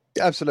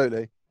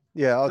 Absolutely.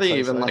 Yeah, I think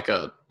even like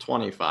a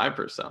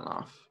 25%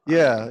 off.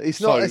 Yeah,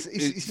 it's not.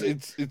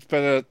 It's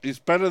better. It's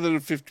better than a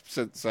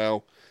 50%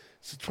 sale.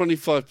 It's a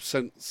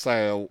 25%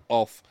 sale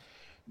off.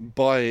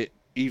 Buy it,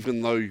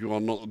 even though you are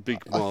not a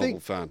big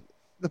Marvel fan.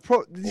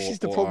 This is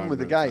the problem with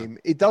the game.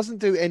 It doesn't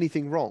do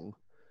anything wrong.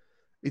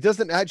 It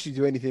doesn't actually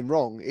do anything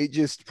wrong. It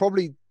just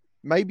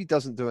maybe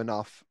doesn't do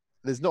enough.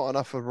 There's not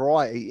enough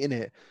variety in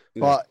it.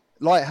 Yeah. But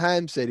like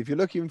Ham said, if you're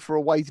looking for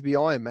a way to be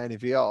Iron Man in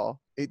VR,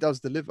 it does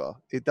deliver.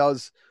 It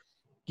does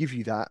give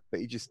you that, but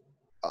it just,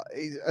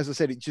 as I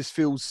said, it just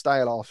feels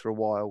stale after a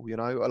while. You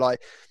know,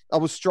 like I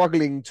was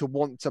struggling to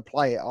want to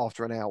play it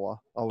after an hour.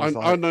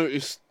 I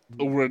noticed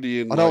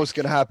already. I know what's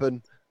going to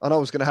happen.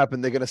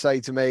 They're going to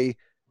say to me,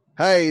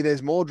 "Hey,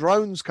 there's more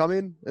drones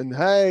coming," and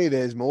 "Hey,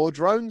 there's more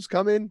drones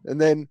coming," and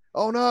then,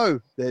 "Oh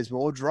no, there's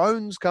more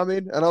drones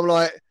coming," and I'm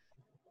like,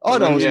 "I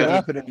know what's going to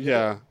happen."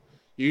 Yeah,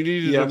 you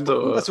needed.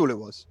 That's all it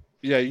was.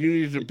 Yeah, you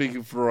needed a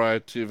bigger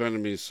variety of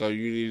enemies, so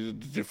you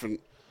needed a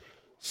different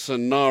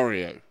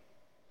scenario.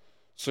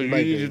 So you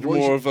needed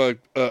more of an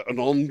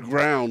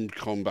on-ground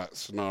combat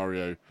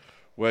scenario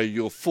where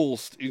you're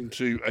forced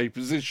into a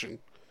position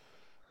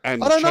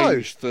and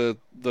change the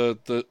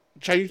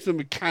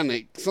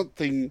mechanic,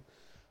 something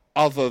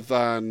other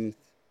than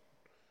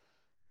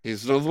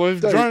here's another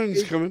wave of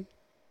drones coming.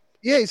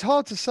 Yeah, it's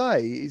hard to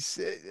say.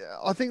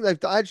 I think they've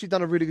actually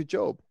done a really good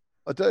job.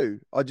 I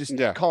do. I just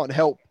can't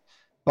help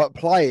but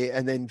play it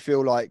and then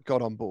feel like,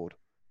 God, I'm bored.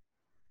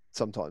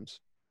 Sometimes.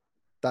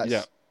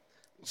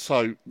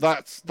 So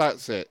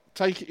that's it.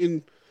 Take it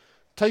in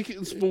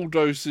small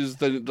doses,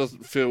 then it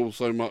doesn't feel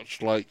so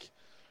much like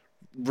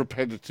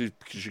repetitive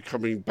because you're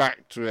coming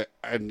back to it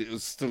and it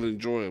was still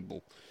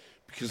enjoyable.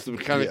 Because the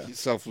mechanic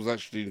itself was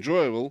actually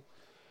enjoyable.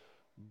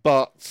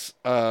 But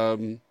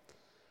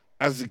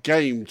as a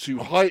game, to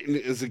heighten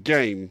it as a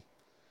game,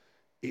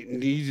 it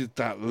needed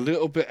that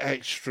little bit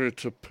extra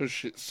to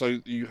push it so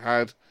that you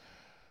had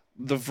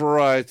the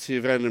variety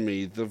of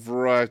enemy, the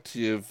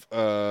variety of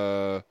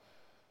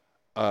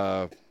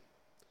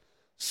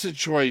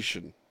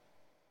situation.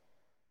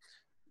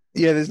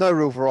 Yeah, there's no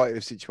real variety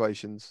of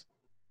situations.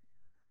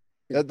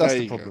 That's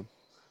the problem.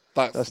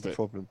 That's the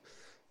problem.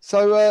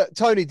 So,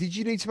 Tony, did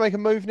you need to make a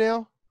move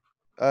now?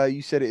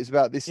 You said it was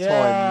about this time.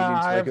 You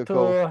need to make a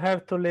call. I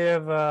have to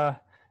leave.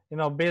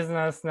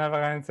 Business never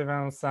ends even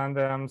on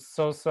Sunday. I'm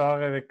so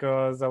sorry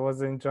because I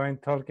was enjoying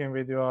talking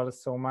with you all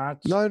so much.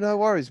 No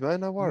worries,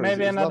 man. No worries.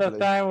 Maybe another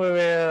time we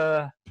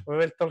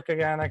will talk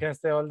again. I can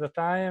stay all the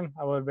time.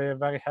 I will be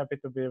very happy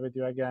to be with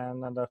you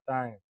again another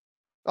time.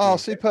 Oh,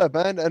 superb,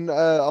 man. And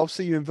I'll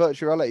see you in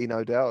virtual reality,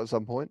 no doubt, at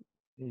some point.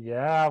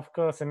 Yeah, of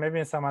course. And maybe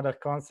in some other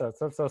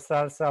concerts. Also,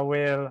 Salsa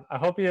will. I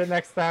hope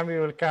next time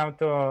you will come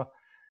to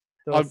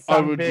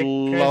some big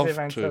crazy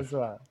events as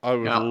well. I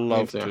would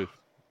love to.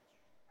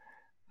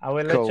 I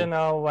will let you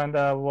know when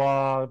the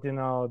world,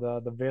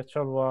 the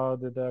virtual world,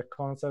 the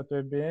concert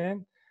will be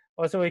in.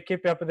 Also, we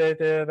keep you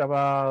updated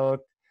about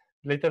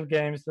little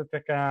games that they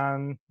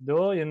can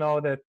do. You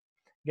know that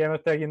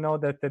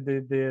Gamertag, they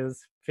did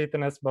this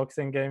fitness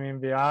boxing game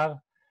in VR.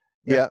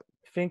 Yeah.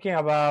 thinking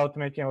about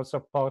making also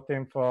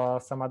porting for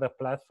some other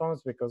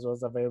platforms because it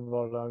was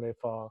available only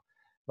for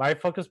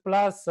Focus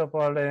Plus. So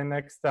probably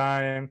next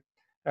time,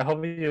 I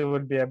hope you will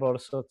be able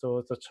also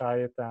to try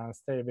it and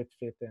stay a bit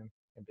fit in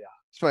VR.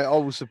 Straight, I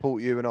will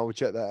support you and I will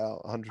check that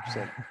out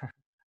 100%.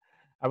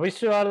 I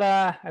wish you all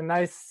a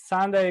nice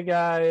Sunday,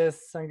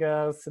 guys and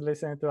girls,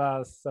 listening to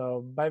us.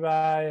 So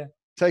bye-bye.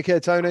 Take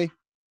care, Tony.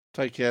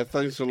 Take care.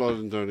 Thanks a lot,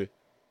 Tony.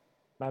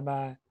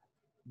 Bye-bye.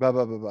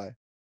 Bye-bye.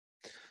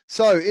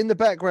 So in the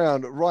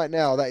background right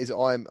now, that is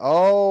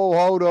Oh,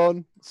 hold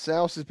on.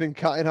 South has been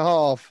cut in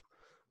half.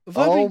 Have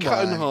I been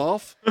cut in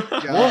half?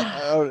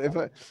 Yeah, if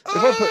I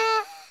put...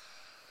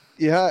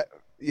 You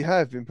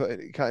have been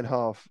cut in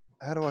half.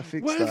 How do I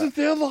fix that? Where did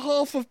the other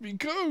half of me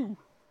go?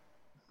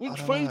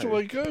 Which way do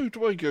I go?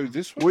 Do I go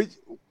this way?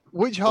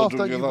 Which half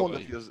don't you want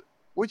of yours?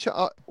 Which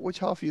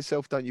half of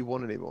yourself don't you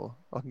want anymore?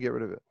 I can get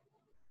rid of it.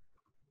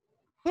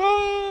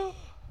 No.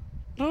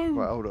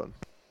 Right, hold on.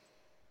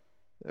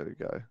 There we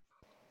go.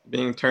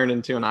 Being turned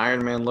into an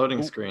Iron Man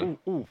loading screen.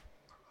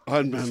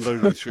 Iron Man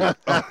loading screen.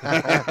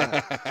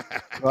 Right,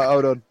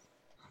 hold on.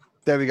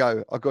 There we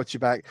go. I got you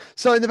back.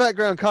 So in the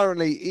background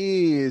currently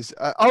is...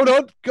 hold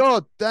on.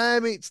 God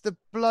damn, it's the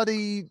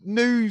bloody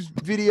news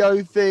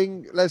video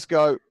thing. Let's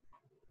go.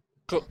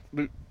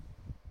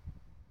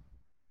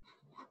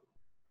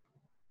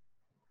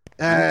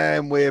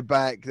 And we're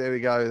back. There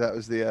we go. That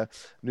was the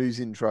news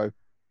intro.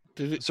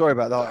 Sorry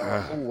about that.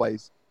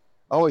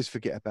 I always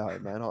forget about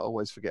it, man. I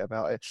always forget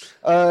about it.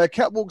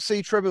 Catwalk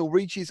C treadmill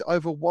reaches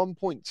over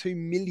 $1.2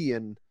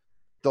 million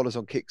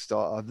on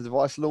Kickstarter. The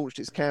device launched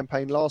its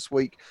campaign last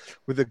week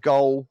with a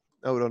goal.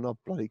 Hold on, I'll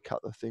bloody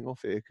cut the thing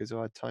off here because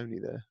I had Tony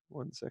there.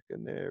 1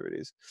 second. There it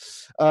is.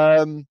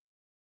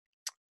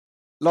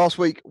 Last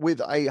week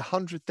with a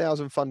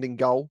 100,000 funding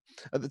goal.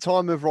 At the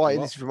time of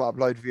writing, this is from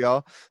Upload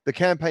VR, the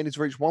campaign has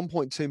reached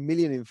 1.2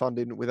 million in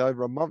funding with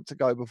over a month to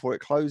go before it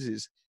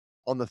closes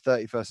on the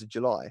 31st of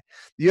July.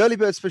 The early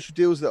bird special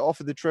deals that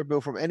offer the treadmill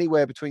from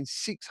anywhere between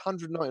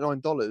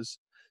 $699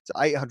 to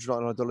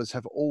 $899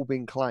 have all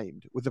been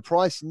claimed, with the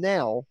price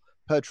now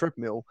per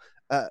treadmill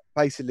at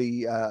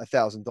basically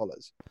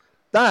 $1,000.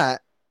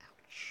 That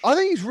I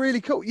think it's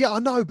really cool. Yeah, I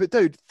know, but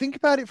dude, think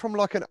about it from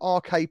like an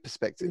arcade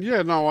perspective.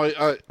 Yeah, no,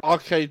 I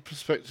arcade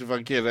perspective,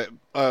 I get it.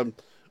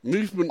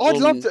 Movement.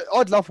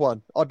 I'd love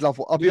one.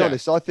 I'll be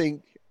honest. I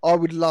think I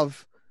would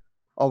love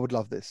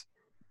this.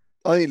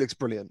 I think it looks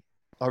brilliant.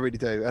 I really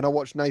do. And I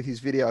watched Nathan's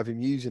video of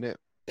him using it.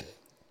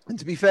 And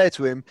to be fair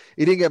to him,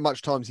 he didn't get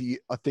much time to,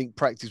 I think,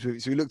 practice with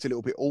it. So he looked a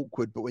little bit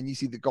awkward. But when you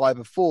see the guy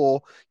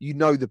before, you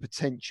know the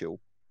potential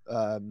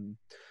of this.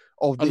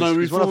 I know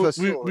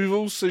we've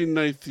all seen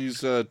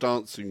Nathan's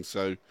dancing,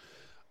 so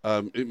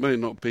it may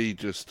not be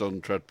just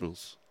on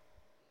treadmills.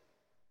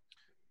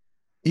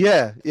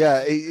 Yeah.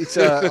 It's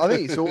I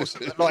think it's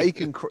awesome. Like you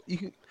can,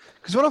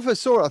 because when I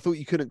first saw it, I thought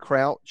you couldn't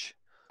crouch.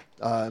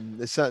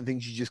 There's certain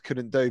things you just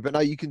couldn't do, but no,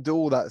 you can do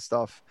all that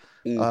stuff.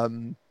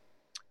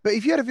 But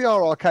if you had a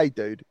VR arcade,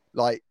 dude,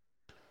 like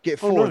get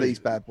four of these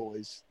bad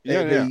boys.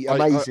 It'd be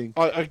amazing.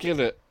 I get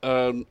it,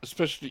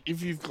 especially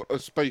if you've got a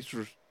space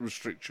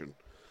restriction,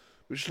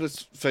 which,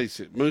 let's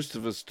face it, most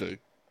of us do.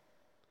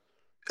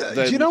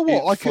 Do you know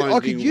what? I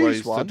could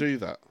use one to do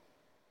that.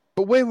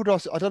 But where would I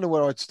don't know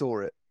where I'd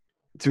store it.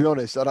 To be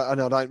honest, I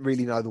don't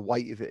really know the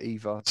weight of it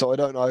either, so I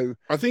don't know.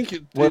 I think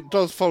it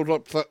does fold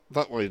up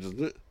that way, doesn't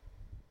it?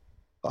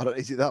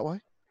 Is it that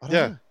way? I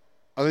don't know.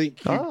 I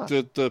think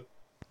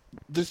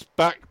this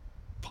back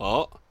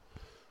part,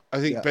 I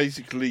think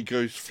basically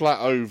goes flat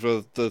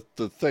over the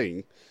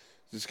thing.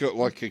 It's got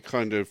like a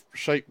kind of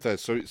shape there,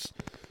 so it's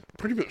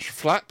pretty much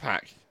flat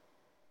pack.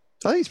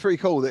 I think it's pretty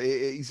cool that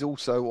he's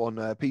also on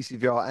PC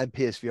VR and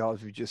PSVR,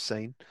 as we've just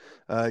seen.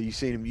 You've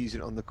seen him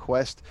using it on the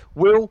Quest.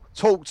 Will,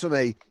 talk to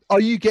me. Are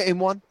you getting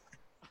one?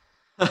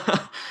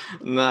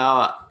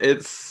 No,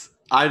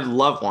 I'd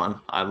love one.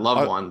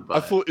 One. But... I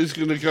thought it was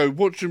going to go,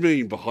 what do you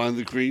mean, behind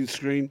the green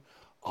screen?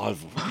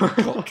 I've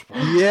already got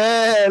one.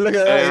 Yeah, look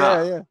at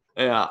that.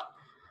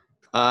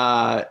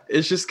 Yeah.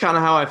 It's just kind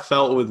of how I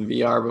felt with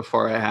VR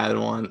before I had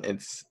one.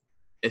 It's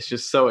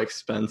just so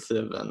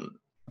expensive, and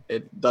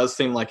it does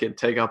seem like it'd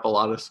take up a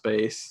lot of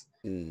space.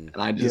 And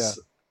I just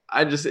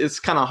it's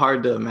kind of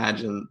hard to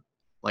imagine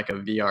like a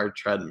VR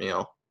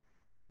treadmill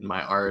in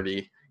my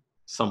already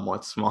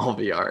somewhat small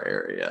VR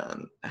area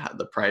and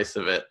the price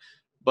of it.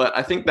 But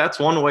I think that's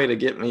one way to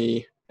get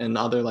me and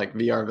other like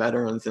VR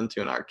veterans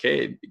into an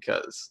arcade,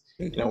 because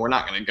we're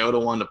not going to go to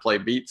one to play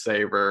Beat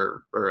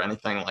Saber or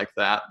anything like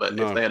that. But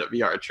if they had a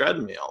VR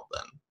treadmill,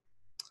 then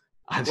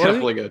I'd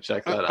definitely go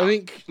check that out. I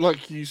think,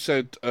 like you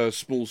said,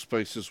 small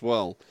space as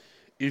well.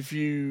 If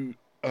you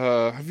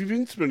have you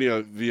been to many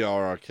VR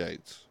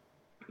arcades?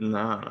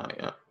 No, not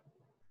yet.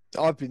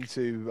 I've been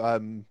to a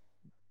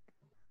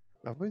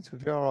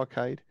VR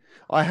arcade.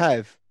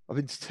 I've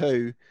been to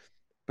two,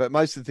 but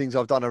most of the things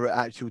I've done are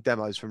actual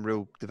demos from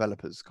real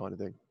developers, kind of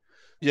thing.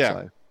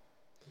 Yeah.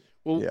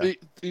 So,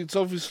 it's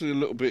obviously a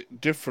little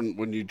bit different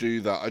when you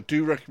do that. I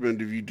do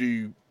recommend, if you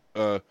do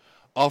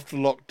after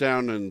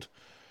lockdown and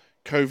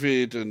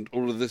COVID and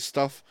all of this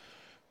stuff,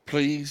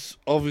 please,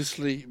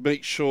 obviously,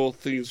 make sure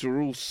things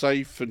are all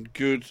safe and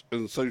good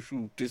and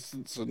social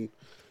distance and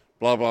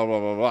blah, blah, blah,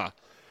 blah, blah.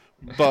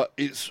 But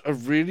it's a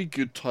really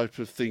good type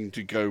of thing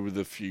to go with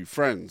a few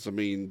friends. I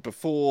mean,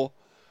 before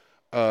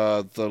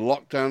the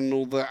lockdown and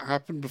all that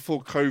happened,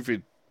 before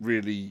COVID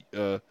really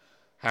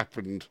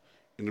happened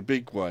in a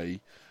big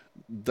way,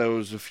 there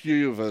was a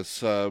few of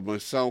us,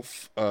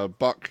 myself,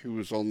 Buck, who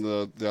was on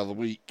the other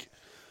week,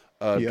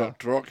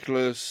 Dr.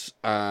 Oculus,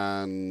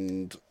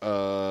 and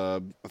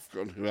I've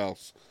forgotten who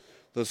else.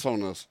 There's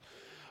someone else.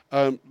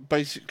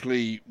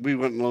 Basically, we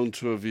went along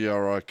to a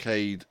VR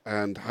arcade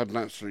and had an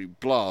absolute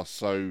blast.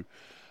 So,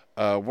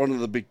 one of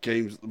the big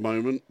games at the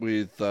moment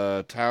with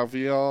Tower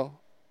VR,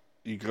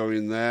 you go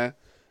in there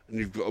and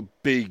you've got a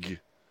bigger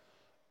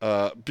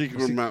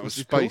amount of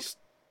space.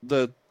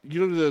 The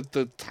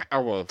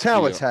tower.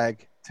 Tower VR.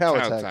 tag.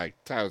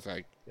 Tower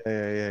tag.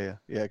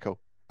 Yeah, cool.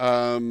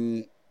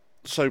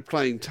 So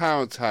playing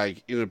tower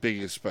tag in a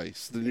bigger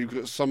space. Then you've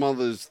got some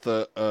others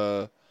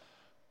that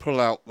pull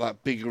out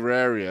that bigger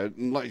area,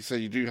 and like you say,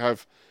 you do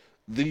have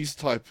these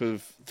type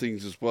of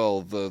things as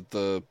well.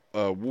 The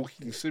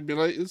walking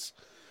simulators,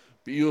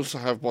 but you also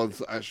have ones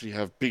that actually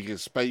have bigger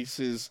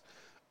spaces,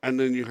 and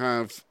then you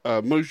have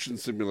motion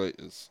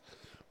simulators,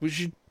 which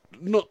you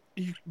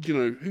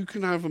know who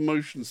can have a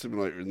motion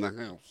simulator in their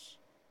house.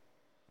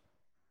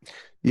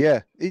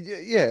 Yeah.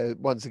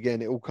 Once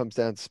again, it all comes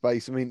down to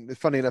space. I mean,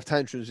 funny enough,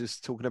 Tantrum was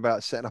just talking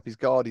about setting up his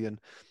Guardian.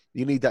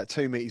 You need that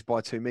 2 meters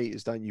by 2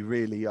 meters, don't you?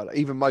 Really?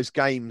 Even most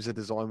games are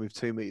designed with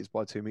 2 meters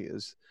by 2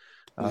 meters.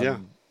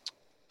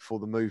 For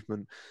the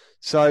movement.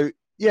 So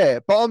yeah,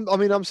 but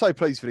I'm so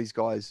pleased for these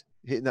guys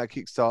hitting that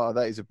Kickstarter.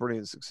 That is a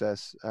brilliant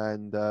success,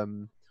 and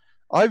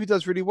I hope it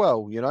does really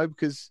well.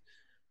 Because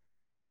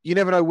you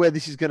never know where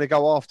this is going to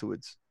go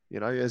afterwards.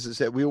 As I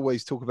said, we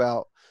always talk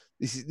about.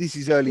 This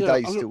is early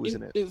days still,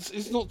 isn't it?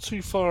 It's not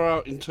too far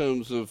out in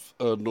terms of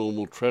a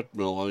normal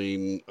treadmill. I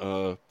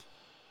mean,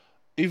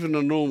 even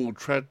a normal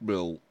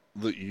treadmill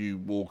that you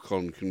walk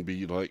on can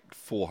be like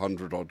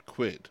 400 odd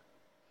quid.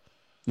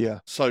 Yeah.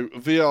 So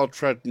VR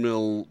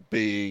treadmill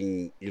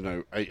being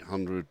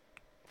 800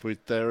 quid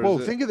there. Well,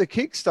 think of the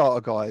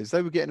Kickstarter guys;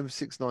 they were getting them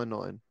for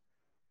 $699.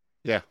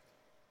 Yeah.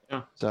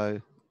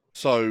 So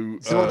it's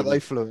the one that they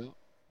flew.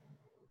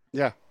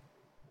 Yeah.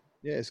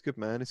 Yeah, it's good,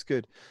 man. It's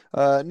good.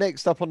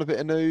 Next up on a bit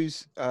of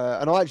news,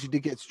 and I actually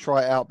did get to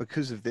try it out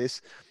because of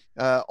this.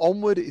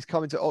 Onward is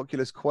coming to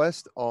Oculus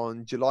Quest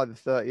on July the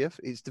 30th.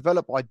 It's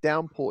developed by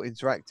Downport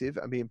Interactive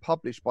and being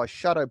published by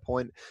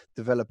Shadowpoint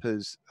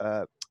developers.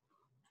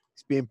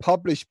 It's being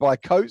published by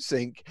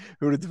CodeSync,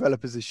 who are the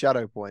developers of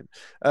Shadowpoint.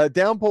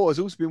 Downport has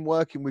also been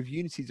working with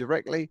Unity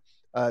directly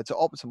to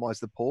optimize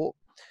the port.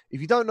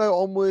 If you don't know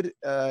Onward,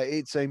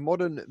 it's a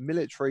modern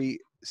military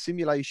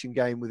simulation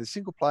game with a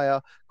single player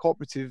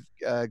cooperative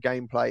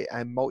gameplay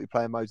and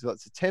multiplayer modes with up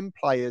to 10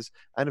 players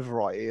and a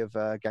variety of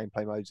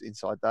gameplay modes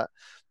inside that.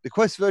 The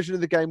Quest version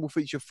of the game will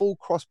feature full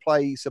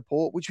cross-play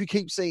support, which we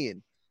keep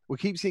seeing. We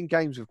keep seeing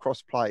games with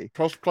cross-play.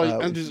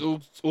 And is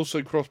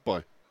also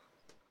cross-buy.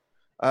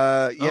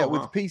 With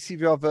the PC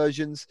VR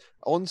versions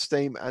on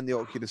Steam and the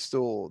Oculus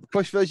Store. The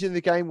Quest version of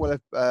the game will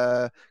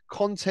have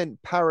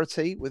content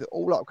parity with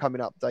all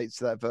upcoming updates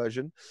to that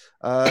version.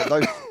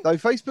 Though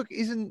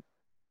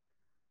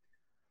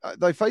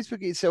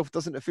Facebook itself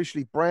doesn't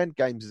officially brand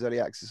games as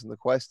early access on the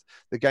Quest,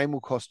 the game will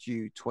cost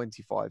you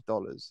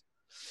 $25.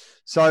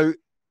 So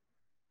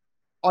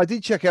I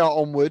did check out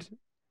Onward.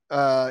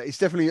 It's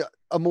definitely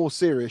a more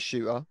serious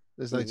shooter.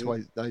 There's two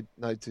ways about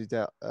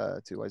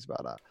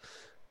that.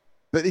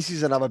 But this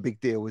is another big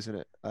deal, isn't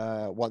it?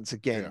 Once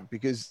again,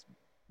 because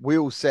we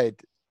all said,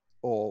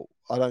 or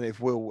I don't know if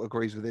Will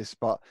agrees with this,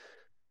 but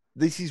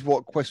this is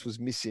what Quest was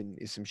missing,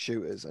 is some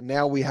shooters. And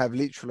now we have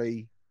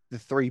literally the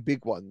three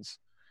big ones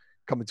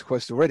coming to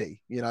Quest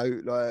already.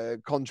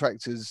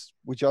 Contractors,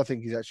 which I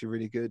think is actually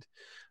really good.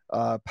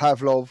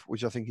 Pavlov,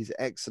 which I think is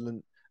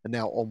excellent. And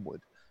now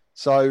Onward.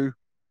 So,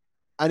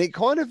 and it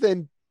kind of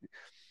then,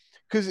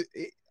 because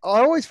I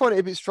always find it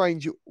a bit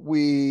strange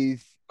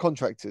with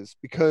contractors,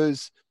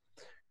 because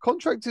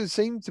contractors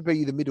seem to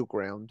be the middle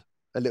ground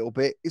a little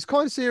bit. It's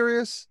kind of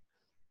serious,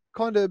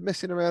 kind of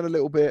messing around a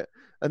little bit.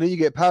 And then you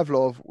get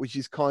Pavlov, which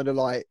is kind of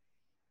like,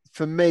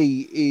 for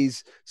me,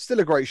 is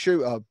still a great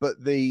shooter,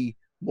 but the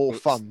more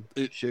fun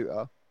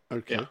shooter.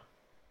 Okay. Yeah.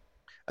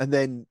 And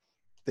then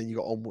you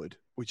got Onward,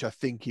 which I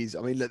think is,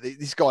 I mean, look,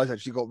 this guy's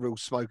actually got real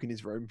smoke in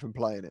his room from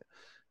playing it.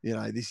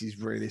 This is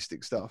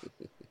realistic stuff.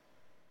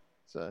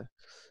 So,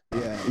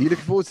 yeah. Are you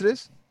looking forward to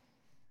this?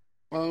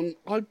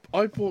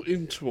 I bought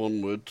into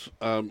Onward.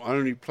 I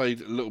only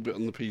played a little bit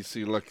on the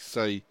PC, like I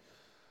say.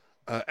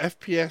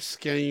 FPS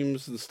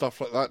games and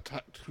stuff like that,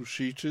 tactical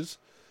shooters,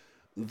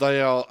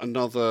 they are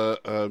another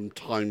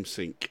time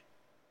sink.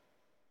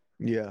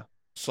 Yeah.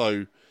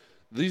 So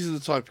these are the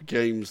type of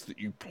games that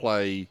you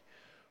play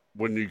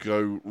when you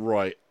go,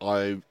 right,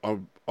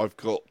 I've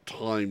got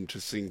time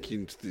to sink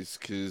into this,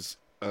 because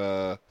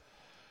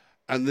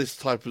and this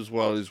type as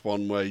well is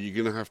one where you're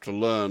going to have to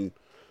learn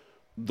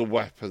the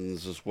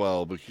weapons as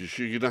well, because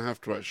you're going to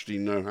have to actually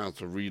know how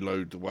to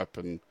reload the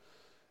weapon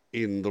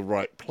in the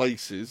right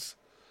places.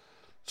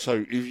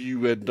 So if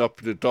you end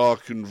up in a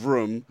darkened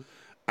room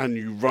and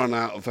you run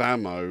out of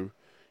ammo,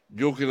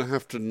 you're going to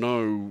have to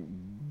know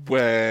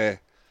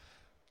where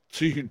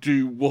to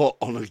do what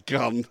on a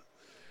gun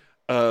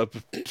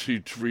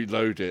to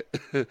reload it.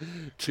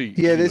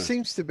 There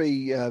seems to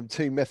be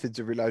 2 methods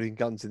of reloading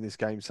guns in this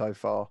game so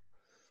far.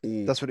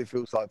 That's what it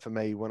feels like for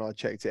me when I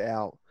checked it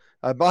out.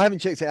 But I haven't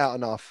checked it out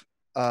enough.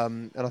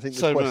 And I think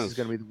the quest is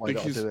going to be the way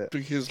that I do it.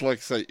 Because, like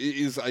I say, it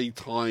is a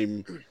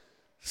time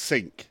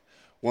sink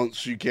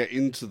once you get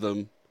into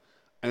them.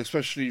 And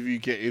especially if you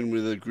get in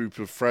with a group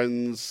of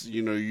friends,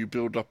 you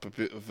build up a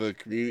bit of a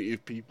community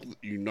of people that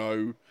you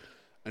know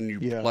and you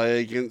play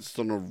against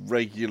on a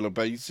regular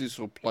basis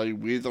or play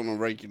with on a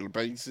regular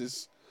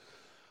basis.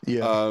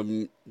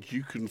 You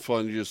can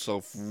find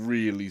yourself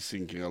really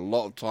sinking a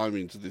lot of time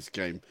into this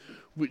game,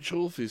 which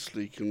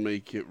obviously can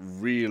make it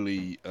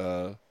really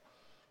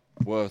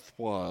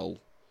worthwhile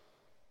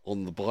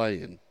on the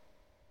buy-in.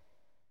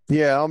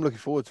 Yeah, I'm looking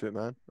forward to it,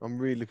 man. I'm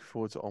really looking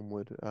forward to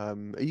Onward. Are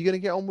you going to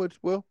get Onward,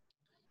 Will?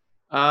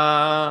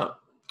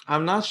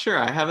 I'm not sure.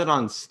 I have it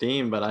on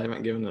Steam, but I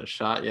haven't given it a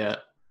shot yet.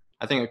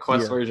 I think a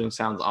Quest version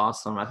sounds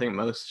awesome. I think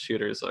most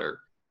shooters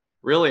are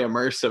really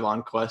immersive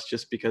on Quest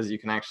just because you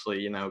can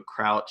actually,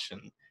 crouch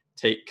and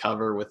take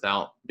cover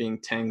without being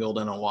tangled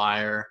in a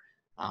wire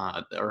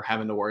or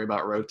having to worry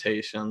about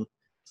rotation.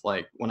 It's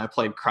like when I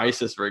played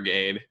Crisis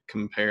Brigade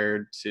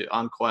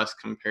on Quest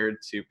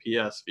compared to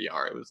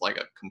PSVR, it was like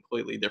a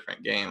completely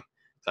different game.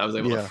 So I was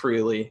able to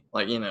freely,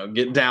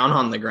 get down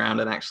on the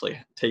ground and actually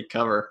take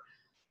cover.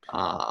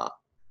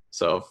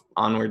 So if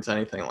Onward's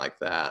anything like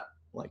that,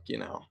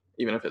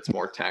 even if it's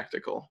more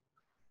tactical.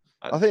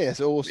 I think it's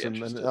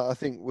awesome, and I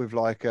think with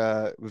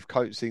with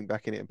CodeSync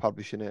backing it and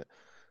publishing it,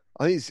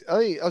 I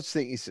just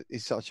think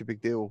it's such a big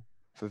deal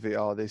for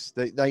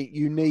VR.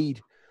 You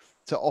need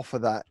to offer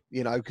that,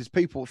 because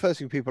first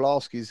thing people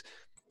ask is,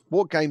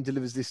 what game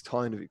delivers this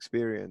kind of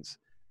experience?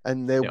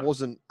 And there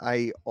wasn't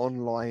a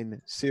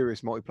online serious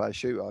multiplayer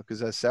shooter,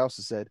 because as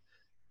Salsa said,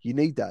 you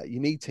need that.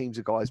 You need teams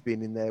of guys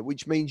being in there,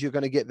 which means you're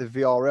going to get the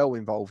VRL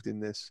involved in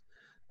this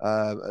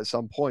at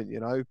some point.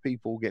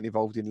 People getting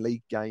involved in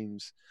league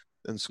games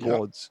and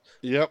squads.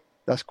 Yep.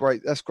 That's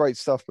great. That's great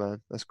stuff,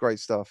 man. That's great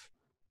stuff.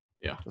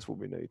 Yeah. That's what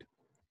we need.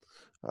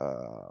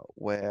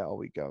 Where are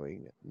we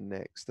going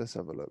next? Let's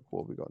have a look.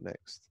 What have we got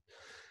next?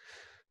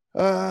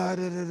 A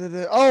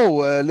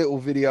little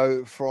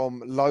video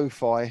from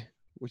Lo-Fi,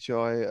 which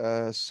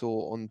I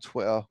saw on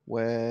Twitter,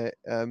 where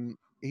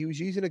he was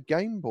using a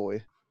Game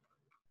Boy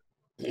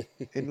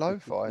in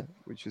Lo-Fi,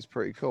 which is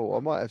pretty cool. I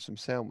might have some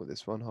sound with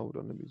this one. Hold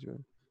on, let me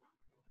join.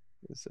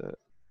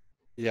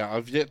 Yeah,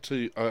 I've got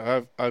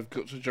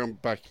to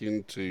jump back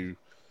into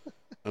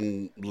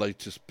a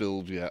latest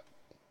build yet.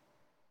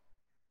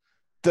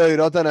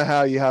 Dude, I don't know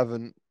how you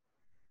haven't.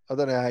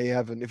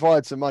 If I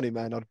had some money,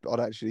 man, I'd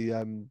actually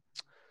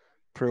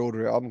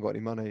pre-order it. I haven't got any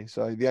money,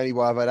 so the only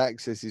way I've had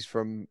access is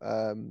from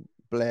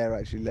Blair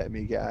actually letting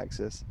me get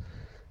access.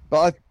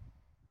 But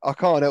I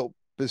can't help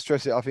but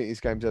stress it. I think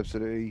this game's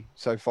absolutely,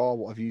 so far,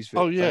 what I've used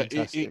for it.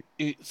 Fantastic.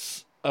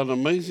 It's an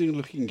amazing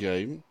looking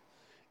game.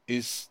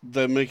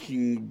 They're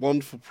making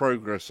wonderful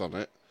progress on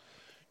it.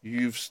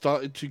 You've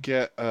started to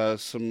get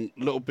some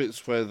little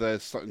bits where they're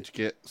starting to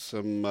get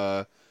some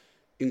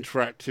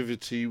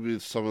interactivity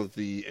with some of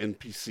the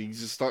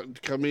NPCs are starting to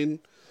come in.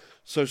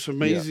 So it's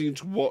amazing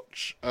to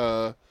watch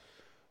Blair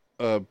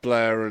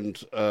and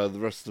the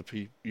rest of the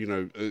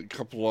people, a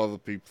couple of other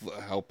people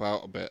that help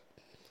out a bit.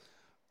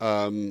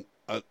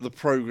 The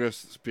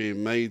progress that's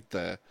being made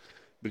there,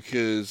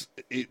 because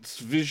it's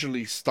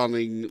visually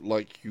stunning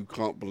like you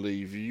can't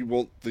believe. You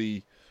want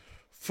the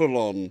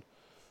full-on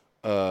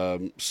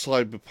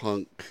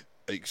cyberpunk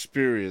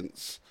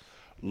experience,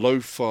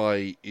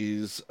 Lo-Fi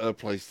is a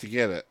place to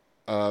get it.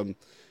 And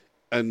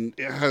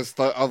it has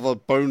that other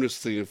bonus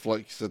thing of, like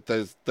you said,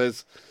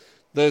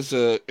 there's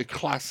a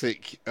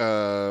classic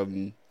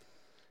Game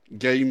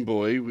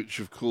Boy, which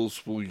of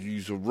course will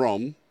use a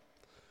ROM,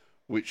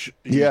 which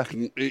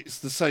it's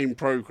the same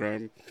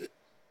program.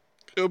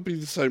 It'll be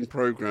the same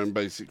program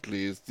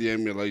basically as the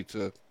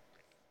emulator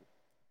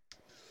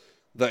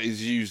that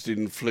is used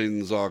in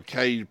Flynn's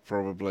arcade,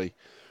 probably.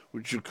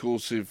 Which, of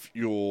course, if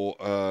you're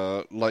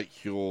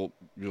like your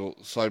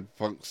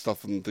cyberpunk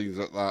stuff and things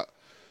like that,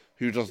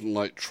 who doesn't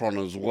like Tron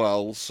as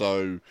well?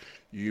 So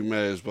you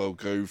may as well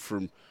go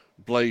from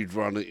Blade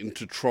Runner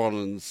into Tron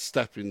and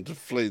step into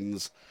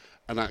Flynn's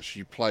and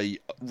actually play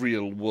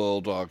real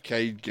world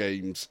arcade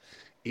games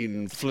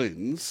in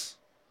Flynn's.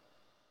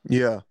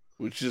 Yeah,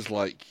 which is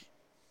like,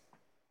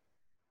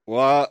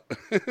 what?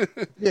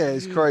 Yeah,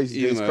 it's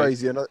crazy. It's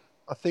crazy, and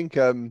I think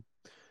when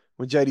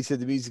JD said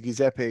the music is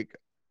epic,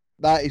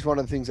 that is one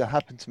of the things that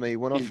happened to me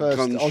when I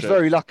was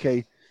very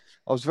lucky.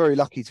 I was very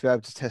lucky to be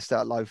able to test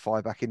out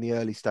Lo-Fi back in the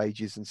early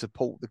stages and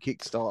support the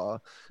Kickstarter.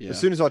 Yeah. As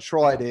soon as I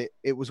tried it,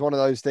 it was one of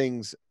those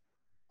things.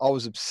 I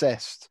was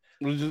obsessed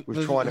Well,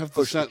 We're trying to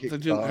push the Kickstarter. They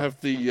didn't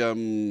have the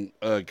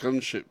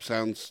gunship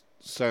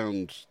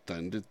sound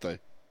then, did they?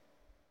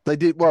 They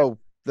did. Well,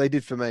 they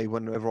did for me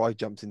whenever I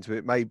jumped into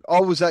it. Maybe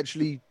I was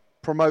actually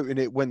promoting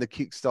it when the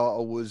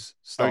Kickstarter was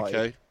started.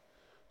 Okay.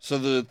 So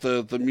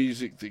the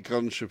music that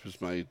Gunship has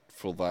made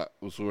for that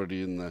was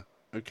already in there.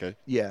 Okay.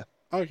 Yeah.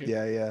 Okay.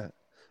 Yeah.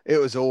 It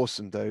was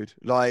awesome, dude.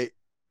 Like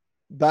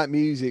that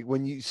music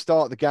when you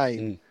start the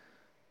game,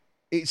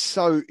 it's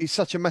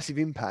such a massive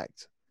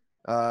impact.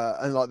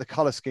 And like the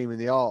color scheme and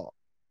the art,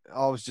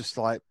 I was just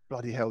like,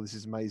 bloody hell, this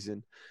is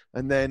amazing.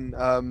 And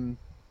then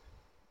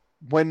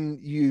when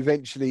you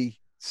eventually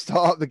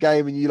start the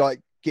game and you like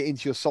get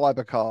into your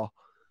cyber car,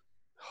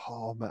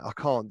 oh man, I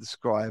can't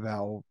describe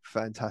how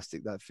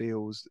fantastic that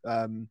feels.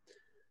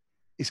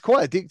 It's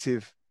quite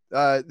addictive.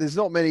 There's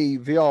not many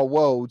VR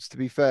worlds, to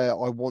be fair,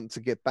 I want to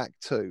get back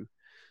to.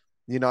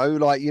 You know,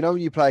 like, you know,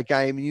 when you play a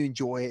game and you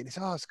enjoy it and it's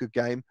a good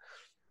game,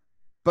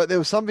 but there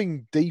was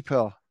something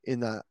deeper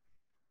in that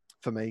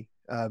for me.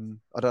 I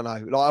don't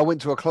know. Like I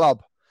went to a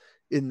club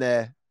in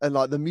there and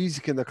like the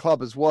music in the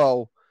club as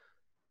well.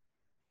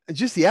 And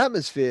just the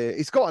atmosphere.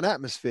 It's got an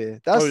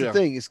atmosphere. That's the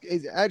thing.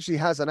 It actually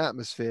has an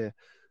atmosphere.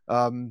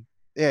 Yeah,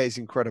 it's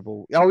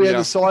incredible. Oh yeah, the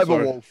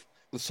Cyber Wolf.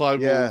 The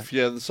Cyber Wolf.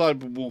 Yeah, the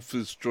Cyber Wolf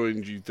has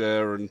joined you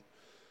there and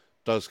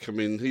does come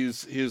in. He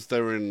was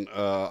there in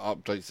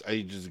updates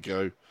ages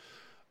ago.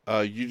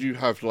 You do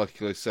have,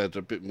 like I said,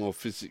 a bit more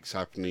physics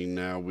happening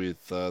now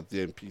with the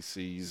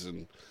NPCs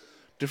and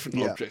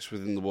different objects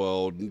within the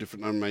world and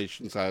different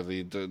animations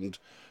added and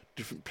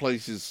different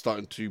places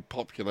starting to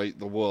populate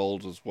the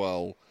world as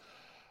well.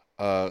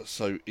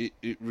 So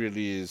it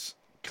really is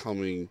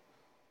coming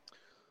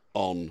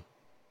on.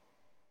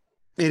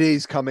 It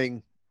is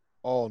coming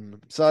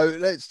on. So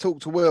let's talk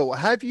to Will.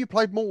 Have you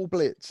played Mortal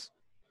Blitz?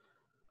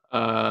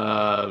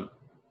 A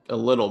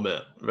little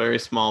bit, very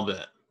small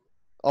bit.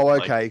 Oh,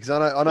 okay. Because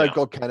I know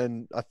God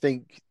Cannon, I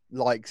think,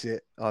 likes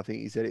it. I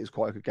think he said it was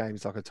quite a good game.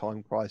 It's like a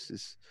time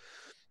crisis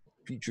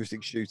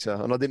futuristic shooter.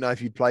 And I didn't know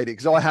if you'd played it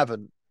because I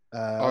haven't.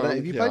 I don't know.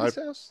 Have you played this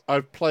house?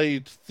 I've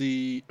played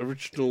the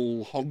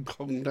original Hong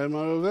Kong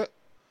demo of it.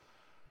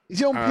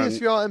 Is it on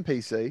PSVR and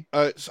PC?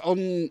 It's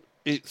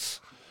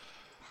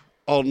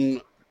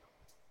on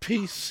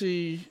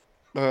PC,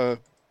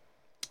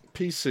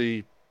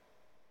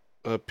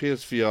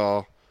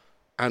 PSVR,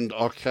 and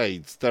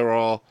arcades. There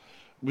are,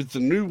 with the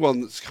new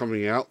one that's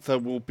coming out,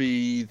 this will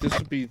be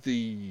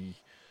the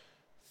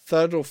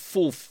third or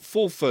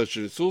fourth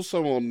version. It's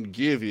also on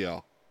Gear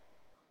VR.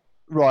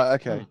 Right.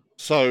 Okay.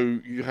 So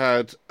you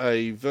had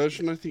a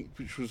version, I think,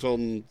 which was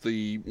on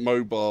the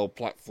mobile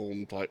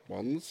platform type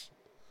ones.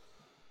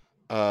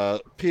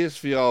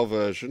 PSVR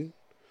version,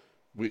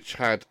 which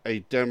had a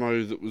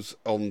demo that was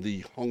on the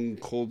Hong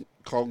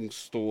Kong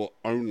store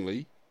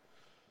only.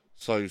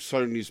 So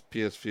Sony's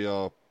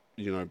PSVR,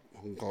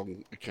 Hong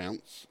Kong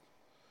accounts.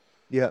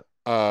 Yeah.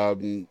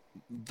 Then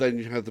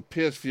you have the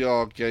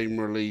PSVR game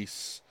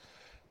release.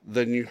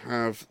 Then you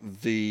have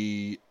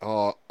the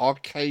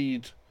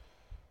arcade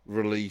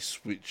release,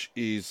 which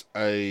is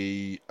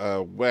a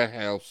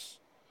warehouse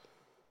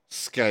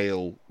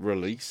scale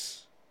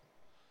release.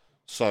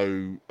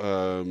 So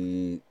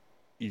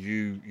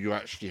you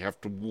actually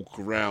have to walk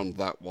around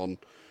that one,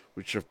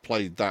 which I've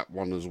played that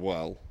one as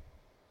well.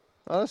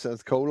 Oh, that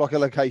sounds cool. Like a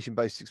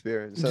location-based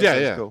experience.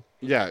 That cool.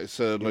 Yeah, it's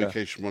a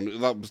location one.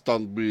 That was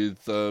done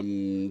with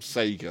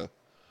Sega.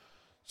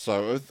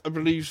 So I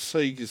believe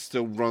Sega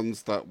still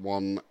runs that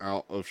one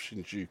out of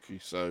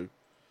Shinjuku. So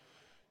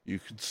you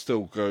could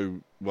still go.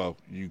 Well,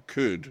 you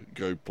could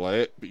go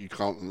play it, but you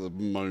can't at the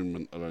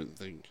moment, I don't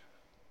think.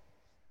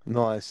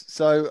 Nice.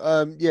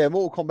 So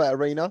Mortal Kombat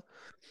Arena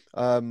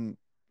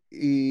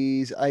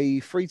is a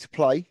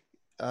free-to-play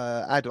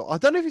add-on. I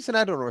don't know if it's an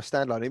add-on or a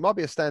standalone. It might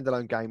be a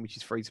standalone game which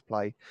is free to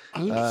play. I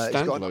think it's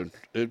standalone.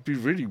 It'd be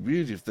really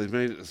weird if they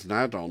made it as an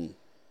add-on.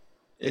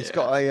 It's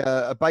got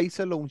a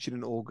beta launching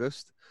in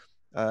August.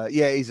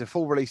 It's a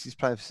full release is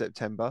planned for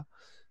September.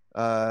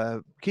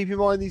 Keep in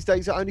mind these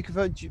dates are only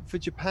confirmed for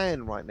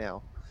Japan right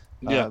now.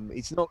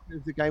 It's not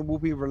if the game will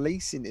be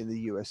releasing in the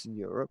US and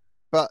Europe.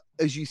 But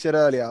as you said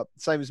earlier,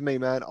 same as me,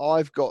 man.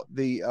 I've got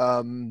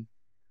a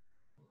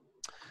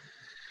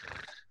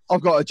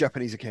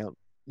Japanese account.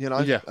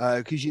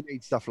 Because you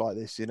need stuff like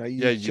this. You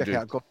check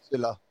out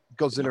Godzilla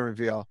in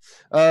VR.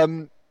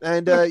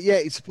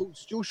 It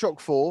supports DualShock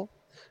 4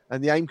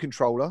 and the aim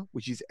controller,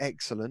 which is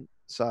excellent.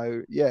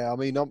 So I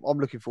mean, I'm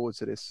looking forward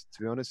to this,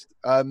 to be honest.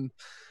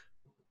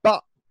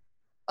 But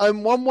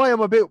one way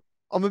I'm a bit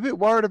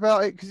worried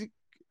about it because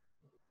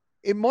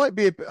it might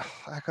be a bit.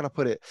 How can I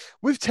put it?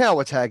 With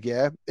Tower Tag,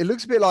 it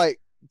looks a bit like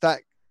that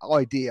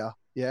idea.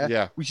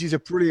 Which is a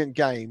brilliant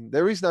game.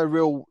 There is no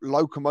real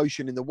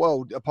locomotion in the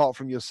world apart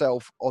from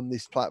yourself on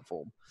this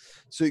platform.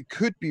 So it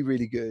could be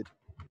really good.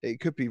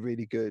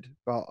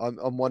 But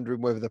I'm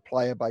wondering whether the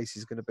player base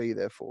is going to be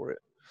there for it.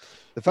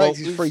 The fact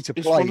it's free to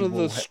play. It's one of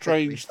the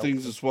strange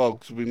things as well,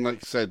 because like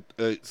I said,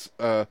 it's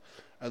at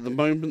the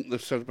moment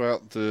they've said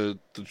about the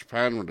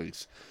Japan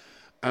release,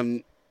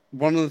 and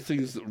one of the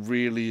things that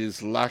really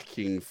is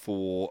lacking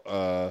for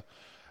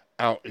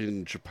out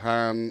in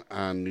Japan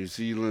and New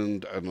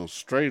Zealand and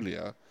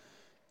Australia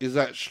is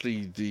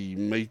actually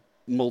the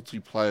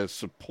multiplayer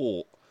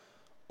support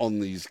on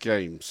these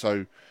games.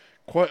 So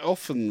quite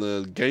often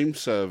the game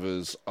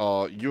servers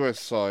are US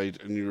side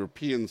and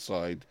European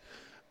side,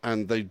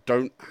 and they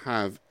don't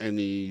have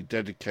any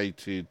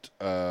dedicated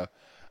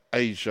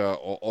Asia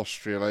or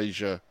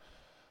Australasia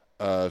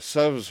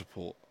server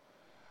support.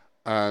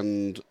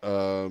 And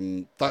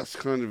that's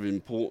kind of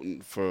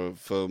important for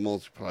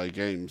multiplayer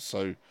games.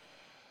 So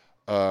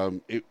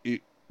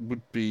it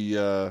would be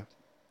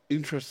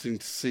interesting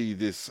to see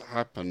this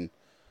happen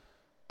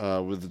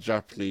with the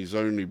Japanese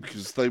only,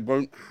 because they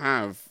won't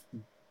have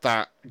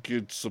that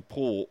good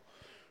support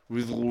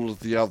with all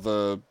of the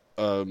other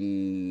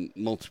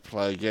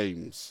multiplayer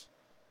games.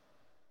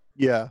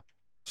 Yeah.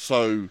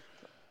 So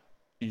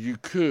you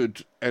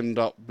could end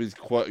up with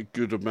quite a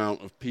good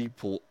amount of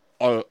people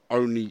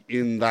only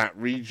in that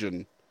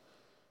region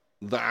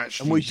that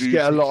actually and we just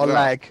get a lot of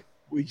lag.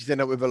 We just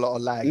end up with a lot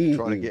of lag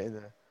trying to get in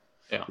there.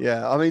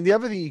 Yeah. I mean, the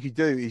other thing you could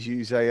do is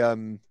use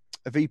a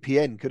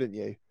VPN, couldn't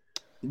you?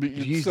 But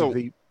you still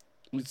get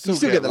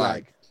the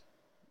lag.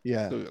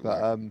 Yeah,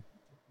 but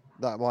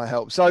that might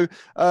help. So,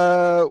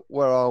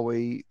 where are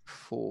we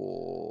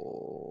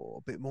for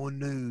a bit more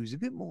news?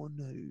 Because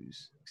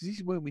this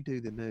is when we do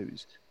the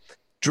news.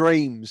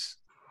 Dreams,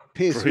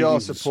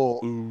 PSVR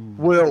support. Ooh.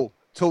 Will,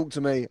 talk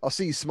to me. I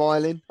see you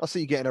smiling. I see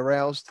you getting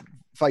aroused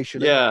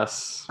facially.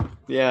 Yes.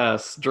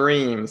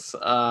 Dreams.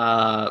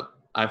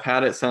 I've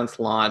had it since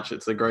launch.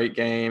 It's a great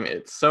game.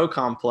 It's so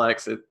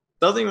complex. It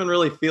doesn't even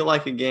really feel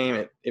like a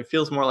game. It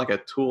feels more like a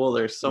tool.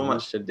 There's so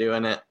much to do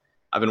in it.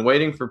 I've been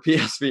waiting for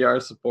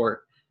PSVR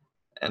support,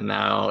 and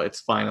now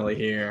it's finally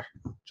here.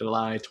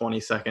 July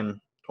 22nd,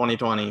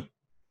 2020.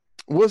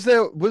 Was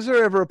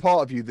there ever a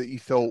part of you that you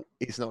thought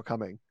it's not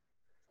coming?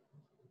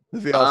 The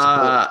VR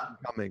support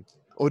isn't coming?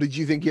 Or did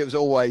you think it was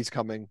always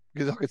coming?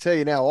 Because I could tell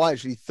you now, I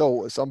actually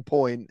thought at some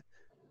point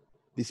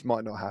this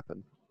might not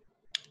happen.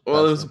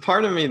 Well, there was a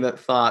part of me that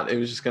thought it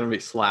was just going to be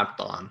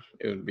slapped on.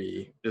 It would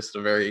be just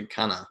a very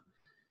kind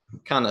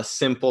of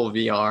simple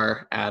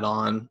VR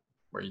add-on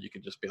where you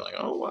could just be like,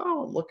 oh,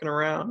 wow, I'm looking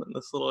around in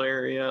this little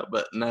area.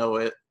 But no,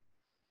 it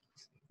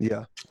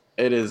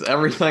is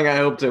everything I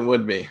hoped it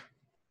would be.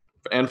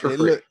 And for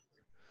free.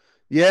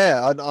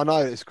 Yeah, I know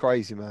it's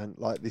crazy, man.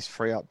 Like this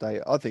free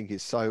update. I think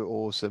it's so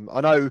awesome.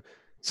 I know.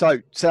 So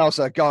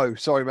Salsa, go.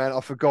 Sorry, man, I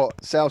forgot.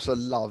 Salsa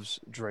loves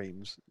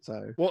Dreams.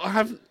 So I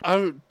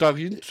haven't dug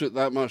into it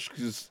that much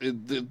because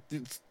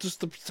it's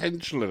just the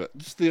potential of it,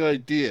 just the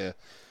idea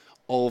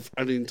of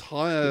an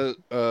entire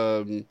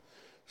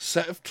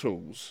set of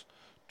tools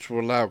to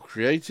allow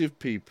creative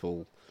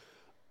people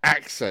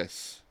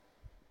access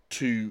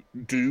to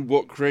do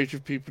what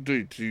creative people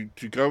do, to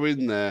go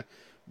in there,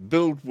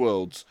 build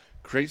worlds,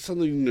 create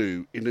something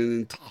new in an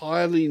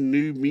entirely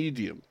new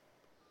medium.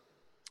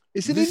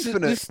 It's an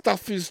infinite. This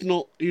stuff is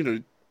not,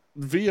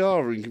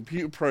 VR and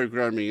computer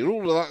programming and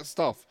all of that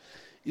stuff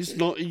is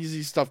not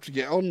easy stuff to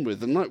get on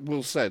with. And like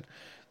Will said,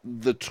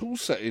 the tool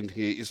set in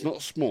here is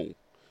not small.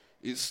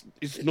 It's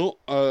not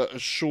a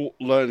short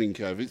learning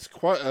curve. It's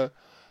quite a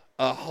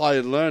high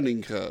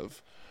learning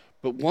curve.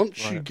 But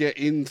once you get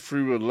in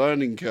through a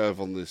learning curve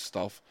on this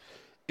stuff,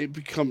 it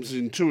becomes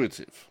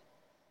intuitive.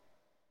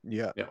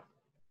 Yeah.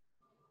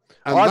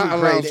 And that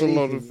allows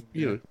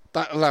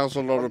that allows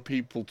a lot of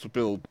people to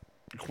build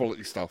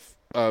quality stuff.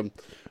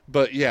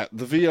 But yeah,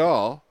 the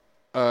VR,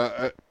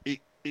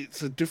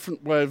 it's a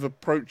different way of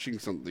approaching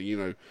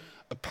something.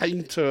 A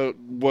painter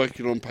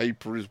working on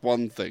paper is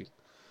one thing.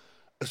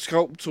 A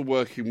sculptor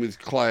working with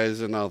clay is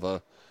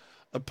another.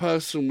 A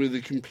person with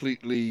a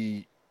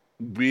completely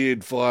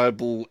weird,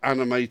 viable,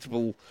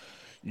 animatable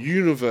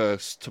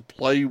universe to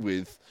play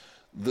with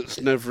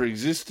that's never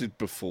existed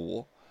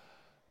before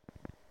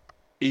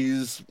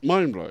is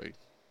mind-blowing.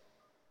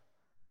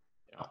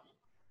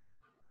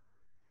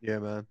 Yeah,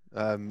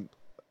 man.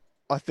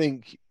 I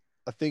think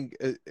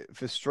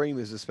for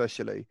streamers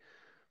especially,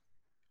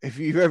 if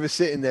you're ever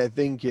sitting there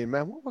thinking,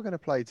 man, what am I going to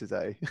play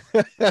today?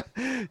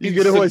 You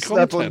can always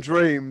snap on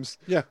Dreams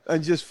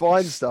and just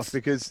find stuff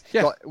because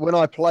like, when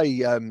I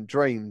play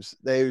Dreams,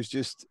 there's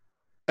just...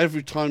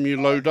 Every time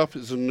you load up,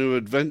 it's a new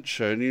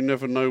adventure and you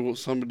never know what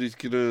somebody's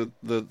going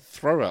to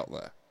throw out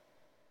there.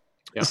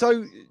 Yeah.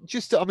 So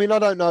I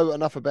don't know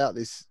enough about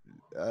this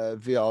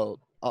VR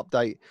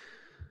update.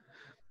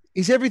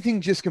 Is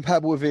everything just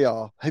compatible with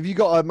VR? Have you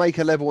got to make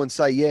a level and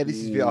say, yeah, this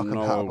is VR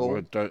compatible? No,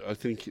 I don't. I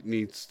think it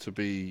needs to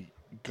be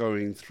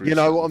going through. You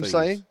know what I'm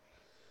saying?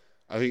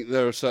 I think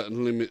there are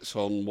certain limits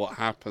on what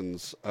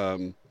happens.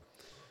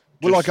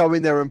 Will I go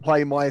in there and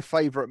play my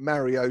favourite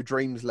Mario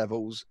Dreams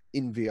levels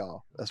in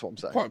VR? That's what I'm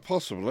saying. Quite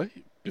possibly,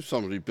 if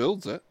somebody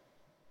builds it.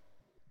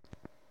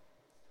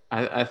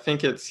 I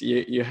think it's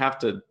you have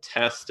to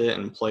test it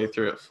and play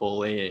through it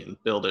fully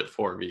and build it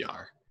for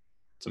VR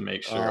to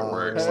make sure it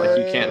works. Like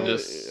you can't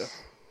just.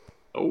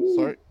 Oh,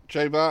 sorry,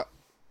 J-Bat.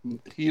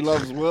 He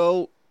loves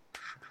Will.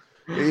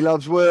 He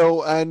loves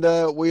Will, and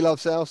we love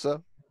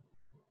Salsa.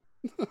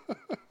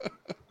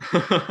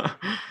 Are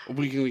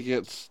we going to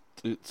get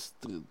it's?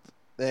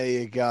 There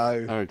you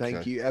go. Okay.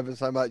 Thank you ever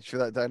so much for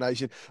that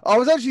donation. I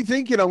was actually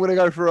thinking I'm going to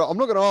go for. I'm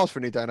not going to ask for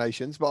any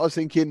donations, but I was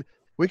thinking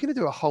we're going to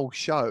do a whole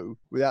show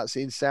without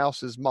seeing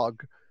Sousa's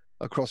mug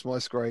across my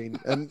screen,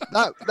 and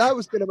that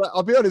was going to.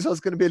 I'll be honest, I was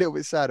going to be a little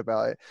bit sad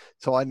about it.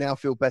 So I now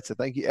feel better.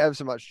 Thank you ever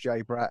so much,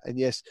 Jay Bratt. And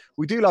yes,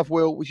 we do love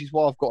Will, which is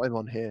why I've got him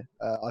on here.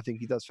 I think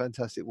he does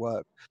fantastic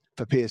work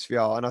for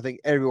PSVR, and I think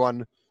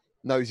everyone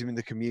knows him in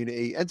the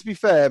community. And to be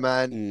fair,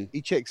 man,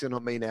 he checks in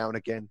on me now and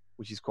again,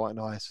 which is quite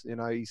nice. You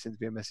know, he sends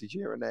me a message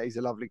here and there. He's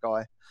a lovely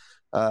guy.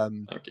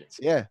 Thank you. So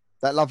yeah,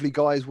 that lovely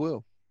guy is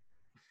Will.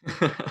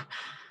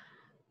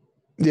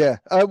 Yeah.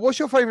 What's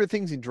your favorite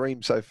things in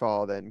Dream so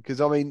far then?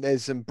 Because I mean,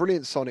 there's some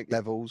brilliant Sonic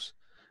levels.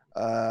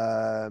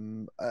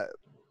 What's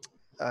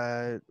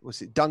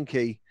it?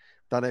 Dunkey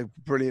done a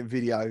brilliant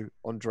video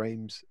on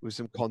Dreams with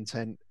some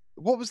content.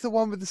 What was the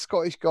one with the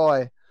Scottish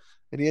guy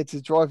and he had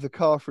to drive the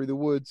car through the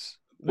woods?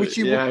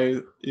 He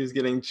was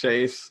getting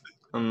chased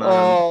and then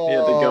he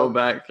had to go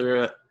back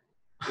through it.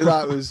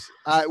 That was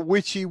at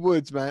Witchy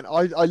Woods, man.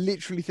 I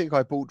literally think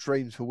I bought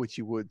Dreams for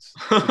Witchy Woods.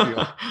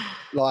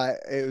 Like,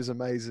 it was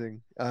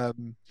amazing. So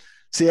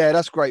yeah,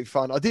 that's great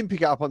fun. I didn't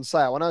pick it up on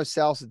sale. I know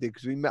Salsa did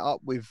because we met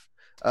up with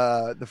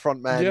the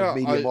front man of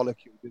Media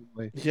Molecule, didn't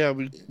we? Yeah,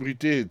 we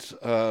did.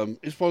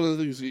 It's one of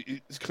the things.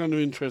 It's kind of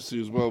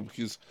interesting as well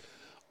because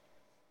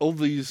all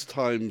these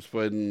times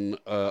when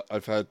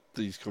I've had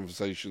these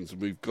conversations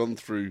and we've gone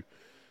through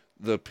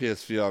the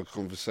PSVR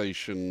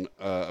conversation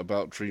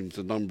about Dreams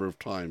a number of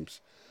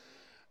times,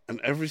 and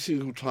every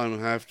single time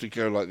I have to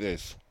go like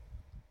this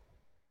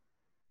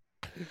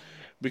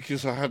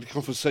because I had a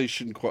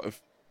conversation quite a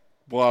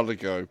while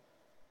ago,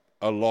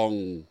 a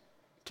long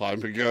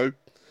time ago,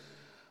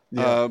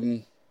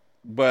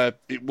 where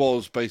it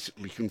was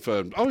basically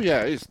confirmed. Oh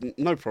yeah, it's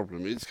no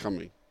problem. It's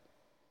coming.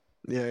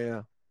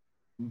 Yeah.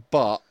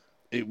 But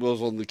it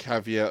was on the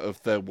caveat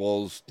of there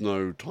was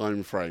no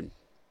time frame.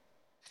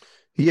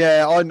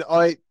 Yeah, I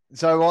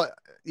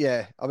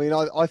mean,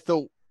 I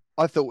thought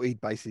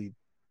he'd basically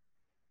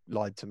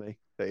lied to me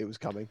that it was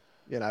coming.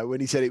 You know, when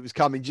he said it was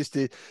coming, just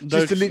to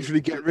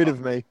literally get rid of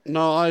me.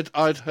 No,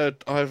 I've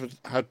had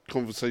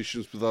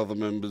conversations with other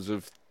members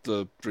of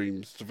the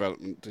Dreams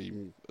development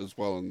team as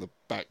well in the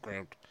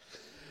background.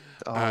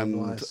 Oh, and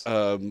nice.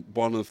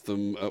 One of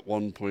them at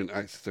one point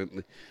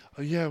accidentally,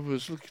 oh yeah, I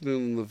was looking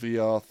on the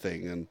VR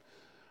thing, and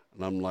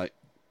I'm like,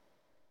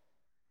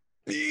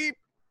 beep.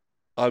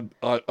 I'm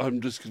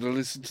just going to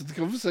listen to the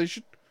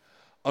conversation.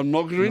 I'm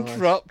not going to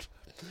interrupt.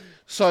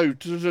 So,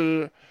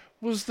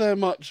 was there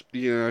much,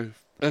 you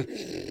know?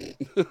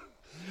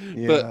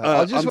 Yeah,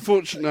 but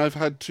unfortunately, I've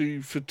had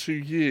to for 2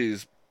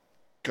 years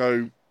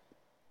go.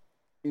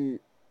 Yeah,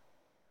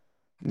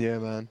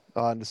 man,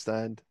 I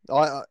understand.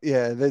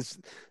 There's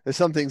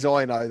some things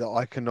I know that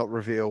I cannot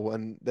reveal,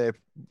 and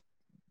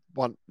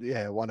one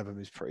of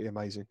them is pretty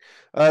amazing.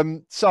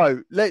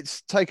 So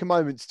let's take a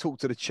moment to talk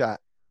to the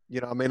chat. You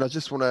know, I mean, I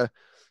just want to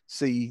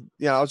see.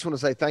 Yeah, I just want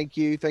to say thank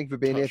you for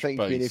being here. Thank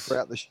you for being here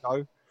throughout the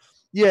show.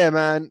 Yeah,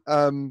 man.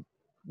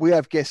 We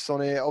have guests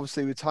on here.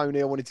 Obviously, with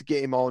Tony, I wanted to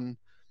get him on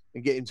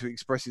and get him to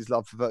express his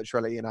love for virtual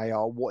reality and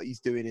AR, what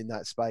he's doing in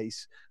that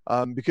space.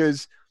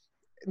 Because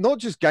not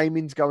just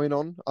gaming's going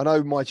on. I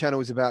know my channel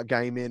is about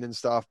gaming and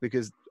stuff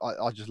because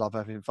I just love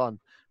having fun.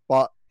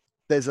 But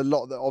there's a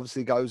lot that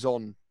obviously goes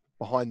on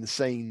behind the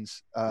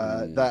scenes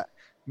that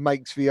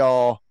makes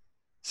VR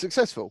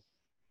successful.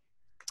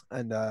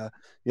 And,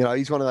 you know,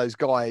 he's one of those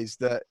guys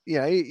that, you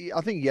know,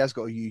 I think he has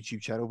got a YouTube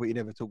channel, but he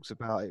never talks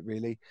about it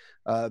really.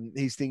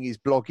 His thing is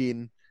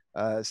blogging,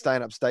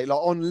 staying up to date. Like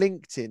on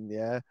LinkedIn,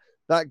 yeah,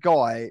 that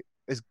guy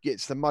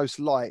gets the most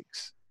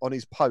likes on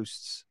his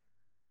posts,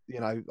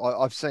 you know,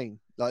 I've seen.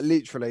 Like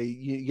literally,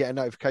 you get a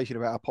notification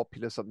about how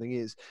popular something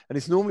is. And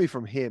it's normally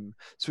from him.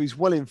 So he's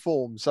well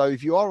informed. So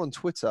if you are on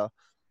Twitter,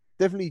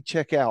 definitely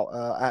check out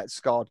at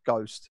Scarred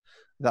Ghost.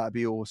 That'd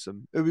be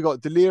awesome. We got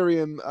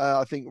Delirium,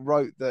 I think,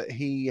 wrote that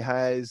he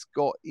has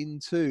got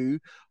into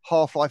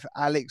Half-Life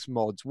Alyx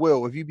mods.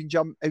 Will, have you been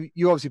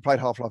you obviously played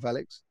Half-Life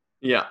Alyx?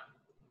 Yeah.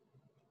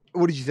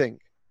 What did you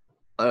think?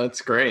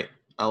 It's great.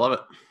 I love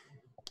it.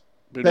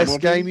 Best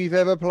game you've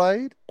ever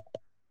played?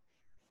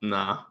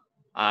 Nah,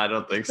 I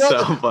don't think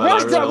so, but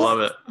I really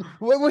love it.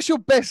 What's your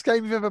best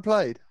game you've ever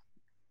played?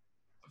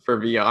 For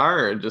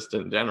VR or just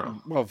in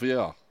general? Well,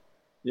 VR.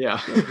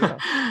 Yeah.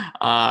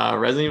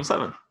 Resident Evil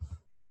 7.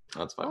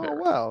 That's my favorite. Oh,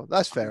 wow.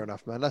 That's fair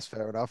enough, man. That's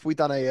fair enough. We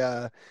done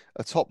a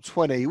top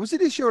 20. Was it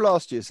this year or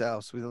last year,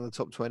 Sals? We done the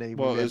top 20.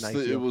 Well,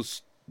 it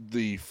was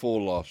the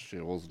 4 last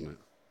year, wasn't it?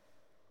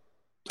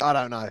 I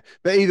don't know.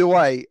 But either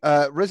way,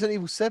 Resident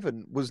Evil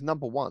 7 was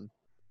number 1.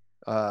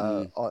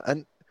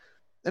 And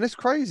it's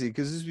crazy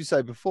because, as we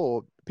say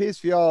before,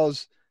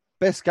 PSVR's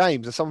best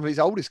games are some of its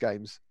oldest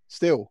games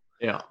still.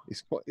 Yeah.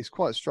 It's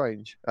quite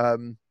strange.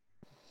 Who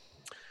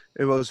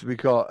else have we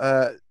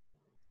got?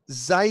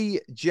 Zay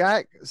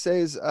Jack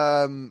says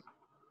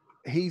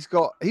his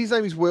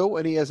name is Will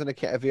and he has a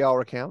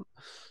VR account.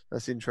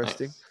 That's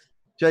interesting. Nice.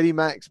 JD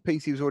Max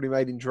PC was already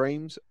made in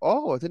Dreams.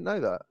 Oh, I didn't know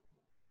that.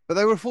 But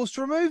they were forced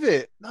to remove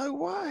it. No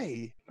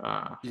way.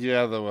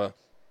 Yeah, they were.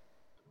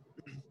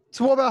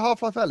 So what about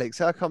Half-Life Alyx?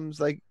 How comes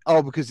they...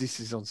 Oh, because this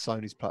is on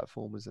Sony's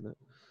platform, isn't it?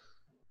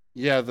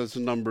 Yeah, there's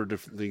a number of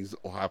different things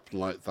that will happen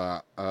like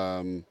that.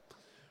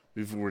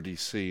 We've already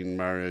seen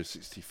Mario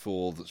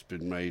 64 that's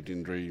been made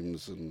in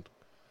Dreams and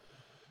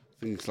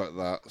things like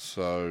that,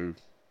 so...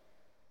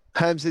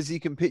 Ham says he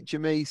can picture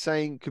me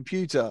saying,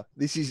 computer,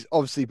 this is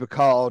obviously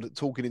Picard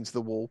talking into the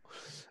wall.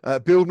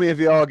 Build me a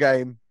VR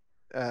game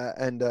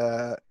and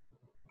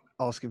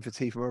asking for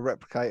tea from a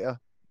replicator.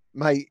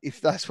 Mate,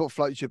 if that's what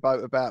floats your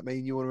boat about me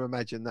and you want to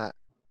imagine that,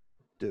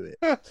 do it.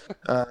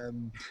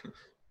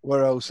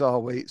 Where else are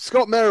we?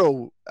 Scott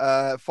Merrill,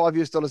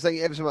 $5. Thank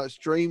you ever so much.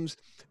 Dreams,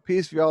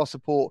 PSVR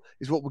support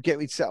is what will get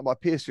me to set up my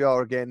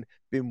PSVR again.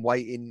 Been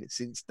waiting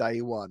since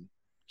day one.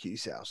 Q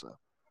Sousa.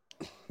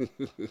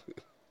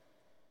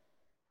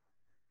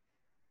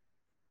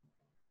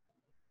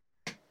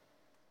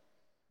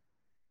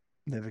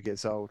 Never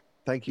gets old.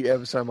 Thank you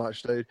ever so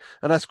much, dude.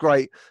 And that's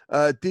great.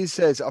 Diz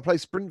says, I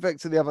played Sprint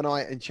Vector the other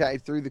night and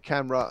chatted through the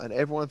camera and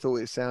everyone thought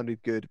it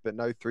sounded good, but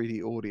no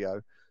 3D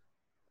audio.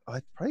 I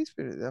played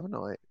Sprint the other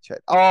night.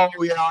 Oh,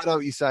 yeah, I know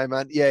what you're saying,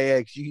 man. Yeah,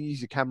 because you can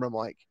use your camera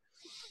mic.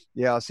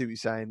 Yeah, I see what you're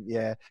saying.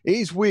 Yeah. It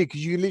is weird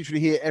because you can literally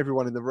hear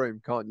everyone in the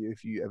room, can't you,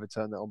 if you ever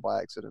turn that on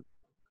by accident.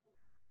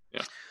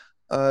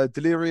 Yeah.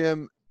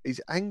 Delirium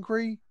is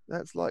angry.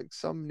 That's like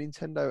some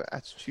Nintendo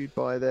attitude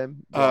by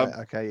them. Right,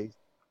 okay.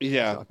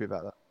 Yeah. Happy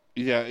about that.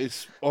 Yeah,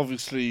 it's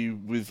obviously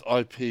with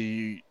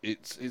IP,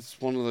 it's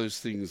one of those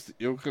things that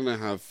you're going to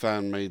have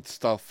fan-made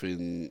stuff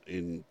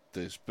in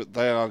this, but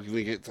they are going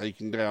to get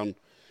taken down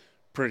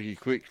pretty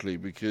quickly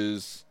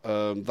because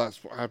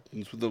that's what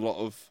happens with a lot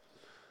of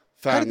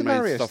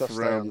fan-made stuff around.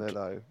 Stay on there,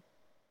 though?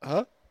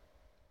 Huh?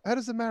 How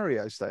does the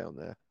Mario stay on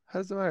there? How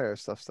does the Mario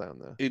stuff stay on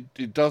there?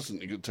 It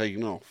doesn't. It get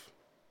taken off.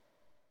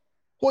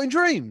 What, in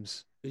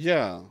Dreams?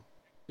 Yeah.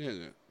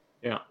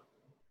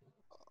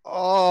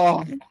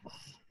 Oh,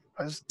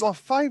 my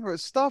favourite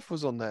stuff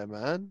was on there,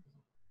 man.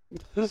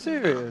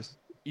 Serious.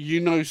 You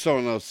know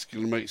someone else is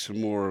going to make some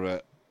more of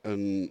it.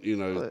 And, you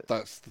know,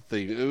 that's the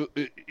thing.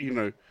 You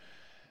know,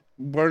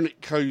 when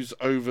it goes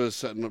over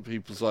setting up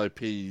people's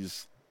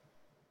IPs,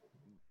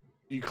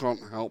 you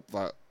can't help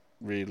that,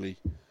 really.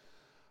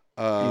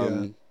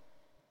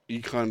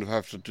 You kind of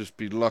have to just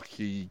be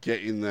lucky,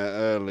 get in there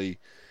early.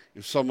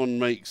 If someone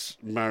makes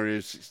Mario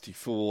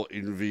 64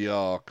 in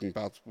VR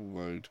compatible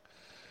mode,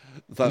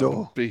 that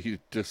would be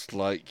just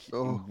like,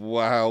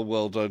 wow,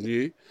 well done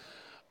you.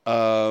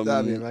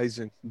 That'd be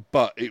amazing.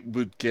 But it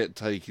would get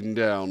taken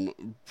down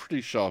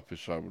pretty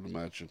sharpish, I would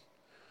imagine.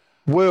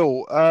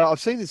 Will, I've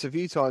seen this a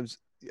few times.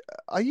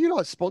 Are you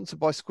like sponsored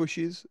by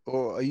Squishes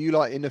or are you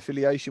like in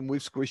affiliation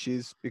with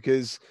Squishes?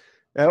 Because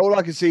all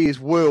I can see is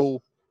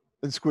Will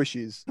and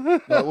Squishes.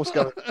 Like, what's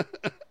going on?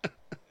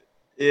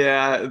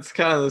 Yeah, it's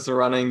kind of this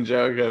running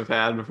joke I've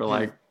had for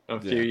like a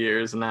few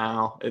years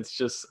now. It's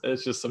just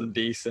some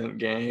decent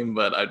game,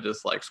 but I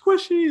just like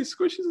Squishies.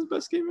 Squishies is the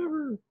best game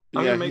ever.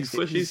 I'm gonna make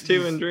Squishies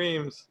 2 in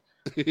Dreams.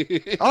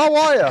 Oh,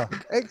 are you?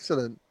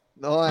 Excellent.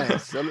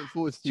 Nice. I look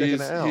forward to checking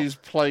it out. He's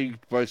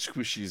plagued by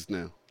Squishies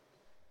now.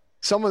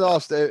 Someone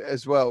asked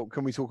as well,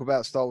 can we talk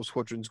about Star Wars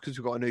Squadrons? Because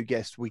we've got a new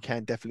guest, we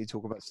can definitely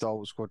talk about Star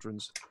Wars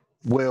Squadrons.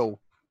 Will,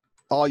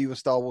 are you a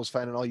Star Wars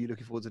fan and are you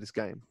looking forward to this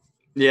game?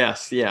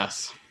 Yes.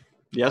 Yes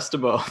to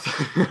both.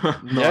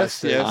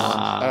 Yes.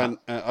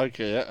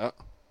 Okay.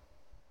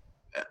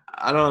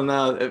 I don't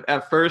know.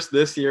 At first,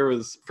 this year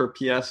was for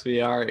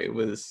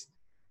PSVR.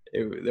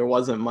 There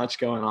wasn't much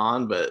going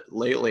on, but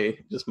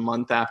lately, just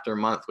month after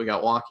month, we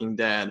got Walking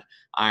Dead,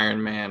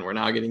 Iron Man. We're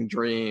now getting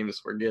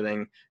Dreams. We're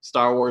getting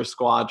Star Wars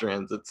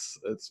Squadrons.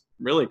 It's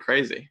really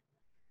crazy.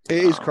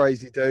 It is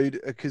crazy,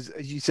 dude. Because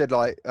as you said,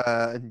 like,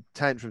 and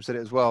Tantrum said it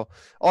as well.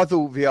 I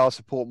thought VR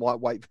support might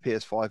wait for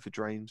PS5 for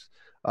Dreams.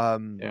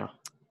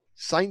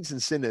 Saints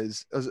and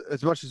Sinners,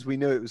 as much as we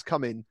knew it was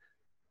coming,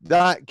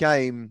 that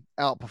game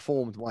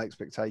outperformed my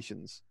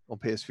expectations on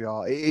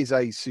PSVR. It is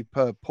a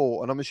superb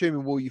port, and I'm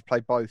assuming, Will, you've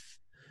played both.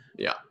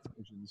 Yeah.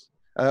 Versions.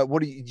 Do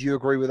you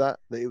agree with that?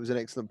 That it was an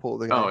excellent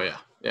port of the game? Oh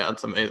yeah,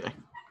 it's amazing.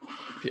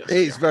 PSVR. It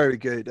is very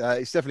good.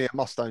 It's definitely a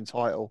must-own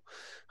title.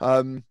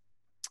 And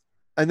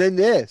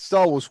then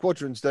Star Wars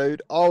Squadrons,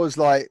 dude. I was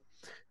like,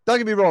 don't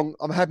get me wrong,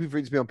 I'm happy for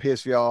it to be on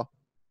PSVR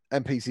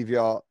and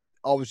PCVR.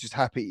 I was just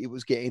happy it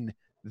was getting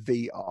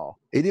VR.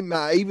 It didn't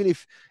matter, even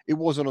if it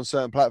wasn't on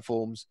certain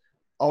platforms.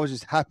 I was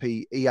just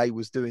happy EA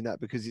was doing that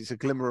because it's a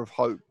glimmer of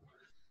hope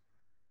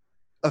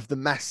of the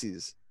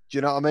masses. Do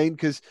you know what I mean?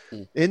 Because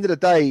at the end of the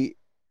day,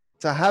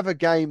 to have a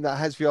game that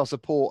has VR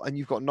support and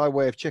you've got no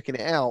way of checking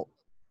it out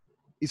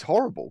is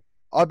horrible.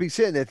 I'd be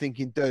sitting there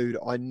thinking, dude,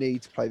 I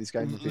need to play this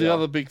game with VR. The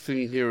other big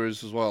thing here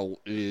is as well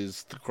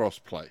is the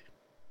crossplay.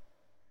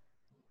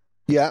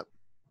 Yeah.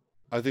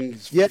 I think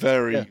it's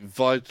very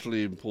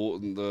vitally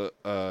important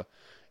that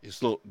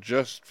it's not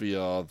just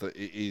VR, that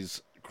it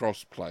is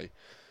crossplay.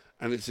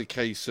 And it's a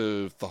case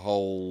of the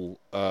whole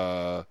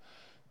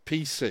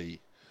PC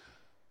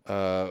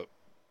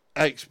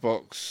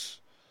Xbox,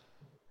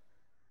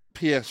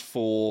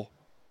 PS4,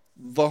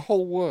 the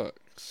whole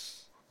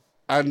works,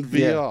 and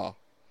VR.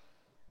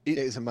 It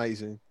is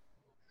amazing.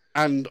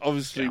 And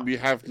obviously, we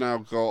have now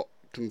got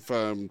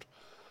confirmed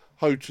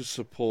HOTAS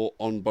support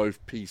on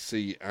both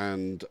PC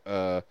and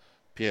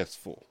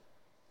PS4.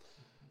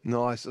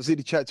 Nice. I see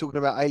the chat talking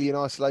about Alien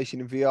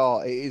Isolation in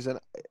VR. It is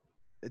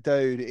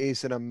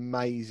it's an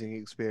amazing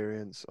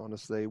experience,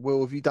 honestly.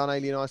 Will, have you done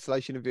Alien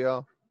Isolation in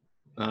VR?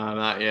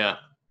 Not yet.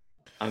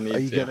 I need to. Are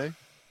you gonna?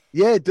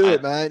 Yeah, do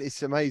it, man.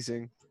 It's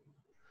amazing.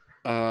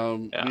 We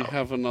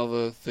have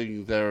another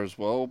thing there as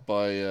well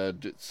by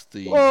it's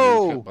the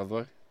Whoa! by the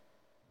way.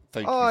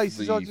 Thank I you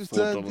for the just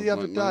learned the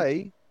other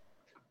day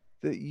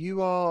that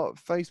you are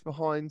face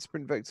behind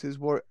Sprint Vector's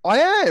war. I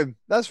am.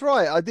 That's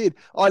right. I did.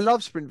 I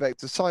love Sprint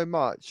Vector so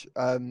much.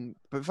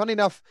 But funny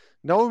enough,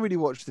 no one really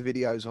watched the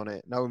videos on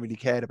it. No one really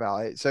cared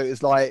about it. So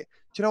it's like,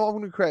 do you know what? I'm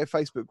going to create a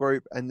Facebook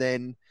group, and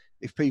then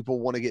if people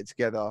want to get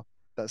together,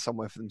 that's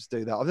somewhere for them to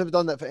do that. I've never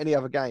done that for any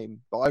other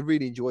game, but I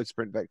really enjoyed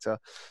Sprint Vector.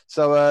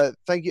 So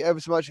thank you ever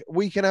so much.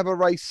 We can have a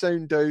race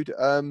soon, dude.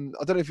 I don't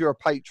know if you're a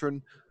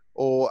patron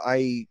or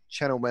a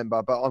channel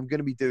member, but I'm going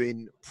to be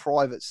doing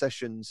private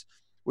sessions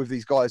with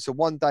these guys. So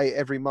one day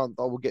every month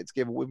I will get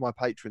together with my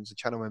patrons and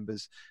channel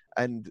members,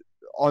 and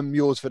I'm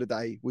yours for the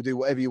day. We'll do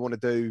whatever you want to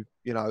do,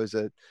 you know, as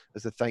a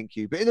thank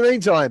you. But in the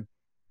meantime,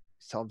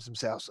 it's time for some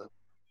salsa.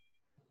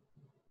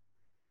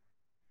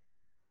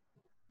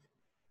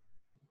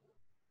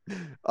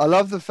 I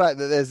love the fact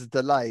that there's a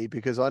delay,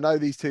 because I know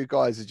these two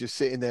guys are just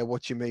sitting there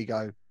watching me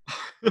go.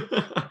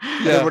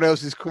 Everyone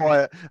else is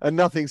quiet and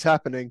nothing's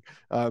happening.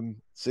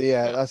 So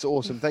yeah, that's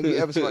awesome. Thank you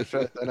ever so much for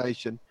that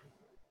donation.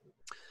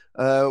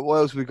 What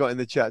else we got in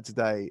the chat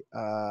today?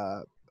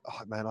 Oh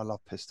man, I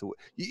love Pistol Whip.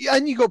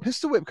 And you got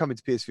Pistol Whip coming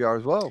to PSVR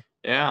as well.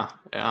 Yeah.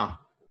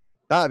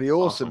 That'd be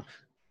awesome.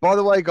 By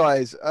the way,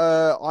 guys,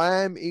 I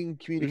am in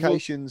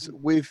communications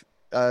with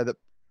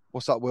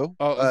what's up, Will?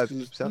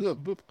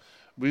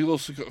 We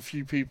also got a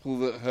few people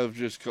that have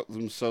just got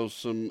themselves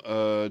some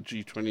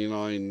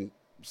G29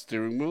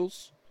 steering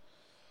wheels.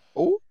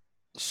 Oh,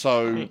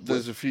 so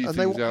there's a few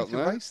things out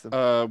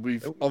there.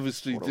 We've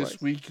obviously this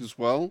week as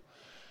well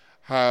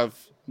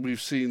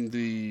we've seen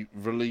the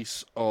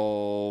release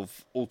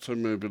of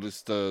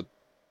Automobilista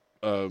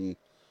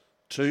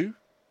 2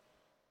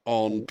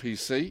 on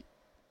PC.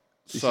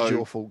 This is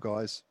your fault,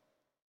 guys.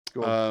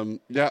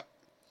 Yeah.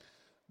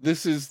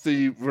 This is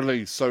the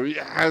release. So it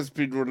has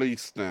been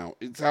released now.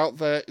 It's out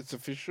there. It's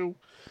official.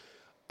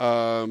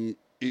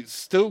 It's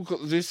still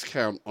got the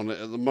discount on it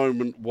at the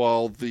moment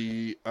while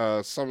the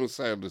summer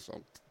sale is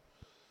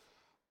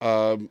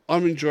on.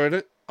 I'm enjoying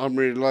it. I'm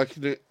really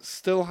liking it.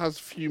 Still has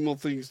a few more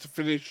things to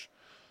finish,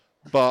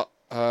 but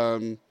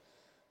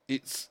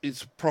it's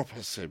a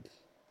proper sim.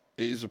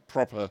 It is a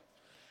proper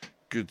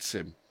good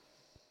sim.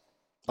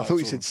 I thought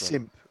you said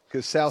simp,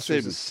 because South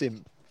is a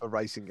simp for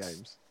racing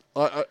games.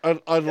 I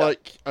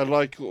like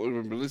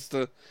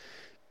Automobilista,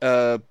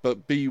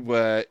 but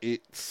beware,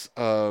 it's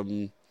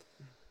a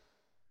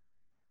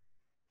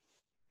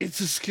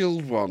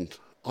skilled one.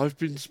 I've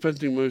been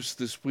spending most of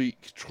this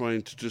week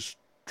trying to just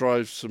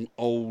drive some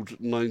old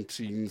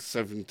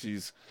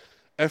 1970s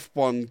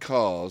F1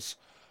 cars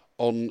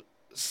on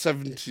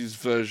 70s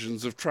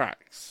versions of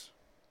tracks.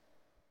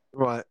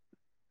 Right.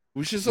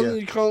 Which is something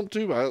you can't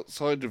do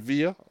outside of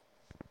VR.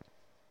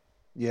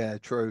 Yeah,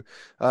 true.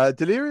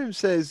 Delirium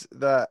says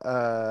that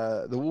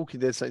The Walking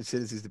Dead Saint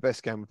Sinners is the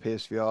best game with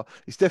PSVR.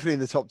 It's definitely in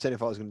the top 10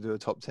 if I was going to do a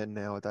top 10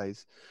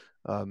 nowadays.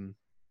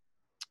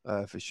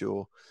 For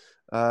sure.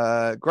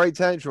 Great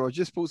Tantrum. I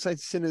just bought Saint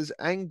Sinners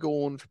and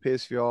Gorn for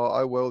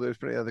PSVR. Oh, well, there's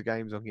plenty of other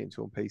games I can get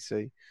into on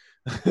PC.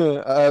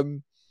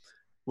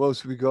 What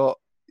else have we got?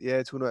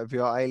 Yeah, talking about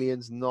VR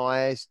Aliens.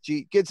 Nice.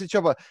 Get to the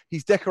chopper.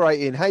 He's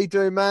decorating. How you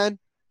doing, man?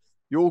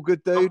 You all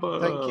good, dude?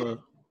 Thank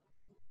you.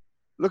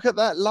 Look at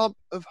that lump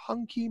of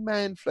hunky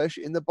man flesh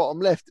in the bottom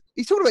left.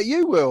 He's talking about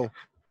you, Will.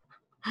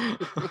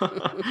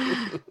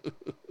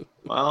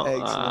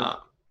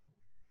 Well,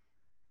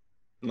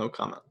 no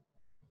comment.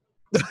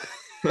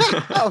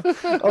 I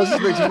was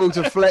expecting Will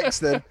to flex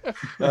then.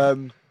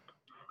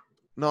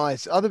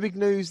 Nice. Other big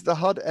news, the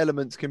HUD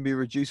elements can be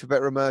reduced for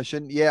better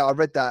immersion. Yeah, I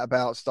read that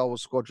about Star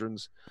Wars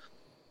Squadrons.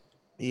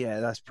 Yeah,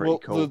 that's pretty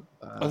cool.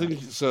 I think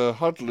it's a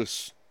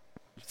HUD-less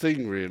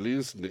thing, really,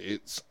 isn't it?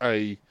 It's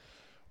a...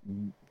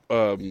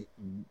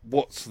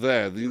 what's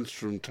there, the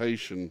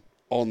instrumentation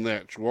on the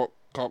actual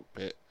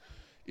cockpit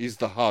is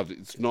the HUD.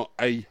 It's not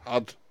a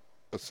HUD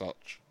as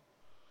such.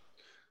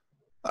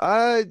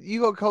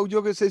 You got Cold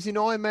Yogurt says in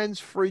Iron Man's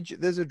fridge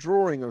there's a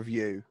drawing of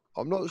you.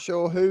 I'm not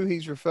sure who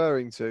he's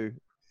referring to.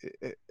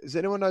 Does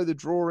anyone know the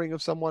drawing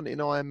of someone in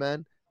Iron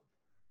Man?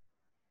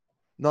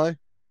 No?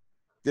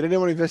 Did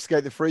anyone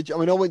investigate the fridge? I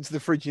mean, I went to the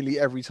fridge nearly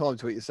every time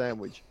to eat a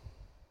sandwich.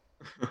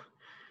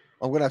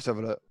 I'm going to have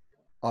a look.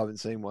 I haven't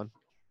seen one.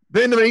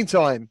 But in the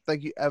meantime,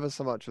 thank you ever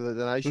so much for the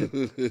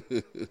donation.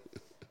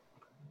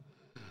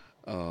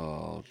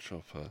 Oh,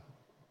 Chopper.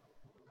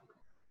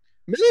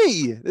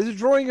 Me! There's a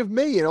drawing of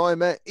me in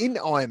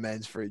Iron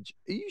Man's fridge.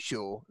 Are you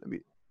sure?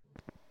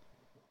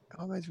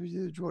 can't imagine we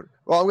did a Jordan.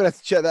 Well, I'm gonna have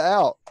to check that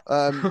out.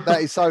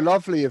 That is so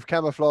lovely of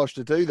Camouflage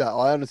to do that.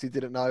 I honestly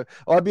didn't know.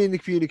 I'd be in the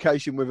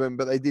communication with them,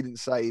 but they didn't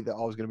say that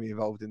I was going to be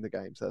involved in the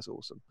game. So that's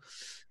awesome.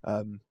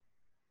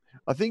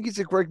 I think it's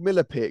a Greg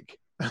Miller pick.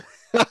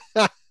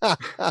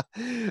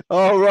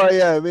 Oh right,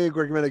 yeah. Me and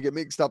Greg Miller get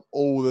mixed up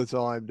all the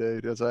time,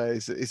 dude. I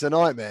say it's a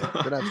nightmare.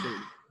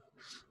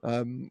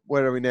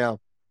 Where are we now?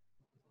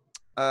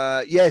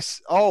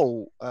 Yes.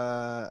 Oh,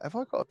 have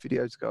I got a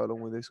video to go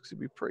along with this? Because it'd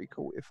be pretty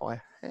cool if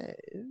I had.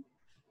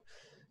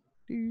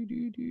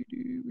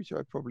 Which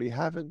I probably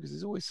haven't, because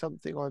there's always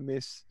something I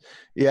miss.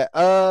 Yeah.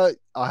 I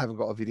haven't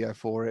got a video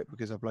for it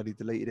because I bloody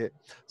deleted it.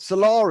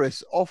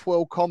 Solaris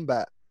Off-World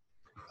Combat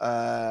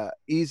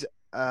is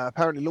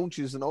apparently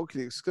launching as an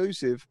Oculus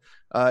exclusive.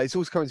 It's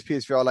also coming to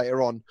PSVR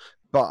later on,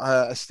 but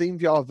a Steam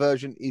VR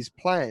version is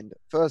planned.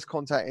 First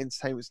Contact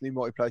Entertainment's new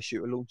multiplayer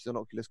shooter launches on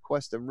Oculus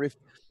Quest and Rift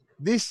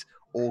this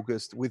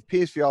August, with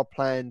PSVR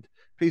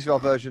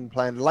version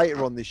planned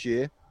later on this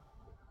year.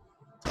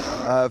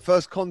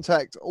 First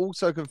Contact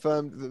also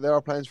confirmed that there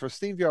are plans for a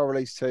Steam VR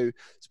release too.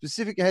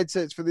 Specific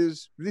headsets for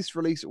this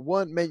release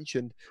weren't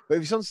mentioned, but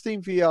if it's on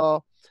Steam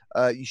VR,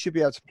 you should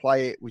be able to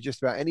play it with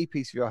just about any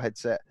PSVR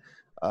headset.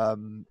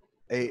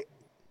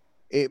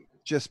 It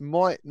just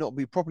might not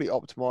be properly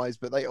optimized,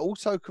 but they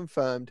also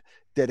confirmed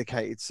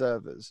dedicated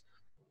servers.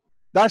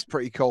 That's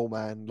pretty cool,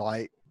 man.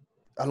 Like,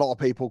 a lot of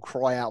people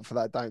cry out for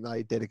that, don't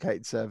they?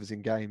 Dedicated servers in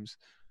games.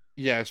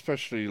 Yeah,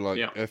 especially like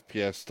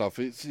FPS stuff.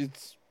 It's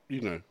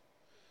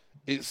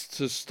it's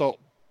to stop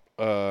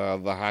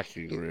the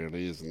hacking,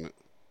 really, isn't it?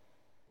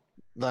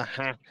 The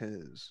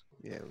hackers.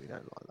 Yeah, we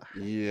don't like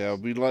that. Yeah,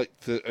 we like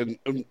and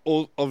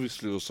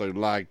obviously also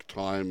lag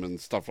time and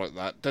stuff like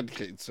that.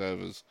 Dedicated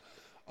servers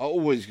are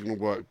always going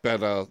to work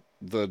better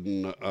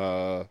than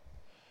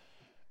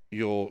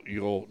your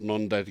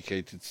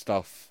non-dedicated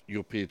stuff,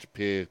 your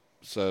peer-to-peer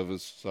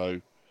servers.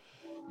 So,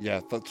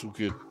 yeah, that's all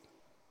good.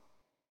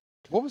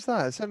 What was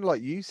that? It sounded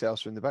like you,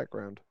 Salsa, in the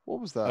background. What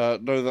was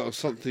that? No, that was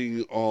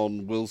something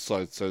on Will's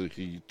side, so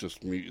he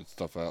just muted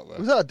stuff out there.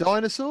 Was that a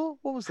dinosaur?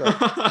 What was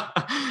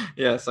that?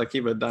 Yes, I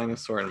keep a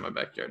dinosaur in my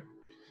backyard.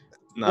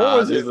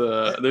 Nah,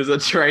 there's a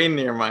train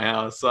near my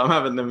house, so I'm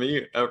having to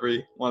mute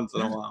every once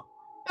in a while.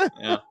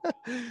 Yeah.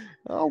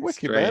 Oh,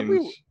 wicked,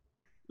 man.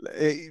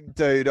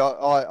 Dude,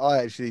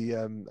 I actually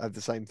have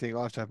the same thing.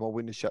 I have to have my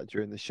window shut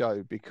during the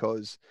show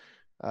because,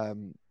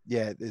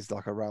 there's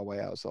like a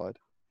railway outside.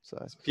 So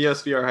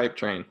PSVR hype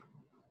train.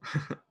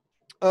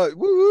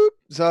 Woo.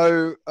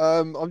 So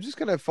I'm just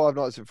gonna have Five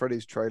Nights at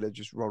Freddy's trailer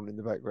just rolling in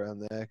the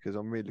background there because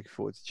I'm really looking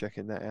forward to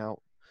checking that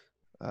out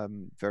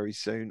very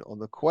soon on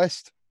the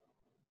Quest.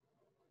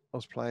 I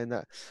was playing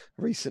that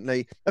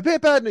recently. A bit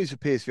of bad news for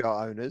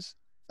PSVR owners.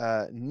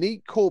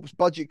 Neat Corp's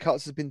budget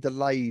cuts has been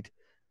delayed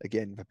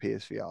again for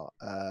PSVR.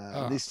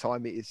 This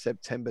time it is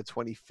September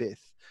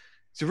 25th.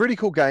 It's a really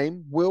cool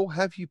game. Will,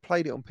 have you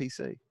played it on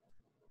PC?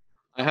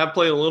 I have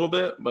played a little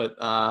bit, but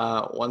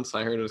once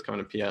I heard it was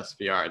coming to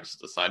PSVR, I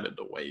just decided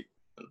to wait.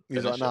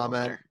 He's like, nah,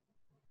 man.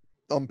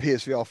 I'm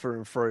PSVR through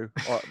and through.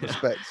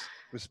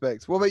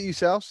 Respect. What about you,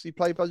 South? You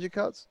play budget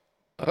cuts?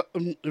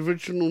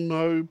 Original,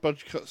 no.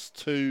 Budget cuts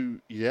 2,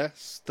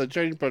 yes. They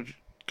changed budget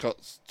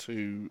cuts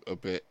 2 a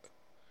bit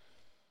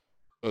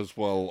as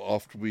well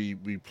after we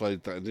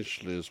played that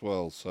initially as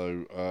well.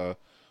 So,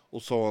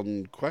 also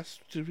on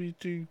Quest, did we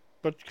do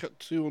budget cut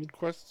 2 on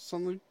Quest or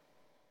something?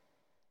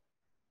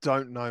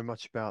 Don't know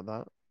much about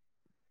that.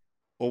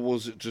 Or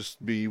was it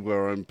just me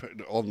where I'm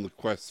putting it on the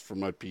Quest from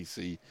my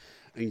PC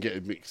and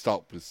getting mixed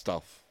up with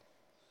stuff?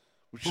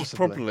 Which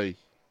Possibly. Is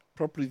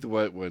probably the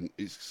way it went.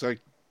 It's like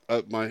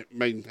my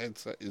main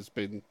headset has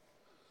been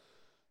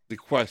the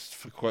Quest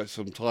for quite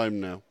some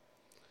time now.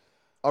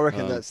 I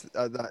reckon that's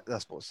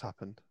what's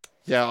happened.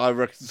 Yeah, I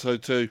reckon so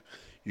too.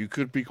 You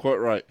could be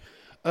quite right.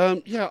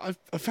 I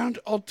found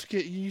it odd to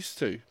get used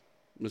to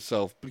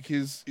myself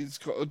because it's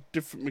got a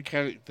different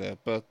mechanic there,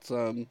 but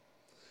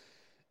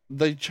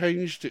they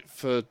changed it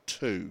for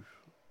 2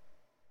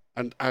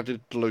 and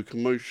added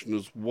locomotion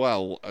as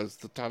well as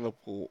the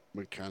teleport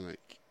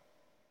mechanic.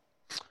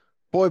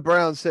 Boy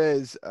Brown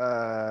says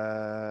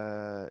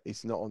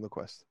it's not on the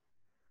Quest.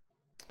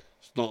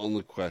 It's not on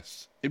the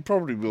Quest. It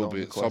probably will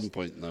be at some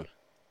point though.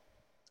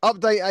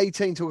 Update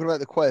 18, talking about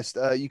the Quest.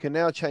 You can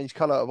now change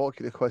color of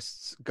Oculus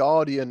Quest's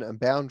Guardian and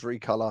Boundary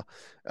color.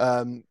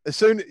 Do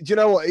you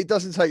know what? It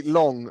doesn't take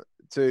long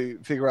to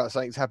figure out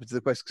something's happened to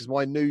the Quest because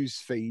my news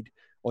feed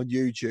on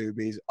YouTube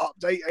is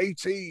update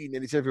 18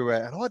 and it's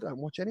everywhere. And I don't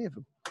watch any of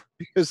them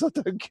because I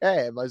don't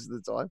care most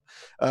of the time.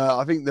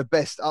 I think the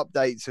best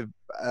updates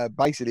have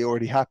basically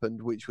already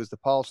happened, which was the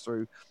pass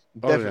through.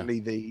 Definitely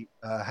the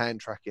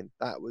hand tracking.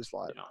 That was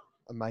like... Yeah.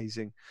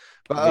 Amazing,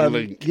 but the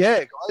link. Yeah,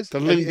 guys, the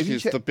link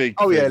is the big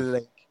thing. Yeah, the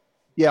link.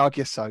 Yeah, I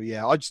guess so.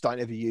 Yeah, I just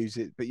don't ever use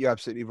it, but you're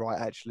absolutely right.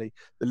 Actually,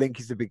 the link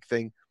is the big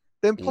thing.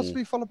 Then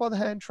possibly followed by the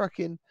hand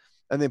tracking,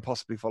 and then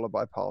possibly followed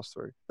by pass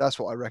through. That's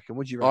what I reckon.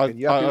 Would you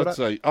reckon? I'd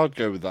say I'd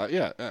go with that.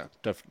 Yeah,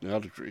 definitely,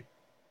 I'd agree.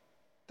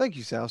 Thank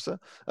you, Salsa.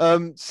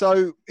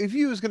 So, if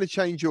you was going to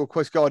change your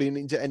Quest Guardian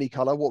into any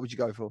color, what would you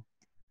go for?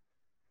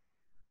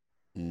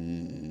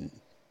 Don't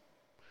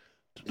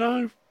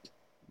know.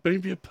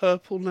 Maybe a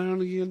purple now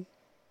and again.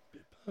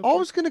 I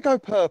was going to go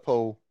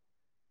purple.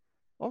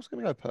 I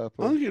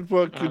think it'd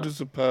work good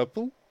as a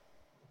purple.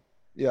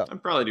 Yeah.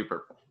 I'd probably do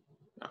purple.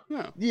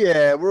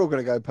 Yeah, we're all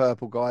going to go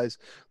purple, guys,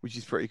 which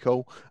is pretty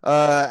cool.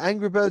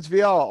 Angry Birds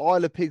VR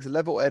Isle of Pigs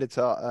level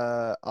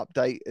editor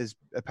update is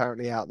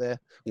apparently out there,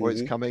 or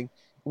it's coming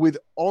with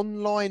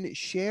online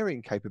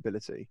sharing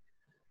capability.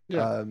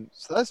 Yeah.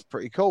 So that's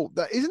pretty cool.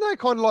 Isn't that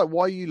kind of like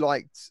why you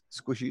liked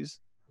Squishies?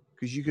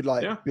 Because you could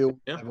build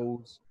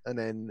levels and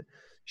then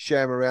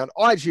share them around.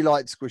 I actually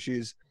liked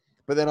Squishies,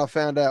 but then I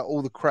found out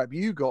all the crap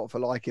you got for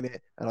liking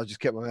it, and I just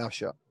kept my mouth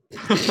shut.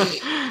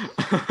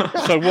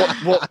 So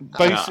what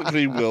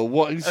basically, Will,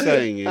 what he's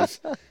saying is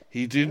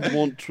he didn't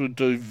want to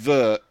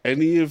divert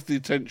any of the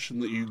attention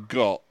that you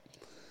got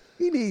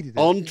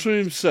onto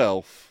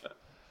himself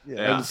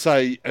and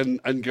say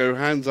and go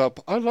hands up,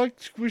 I like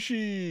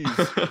Squishies.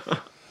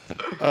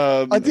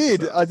 I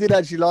did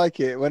actually like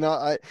it when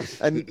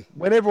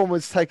when everyone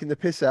was taking the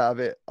piss out of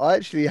it. I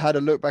actually had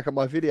a look back at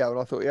my video and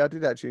I thought, I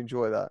did actually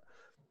enjoy that.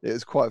 It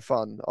was quite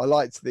fun. I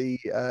liked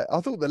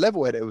I thought the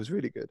level editor was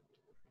really good.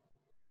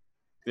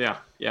 Yeah,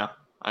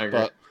 I agree.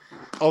 But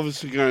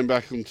obviously, going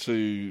back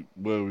onto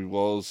where we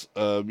was,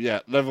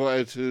 level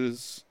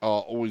editors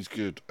are always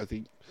good. I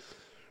think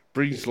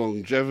brings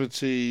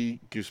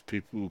longevity, gives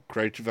people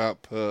creative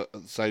output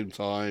at the same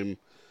time.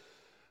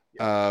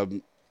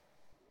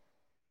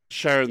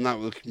 Sharing that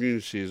with the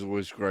community is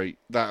always great.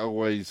 That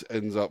always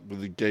ends up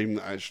with a game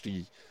that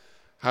actually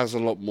has a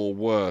lot more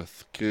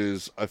worth.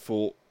 Because I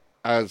thought,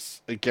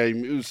 as a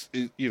game, it's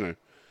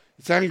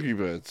Angry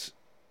Birds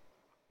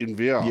in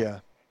VR. Yeah.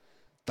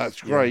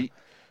 That's great.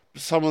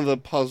 Yeah. Some of the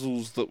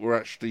puzzles that were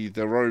actually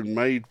their own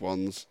made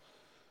ones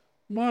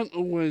weren't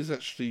always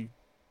actually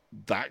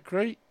that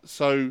great.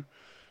 So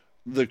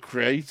the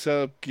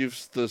creator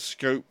gives the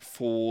scope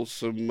for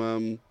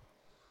some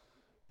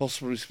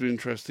possibly some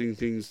interesting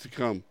things to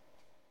come.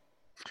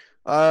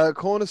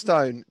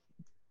 Cornerstone,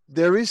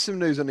 there is some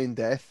news on In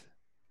Death.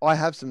 I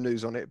have some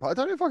news on it, but I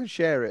don't know if I can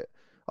share it.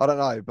 I don't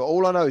know. But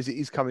all I know is it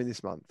is coming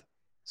this month.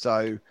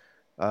 So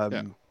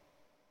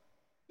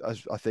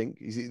I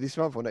think, is it this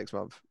month or next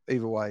month?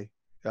 Either way.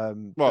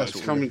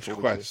 It's coming to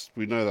Quest.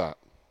 We know that.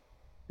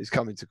 It's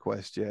coming to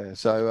Quest, yeah.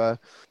 So,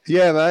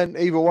 man,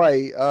 either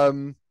way,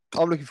 I'm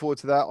looking forward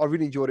to that. I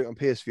really enjoyed it on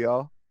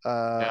PSVR.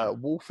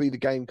 Wolfie, the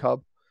Game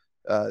Cub,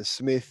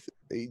 Smith,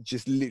 he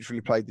just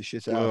literally played the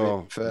shit out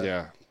of it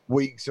for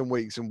weeks and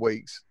weeks and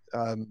weeks.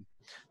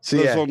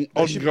 There's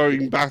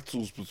ongoing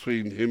battles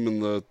between him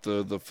and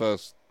the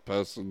first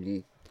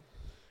person,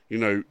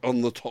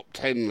 on the top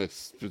 10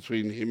 list,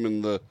 between him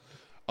and the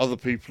other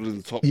people in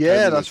the top 10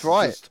 list. That's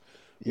right.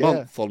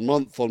 Month on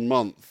month on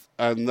month.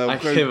 And they'll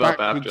go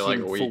backwards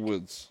and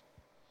forwards.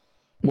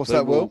 What's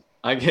that, Will?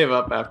 I gave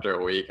up after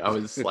a week. I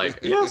was like,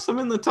 yes, I'm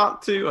in the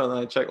top 2. And then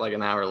I checked like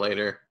an hour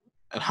later.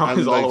 And I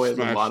was all the way at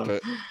the bottom. I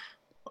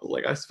was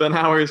like, I spent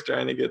hours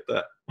trying to get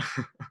that.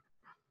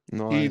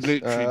 Nice. He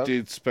literally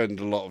did spend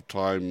a lot of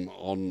time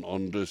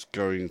on just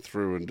going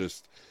through and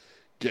just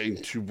getting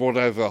to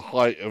whatever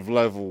height of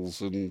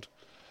levels, and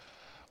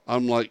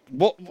I'm like,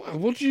 what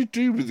do you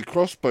do with the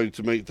crossbow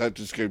to make that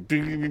just go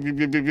bing, bing, bing,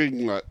 bing, bing,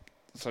 bing, like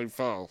so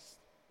fast?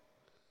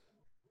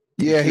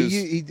 Yeah,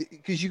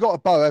 because you got a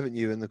bow, haven't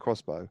you, in the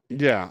crossbow?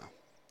 Yeah.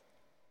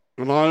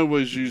 And I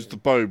always used the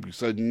bow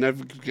because I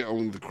never could get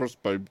on with the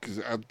crossbow because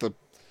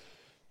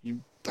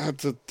you had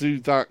to do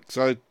that because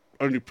I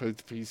only played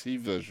the PC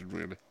version,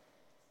 really.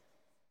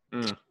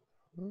 Mm.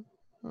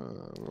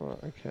 Oh,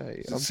 right,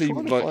 okay. It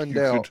seemed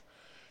like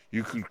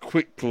you could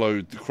quick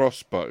load the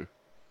crossbow.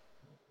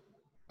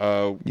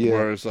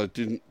 Whereas I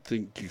didn't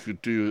think you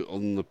could do it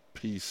on the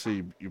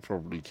PC, but you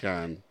probably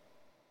can.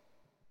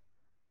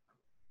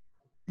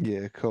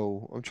 Yeah,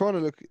 cool. I'm trying to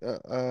look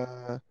at,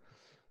 I'm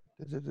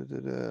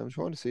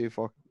trying to see if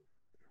it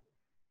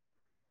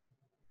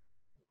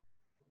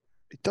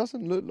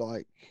doesn't look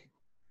like.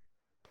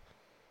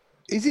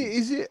 Is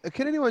it?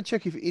 Can anyone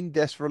check if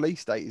In-Death's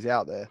release date is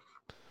out there?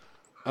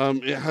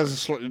 It has a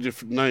slightly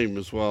different name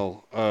as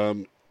well.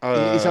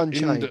 It's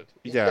Unchained.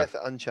 In-Death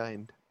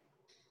Unchained.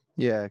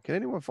 Yeah. Can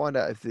anyone find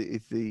out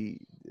if the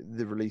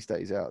release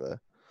date is out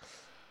there?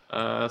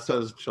 It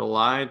says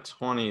July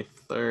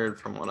 23rd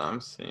from what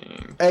I'm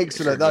seeing.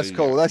 Excellent. That's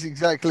cool. That's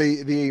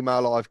exactly the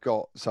email I've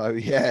got. So,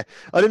 yeah.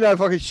 I didn't know if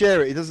I could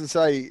share it. It doesn't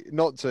say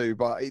not to,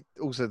 but it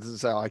also doesn't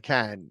say I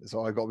can.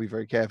 So, I've got to be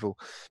very careful.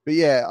 But,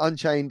 yeah,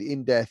 Unchained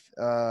In-Death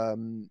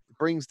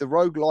brings the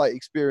roguelite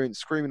experience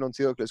screaming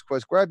onto the Oculus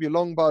Quest. Grab your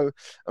longbow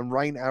and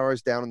rain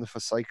arrows down on the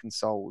forsaken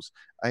souls.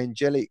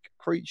 Angelic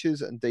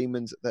creatures and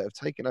demons that have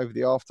taken over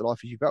the afterlife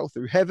as you battle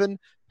through heaven,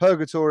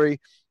 purgatory,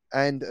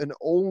 and an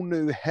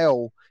all-new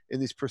hell in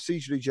this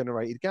procedurally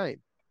generated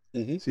game.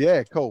 Mm-hmm. So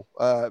yeah, cool.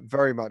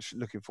 Very much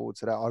looking forward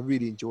to that. I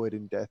really enjoyed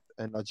In Death,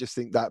 and I just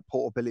think that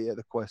portability of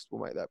the Quest will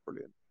make that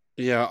brilliant.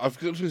 Yeah, I've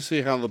got to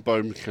see how the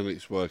bow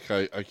mechanics work.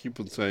 I keep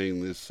on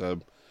saying this.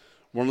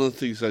 One of the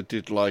things I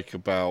did like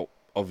about,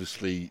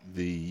 obviously,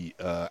 the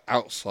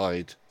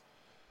outside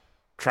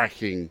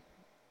tracking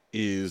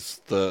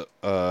is that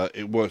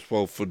it works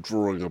well for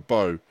drawing a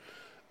bow,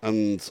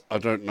 and I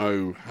don't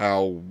know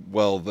how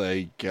well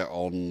they get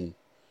on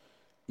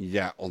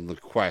on the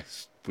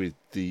Quest with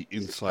the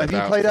inside out.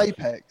 Have you played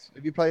Apex?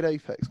 Have you played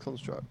Apex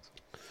Construct?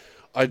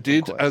 I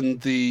did, and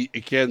the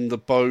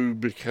bow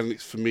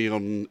mechanics for me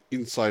on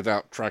inside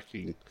out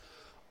tracking,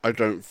 I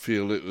don't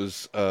feel it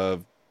was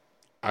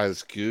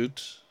as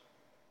good.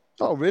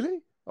 Oh,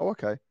 really? Oh,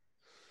 okay.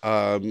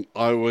 I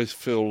always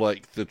feel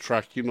like the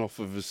tracking off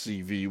of a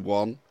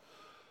CV1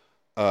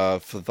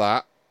 for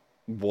that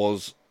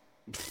was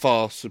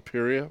far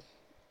superior.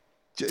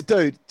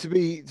 Dude, to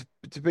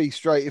be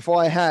straight, if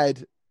I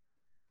had,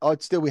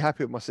 I'd still be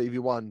happy with my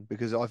CV1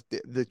 because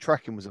the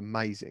tracking was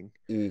amazing.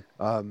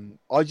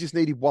 I just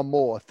needed one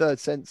more, a third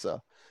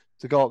sensor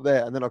to go up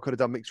there, and then I could have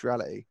done mixed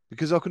reality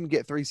because I couldn't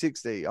get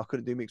 360. I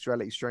couldn't do mixed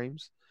reality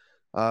streams.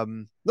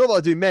 Not that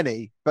I do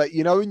many, but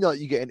you know,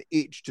 you get an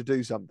itch to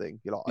do something.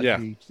 You're like, I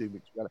need to do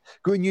mixed reality.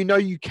 And you know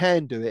you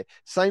can do it.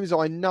 Same as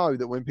I know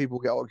that when people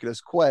get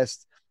Oculus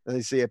Quest and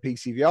they see a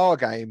PC VR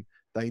game,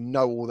 they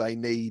know all they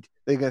need.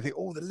 They're going to think,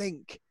 oh, the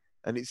link.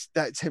 And it's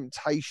that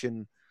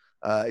temptation.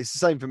 It's the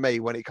same for me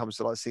when it comes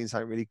to like seeing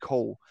something really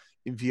cool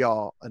in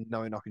VR and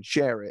knowing I can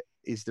share it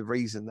is the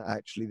reason that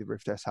actually the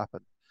Rift S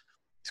happened.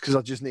 It's because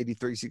I just needed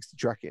 360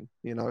 tracking,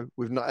 you know,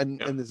 with no, and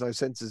there's no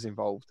sensors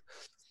involved,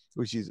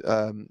 which is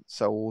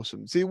so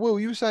awesome. See, Will,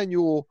 you were saying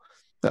your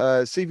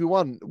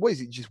CV1, what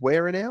is it, just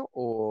wearing out?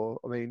 Or,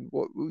 I mean,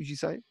 what was you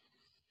saying?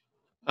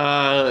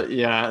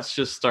 Yeah, it's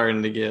just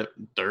starting to get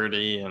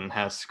dirty and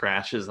has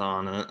scratches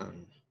on it.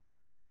 And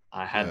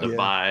I had to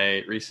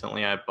buy,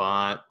 recently I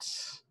bought,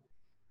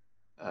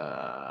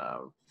 I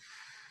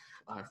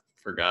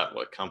forgot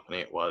what company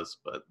it was,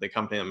 but the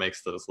company that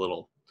makes those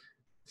little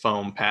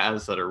foam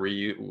pads that are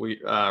rewashable.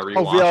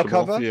 VR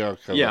cover? VR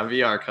cover. Yeah,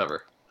 VR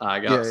cover. I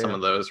got some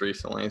of those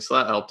recently, so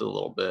that helped a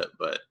little bit,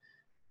 but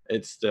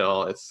it's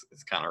still it's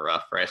kind of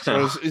rough right now.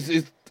 Well,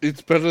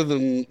 it's better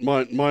than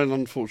mine. Mine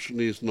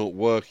unfortunately is not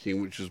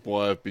working, which is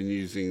why I've been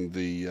using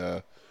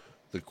the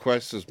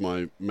Quest as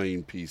my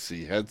main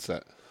PC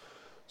headset.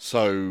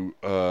 So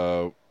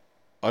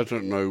I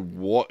don't know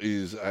what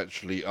is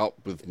actually up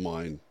with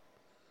mine,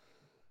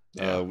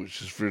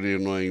 which is really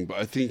annoying. But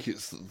I think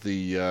it's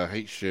the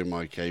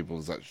HDMI cable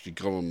has actually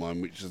gone on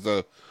mine, which is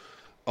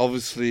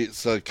obviously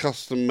it's a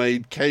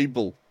custom-made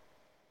cable,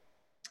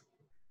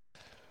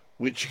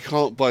 which you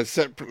can't buy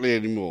separately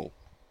anymore.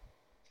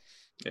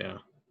 Yeah.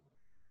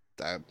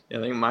 Damn. Yeah,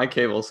 I think my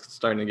cable's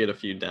starting to get a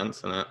few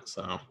dents in it,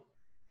 so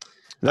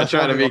I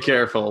try to be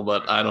careful,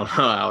 but I don't know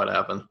how it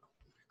happened.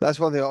 That's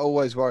one thing I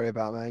always worry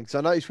about, man. Because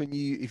I notice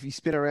if you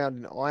spin around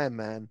in Iron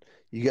Man,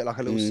 you get like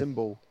a little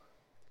symbol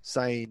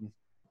saying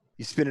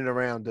you're spinning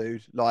around,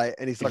 dude. Like,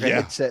 and it's like a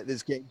headset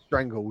that's getting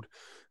strangled.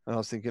 And I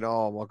was thinking,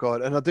 oh my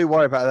god. And I do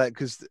worry about that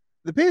because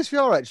the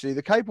PSVR actually,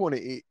 the cable on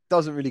it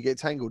doesn't really get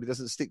tangled. It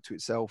doesn't stick to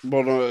itself.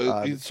 Well,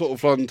 no, it sort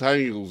of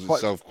untangles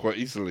itself quite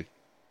easily.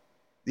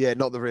 Yeah,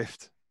 not the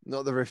Rift.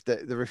 Not the Rift.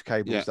 The Rift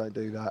cables don't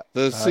do that.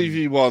 The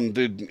CV1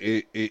 didn't.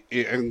 It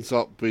ends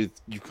up with,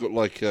 you've got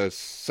like a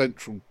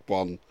central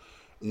one,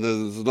 and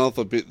there's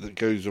another bit that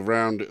goes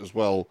around it as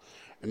well,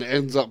 and it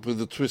ends up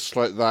with a twist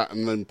like that,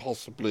 and then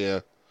possibly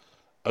a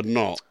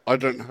knot. I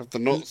don't have the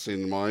knots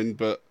in mine,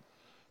 but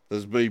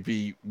there's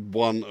maybe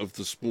one of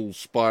the small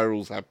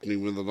spirals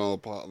happening with another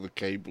part of the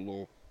cable.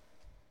 Or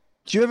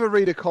do you ever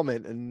read a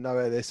comment and know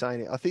how they're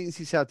saying it? I think this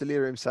is how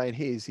Delirium's saying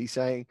his. He's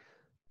saying,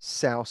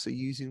 Souse are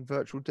using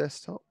virtual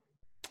desktop.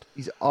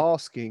 He's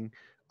asking,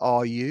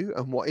 are you?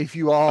 And what if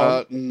you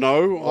are?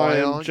 No, I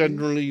am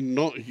generally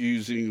not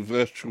using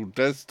virtual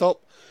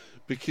desktop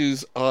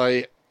because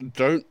I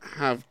don't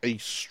have a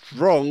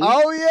strong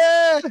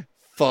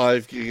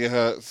 5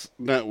 gigahertz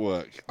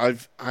network. I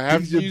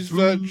have used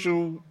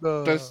virtual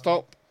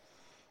desktop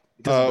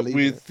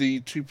with the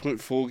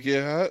 2.4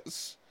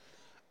 gigahertz,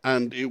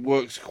 and it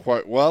works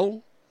quite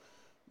well.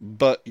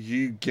 But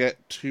you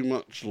get too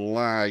much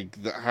lag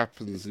that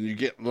happens, and you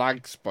get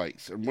lag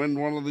spikes. And when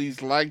one of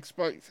these lag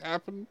spikes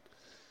happen,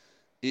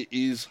 it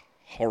is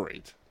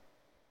horrid.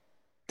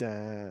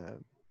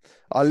 Damn.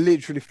 I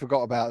literally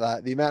forgot about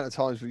that. The amount of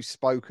times we've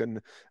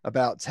spoken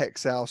about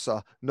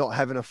TechSousa not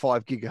having a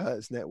 5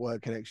 gigahertz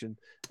network connection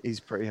is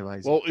pretty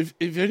amazing. Well, if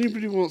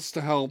anybody wants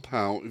to help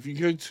out, if you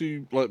go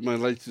to like my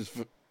latest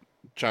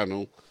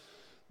channel,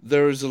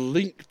 there is a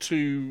link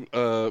to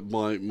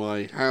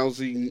my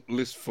housing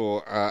list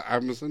for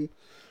Amazon,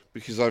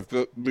 because I've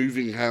got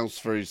moving house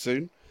very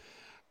soon.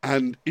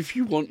 And if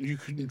you want, you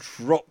can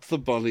drop the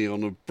money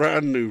on a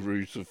brand new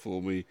router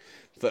for me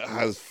that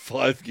has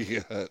 5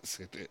 gigahertz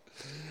in it.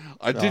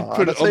 I did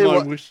put it on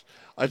my wish.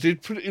 I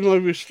did put it in my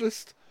wish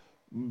list,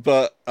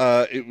 but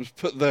it was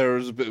put there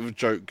as a bit of a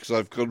joke because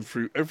I've gone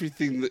through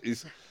everything that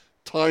is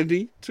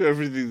tiny to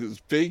everything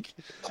that's big.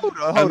 Hold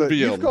on.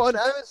 You've got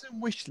an Amazon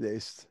wish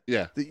list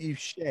that you've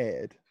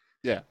shared.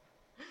 Yeah.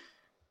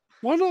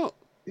 Why not?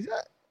 Is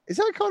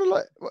that kind of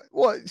like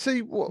what?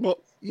 See what?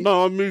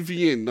 No, I'm moving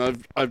in.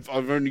 I've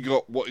only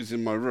got what is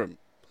in my room.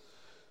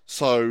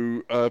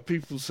 So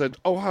people said,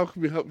 "Oh, how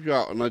can we help you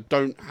out?" And I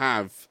don't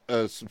have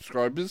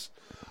subscribers.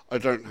 I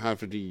don't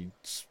have any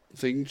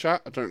thing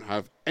chat. I don't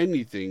have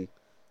anything.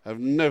 I've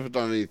never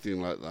done anything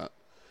like that.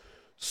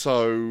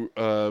 So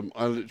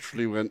I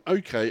literally went,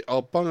 "Okay,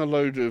 I'll bung a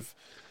load of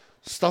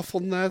stuff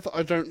on there that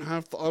I don't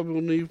have that I will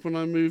need when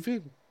I move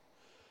in."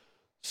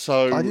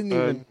 So I didn't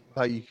even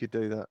know you could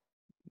do that.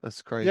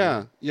 That's crazy.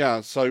 Yeah.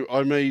 So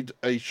I made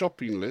a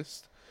shopping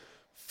list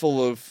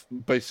full of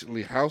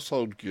basically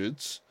household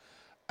goods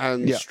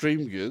and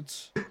stream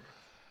goods,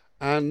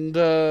 and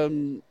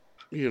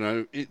you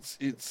know,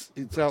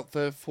 it's out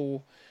there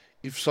for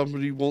if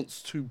somebody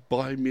wants to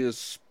buy me a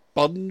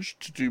sponge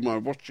to do my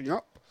washing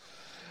up,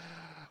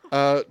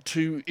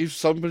 to if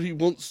somebody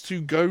wants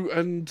to go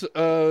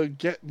and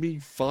get me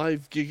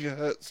 5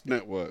 gigahertz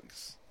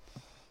networks.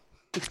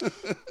 Do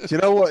you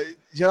know what?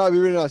 It'd be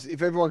really nice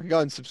if everyone could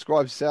go and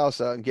subscribe to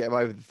Salsa and get him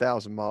over the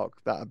 1,000 mark.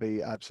 That'd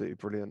be absolutely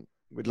brilliant.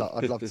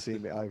 I'd love to see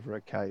him over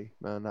a K,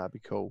 man. That'd be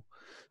cool.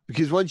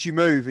 Because once you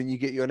move and you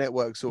get your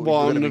network sorted,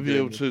 well, I'm going to be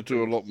able to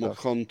do a lot more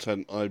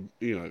content.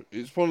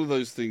 It's one of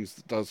those things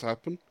that does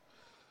happen.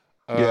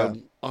 I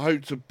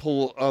hope to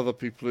pull other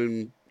people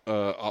in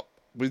up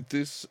with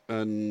this,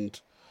 and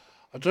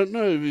I don't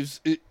know.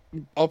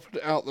 I'll put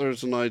it out there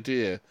as an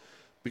idea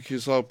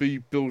because I'll be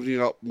building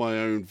up my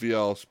own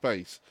VR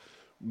space.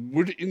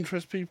 Would it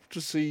interest people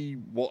to see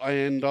what I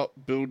end up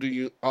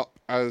building up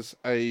as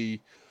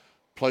a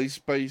play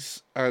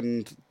space,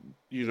 and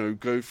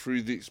go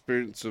through the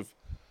experience of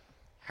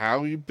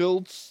how he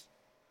builds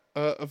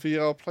a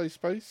VR play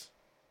space?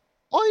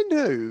 I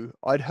knew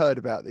I'd heard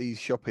about these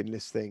shopping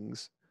list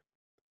things.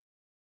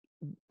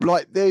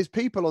 Like, there's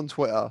people on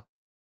Twitter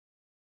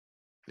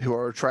who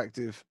are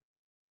attractive,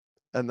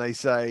 and they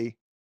say,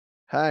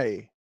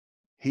 "Hey,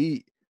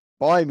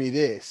 buy me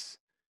this."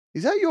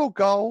 Is that your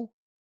goal?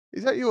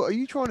 Are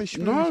you trying to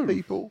schmooze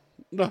people?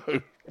 No.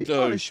 Are you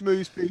trying to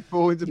schmooze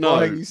people into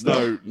buying you stuff?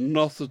 No,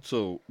 not at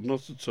all.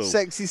 Not at all.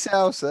 Sexy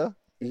salsa?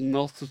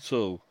 Not at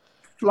all.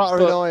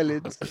 Fluttering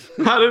eyelids.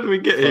 How did we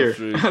get here?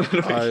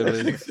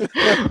 Eyelids.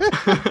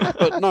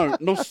 But no,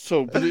 not at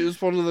all. But it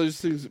is one of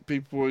those things that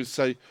people always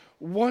say,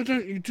 "Why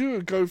don't you do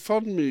a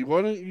GoFundMe?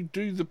 Why don't you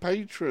do the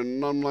Patreon?"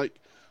 And I'm like,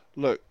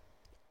 look,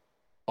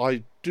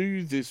 I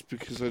do this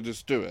because I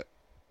just do it.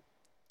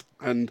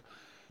 And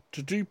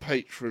to do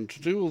Patreon,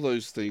 to do all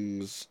those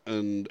things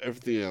and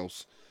everything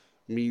else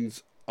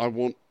means I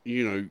want,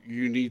 you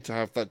need to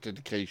have that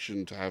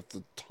dedication, to have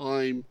the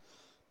time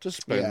to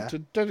spend to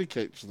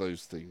dedicate to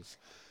those things.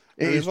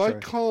 And if I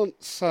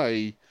can't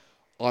say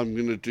I'm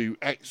going to do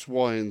X,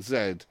 Y, and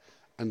Z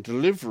and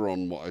deliver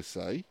on what I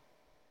say,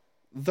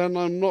 then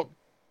I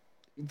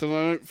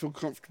don't feel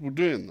comfortable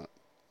doing that.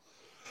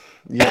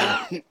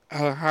 Yeah.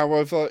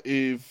 However,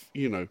 if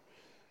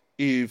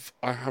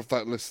I have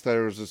that list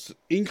there as an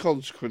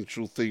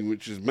inconsequential thing,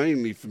 which is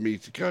mainly for me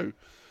to go,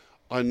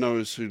 I know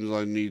as soon as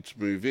I need to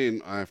move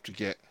in, I have to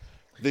get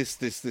this,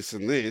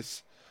 and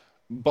this,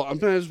 but I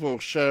may as well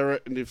share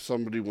it. And if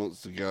somebody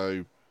wants to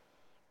go,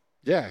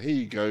 yeah, here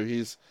you go,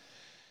 here's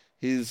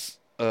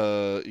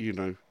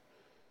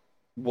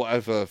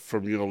whatever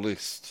from your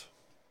list.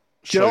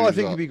 Do you know what I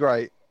think would be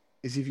great?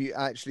 Is if you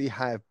actually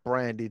have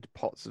branded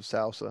pots of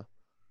salsa.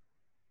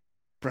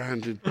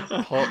 Branded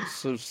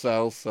pots of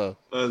salsa.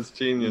 That's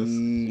genius.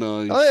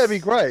 Nice. Oh, that'd be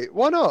great.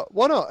 Why not?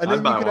 And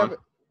then you could have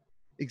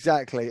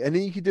exactly. And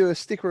then you could do a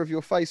sticker of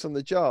your face on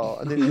the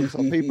jar, and then it looks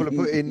like people are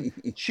putting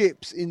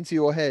chips into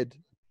your head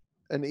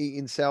and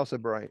eating salsa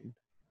brain.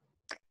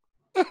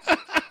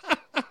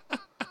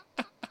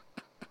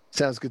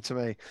 Sounds good to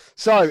me.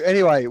 So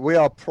anyway, we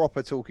are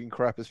proper talking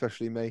crap,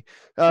 especially me.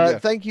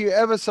 Thank you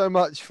ever so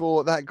much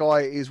for that.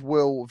 Guy is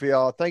Will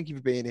VR. Thank you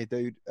for being here,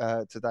 dude,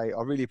 today.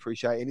 I really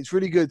appreciate it. And it's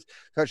really good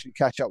to actually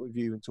catch up with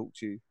you and talk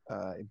to you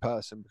in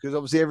person, because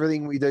obviously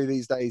everything we do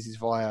these days is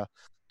via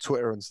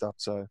Twitter and stuff.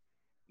 So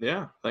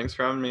yeah, thanks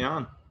for having me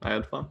on. I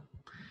had fun.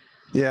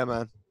 Yeah,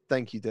 man.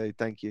 Thank you, dude.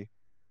 Thank you.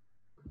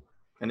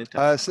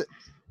 Anytime.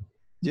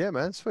 Yeah,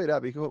 man, sweet.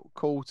 That'd be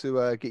cool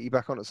to get you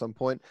back on at some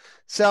point.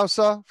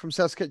 Salsa from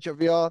Salsa Ketchup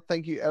VR.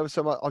 Thank you ever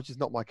so much. I've just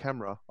knocked my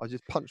camera. I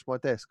just punched my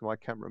desk and my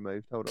camera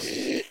moved. Hold on.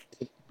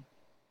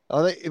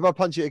 I think if I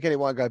punch it again, it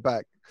won't go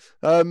back.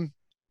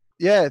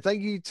 Yeah,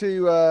 thank you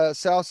to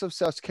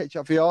Salsa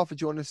Ketchup VR for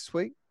joining us this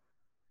week.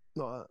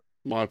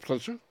 My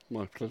pleasure.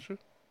 My pleasure.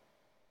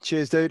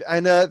 Cheers, dude.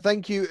 And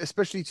thank you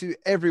especially to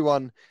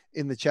everyone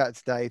in the chat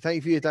today. Thank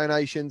you for your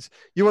donations.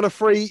 You want a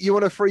free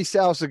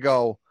Salsa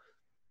goal?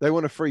 They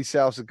want a free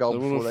salsa goal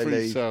before they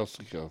leave.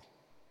 Salsa goal.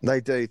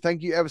 They do.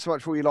 Thank you ever so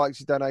much for all your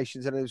likes, your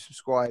donations, and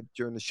subscribe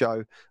during the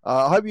show.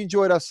 I hope you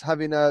enjoyed us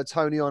having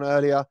Tony on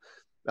earlier.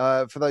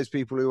 For those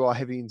people who are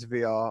heavy into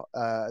VR,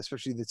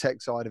 especially the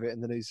tech side of it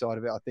and the news side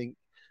of it, I think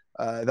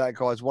that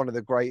guy's one of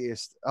the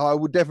greatest. I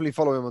would definitely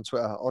follow him on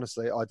Twitter.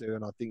 Honestly, I do,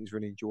 and I think he's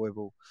really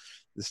enjoyable,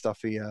 the stuff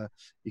he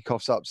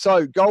coughs up.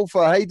 So,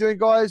 Golfer, how you doing,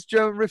 guys?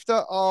 German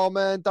Rifter? Oh,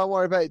 man, don't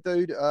worry about it,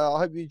 dude. I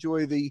hope you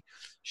enjoy the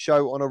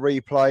show on a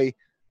replay.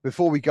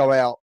 Before we go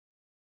out,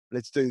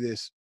 let's do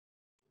this.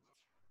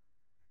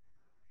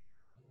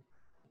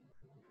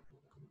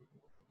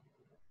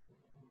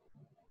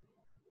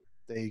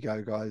 There you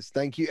go, guys.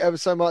 Thank you ever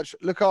so much.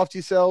 Look after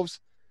yourselves.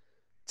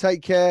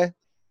 Take care.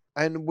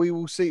 And we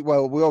will see.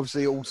 Well, we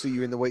obviously all see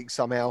you in the week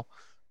somehow.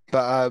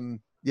 But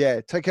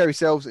yeah, take care of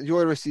yourselves. Enjoy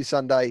the rest of your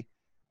Sunday.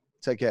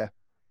 Take care.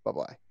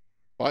 Bye-bye.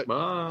 Bye.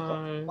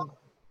 Bye.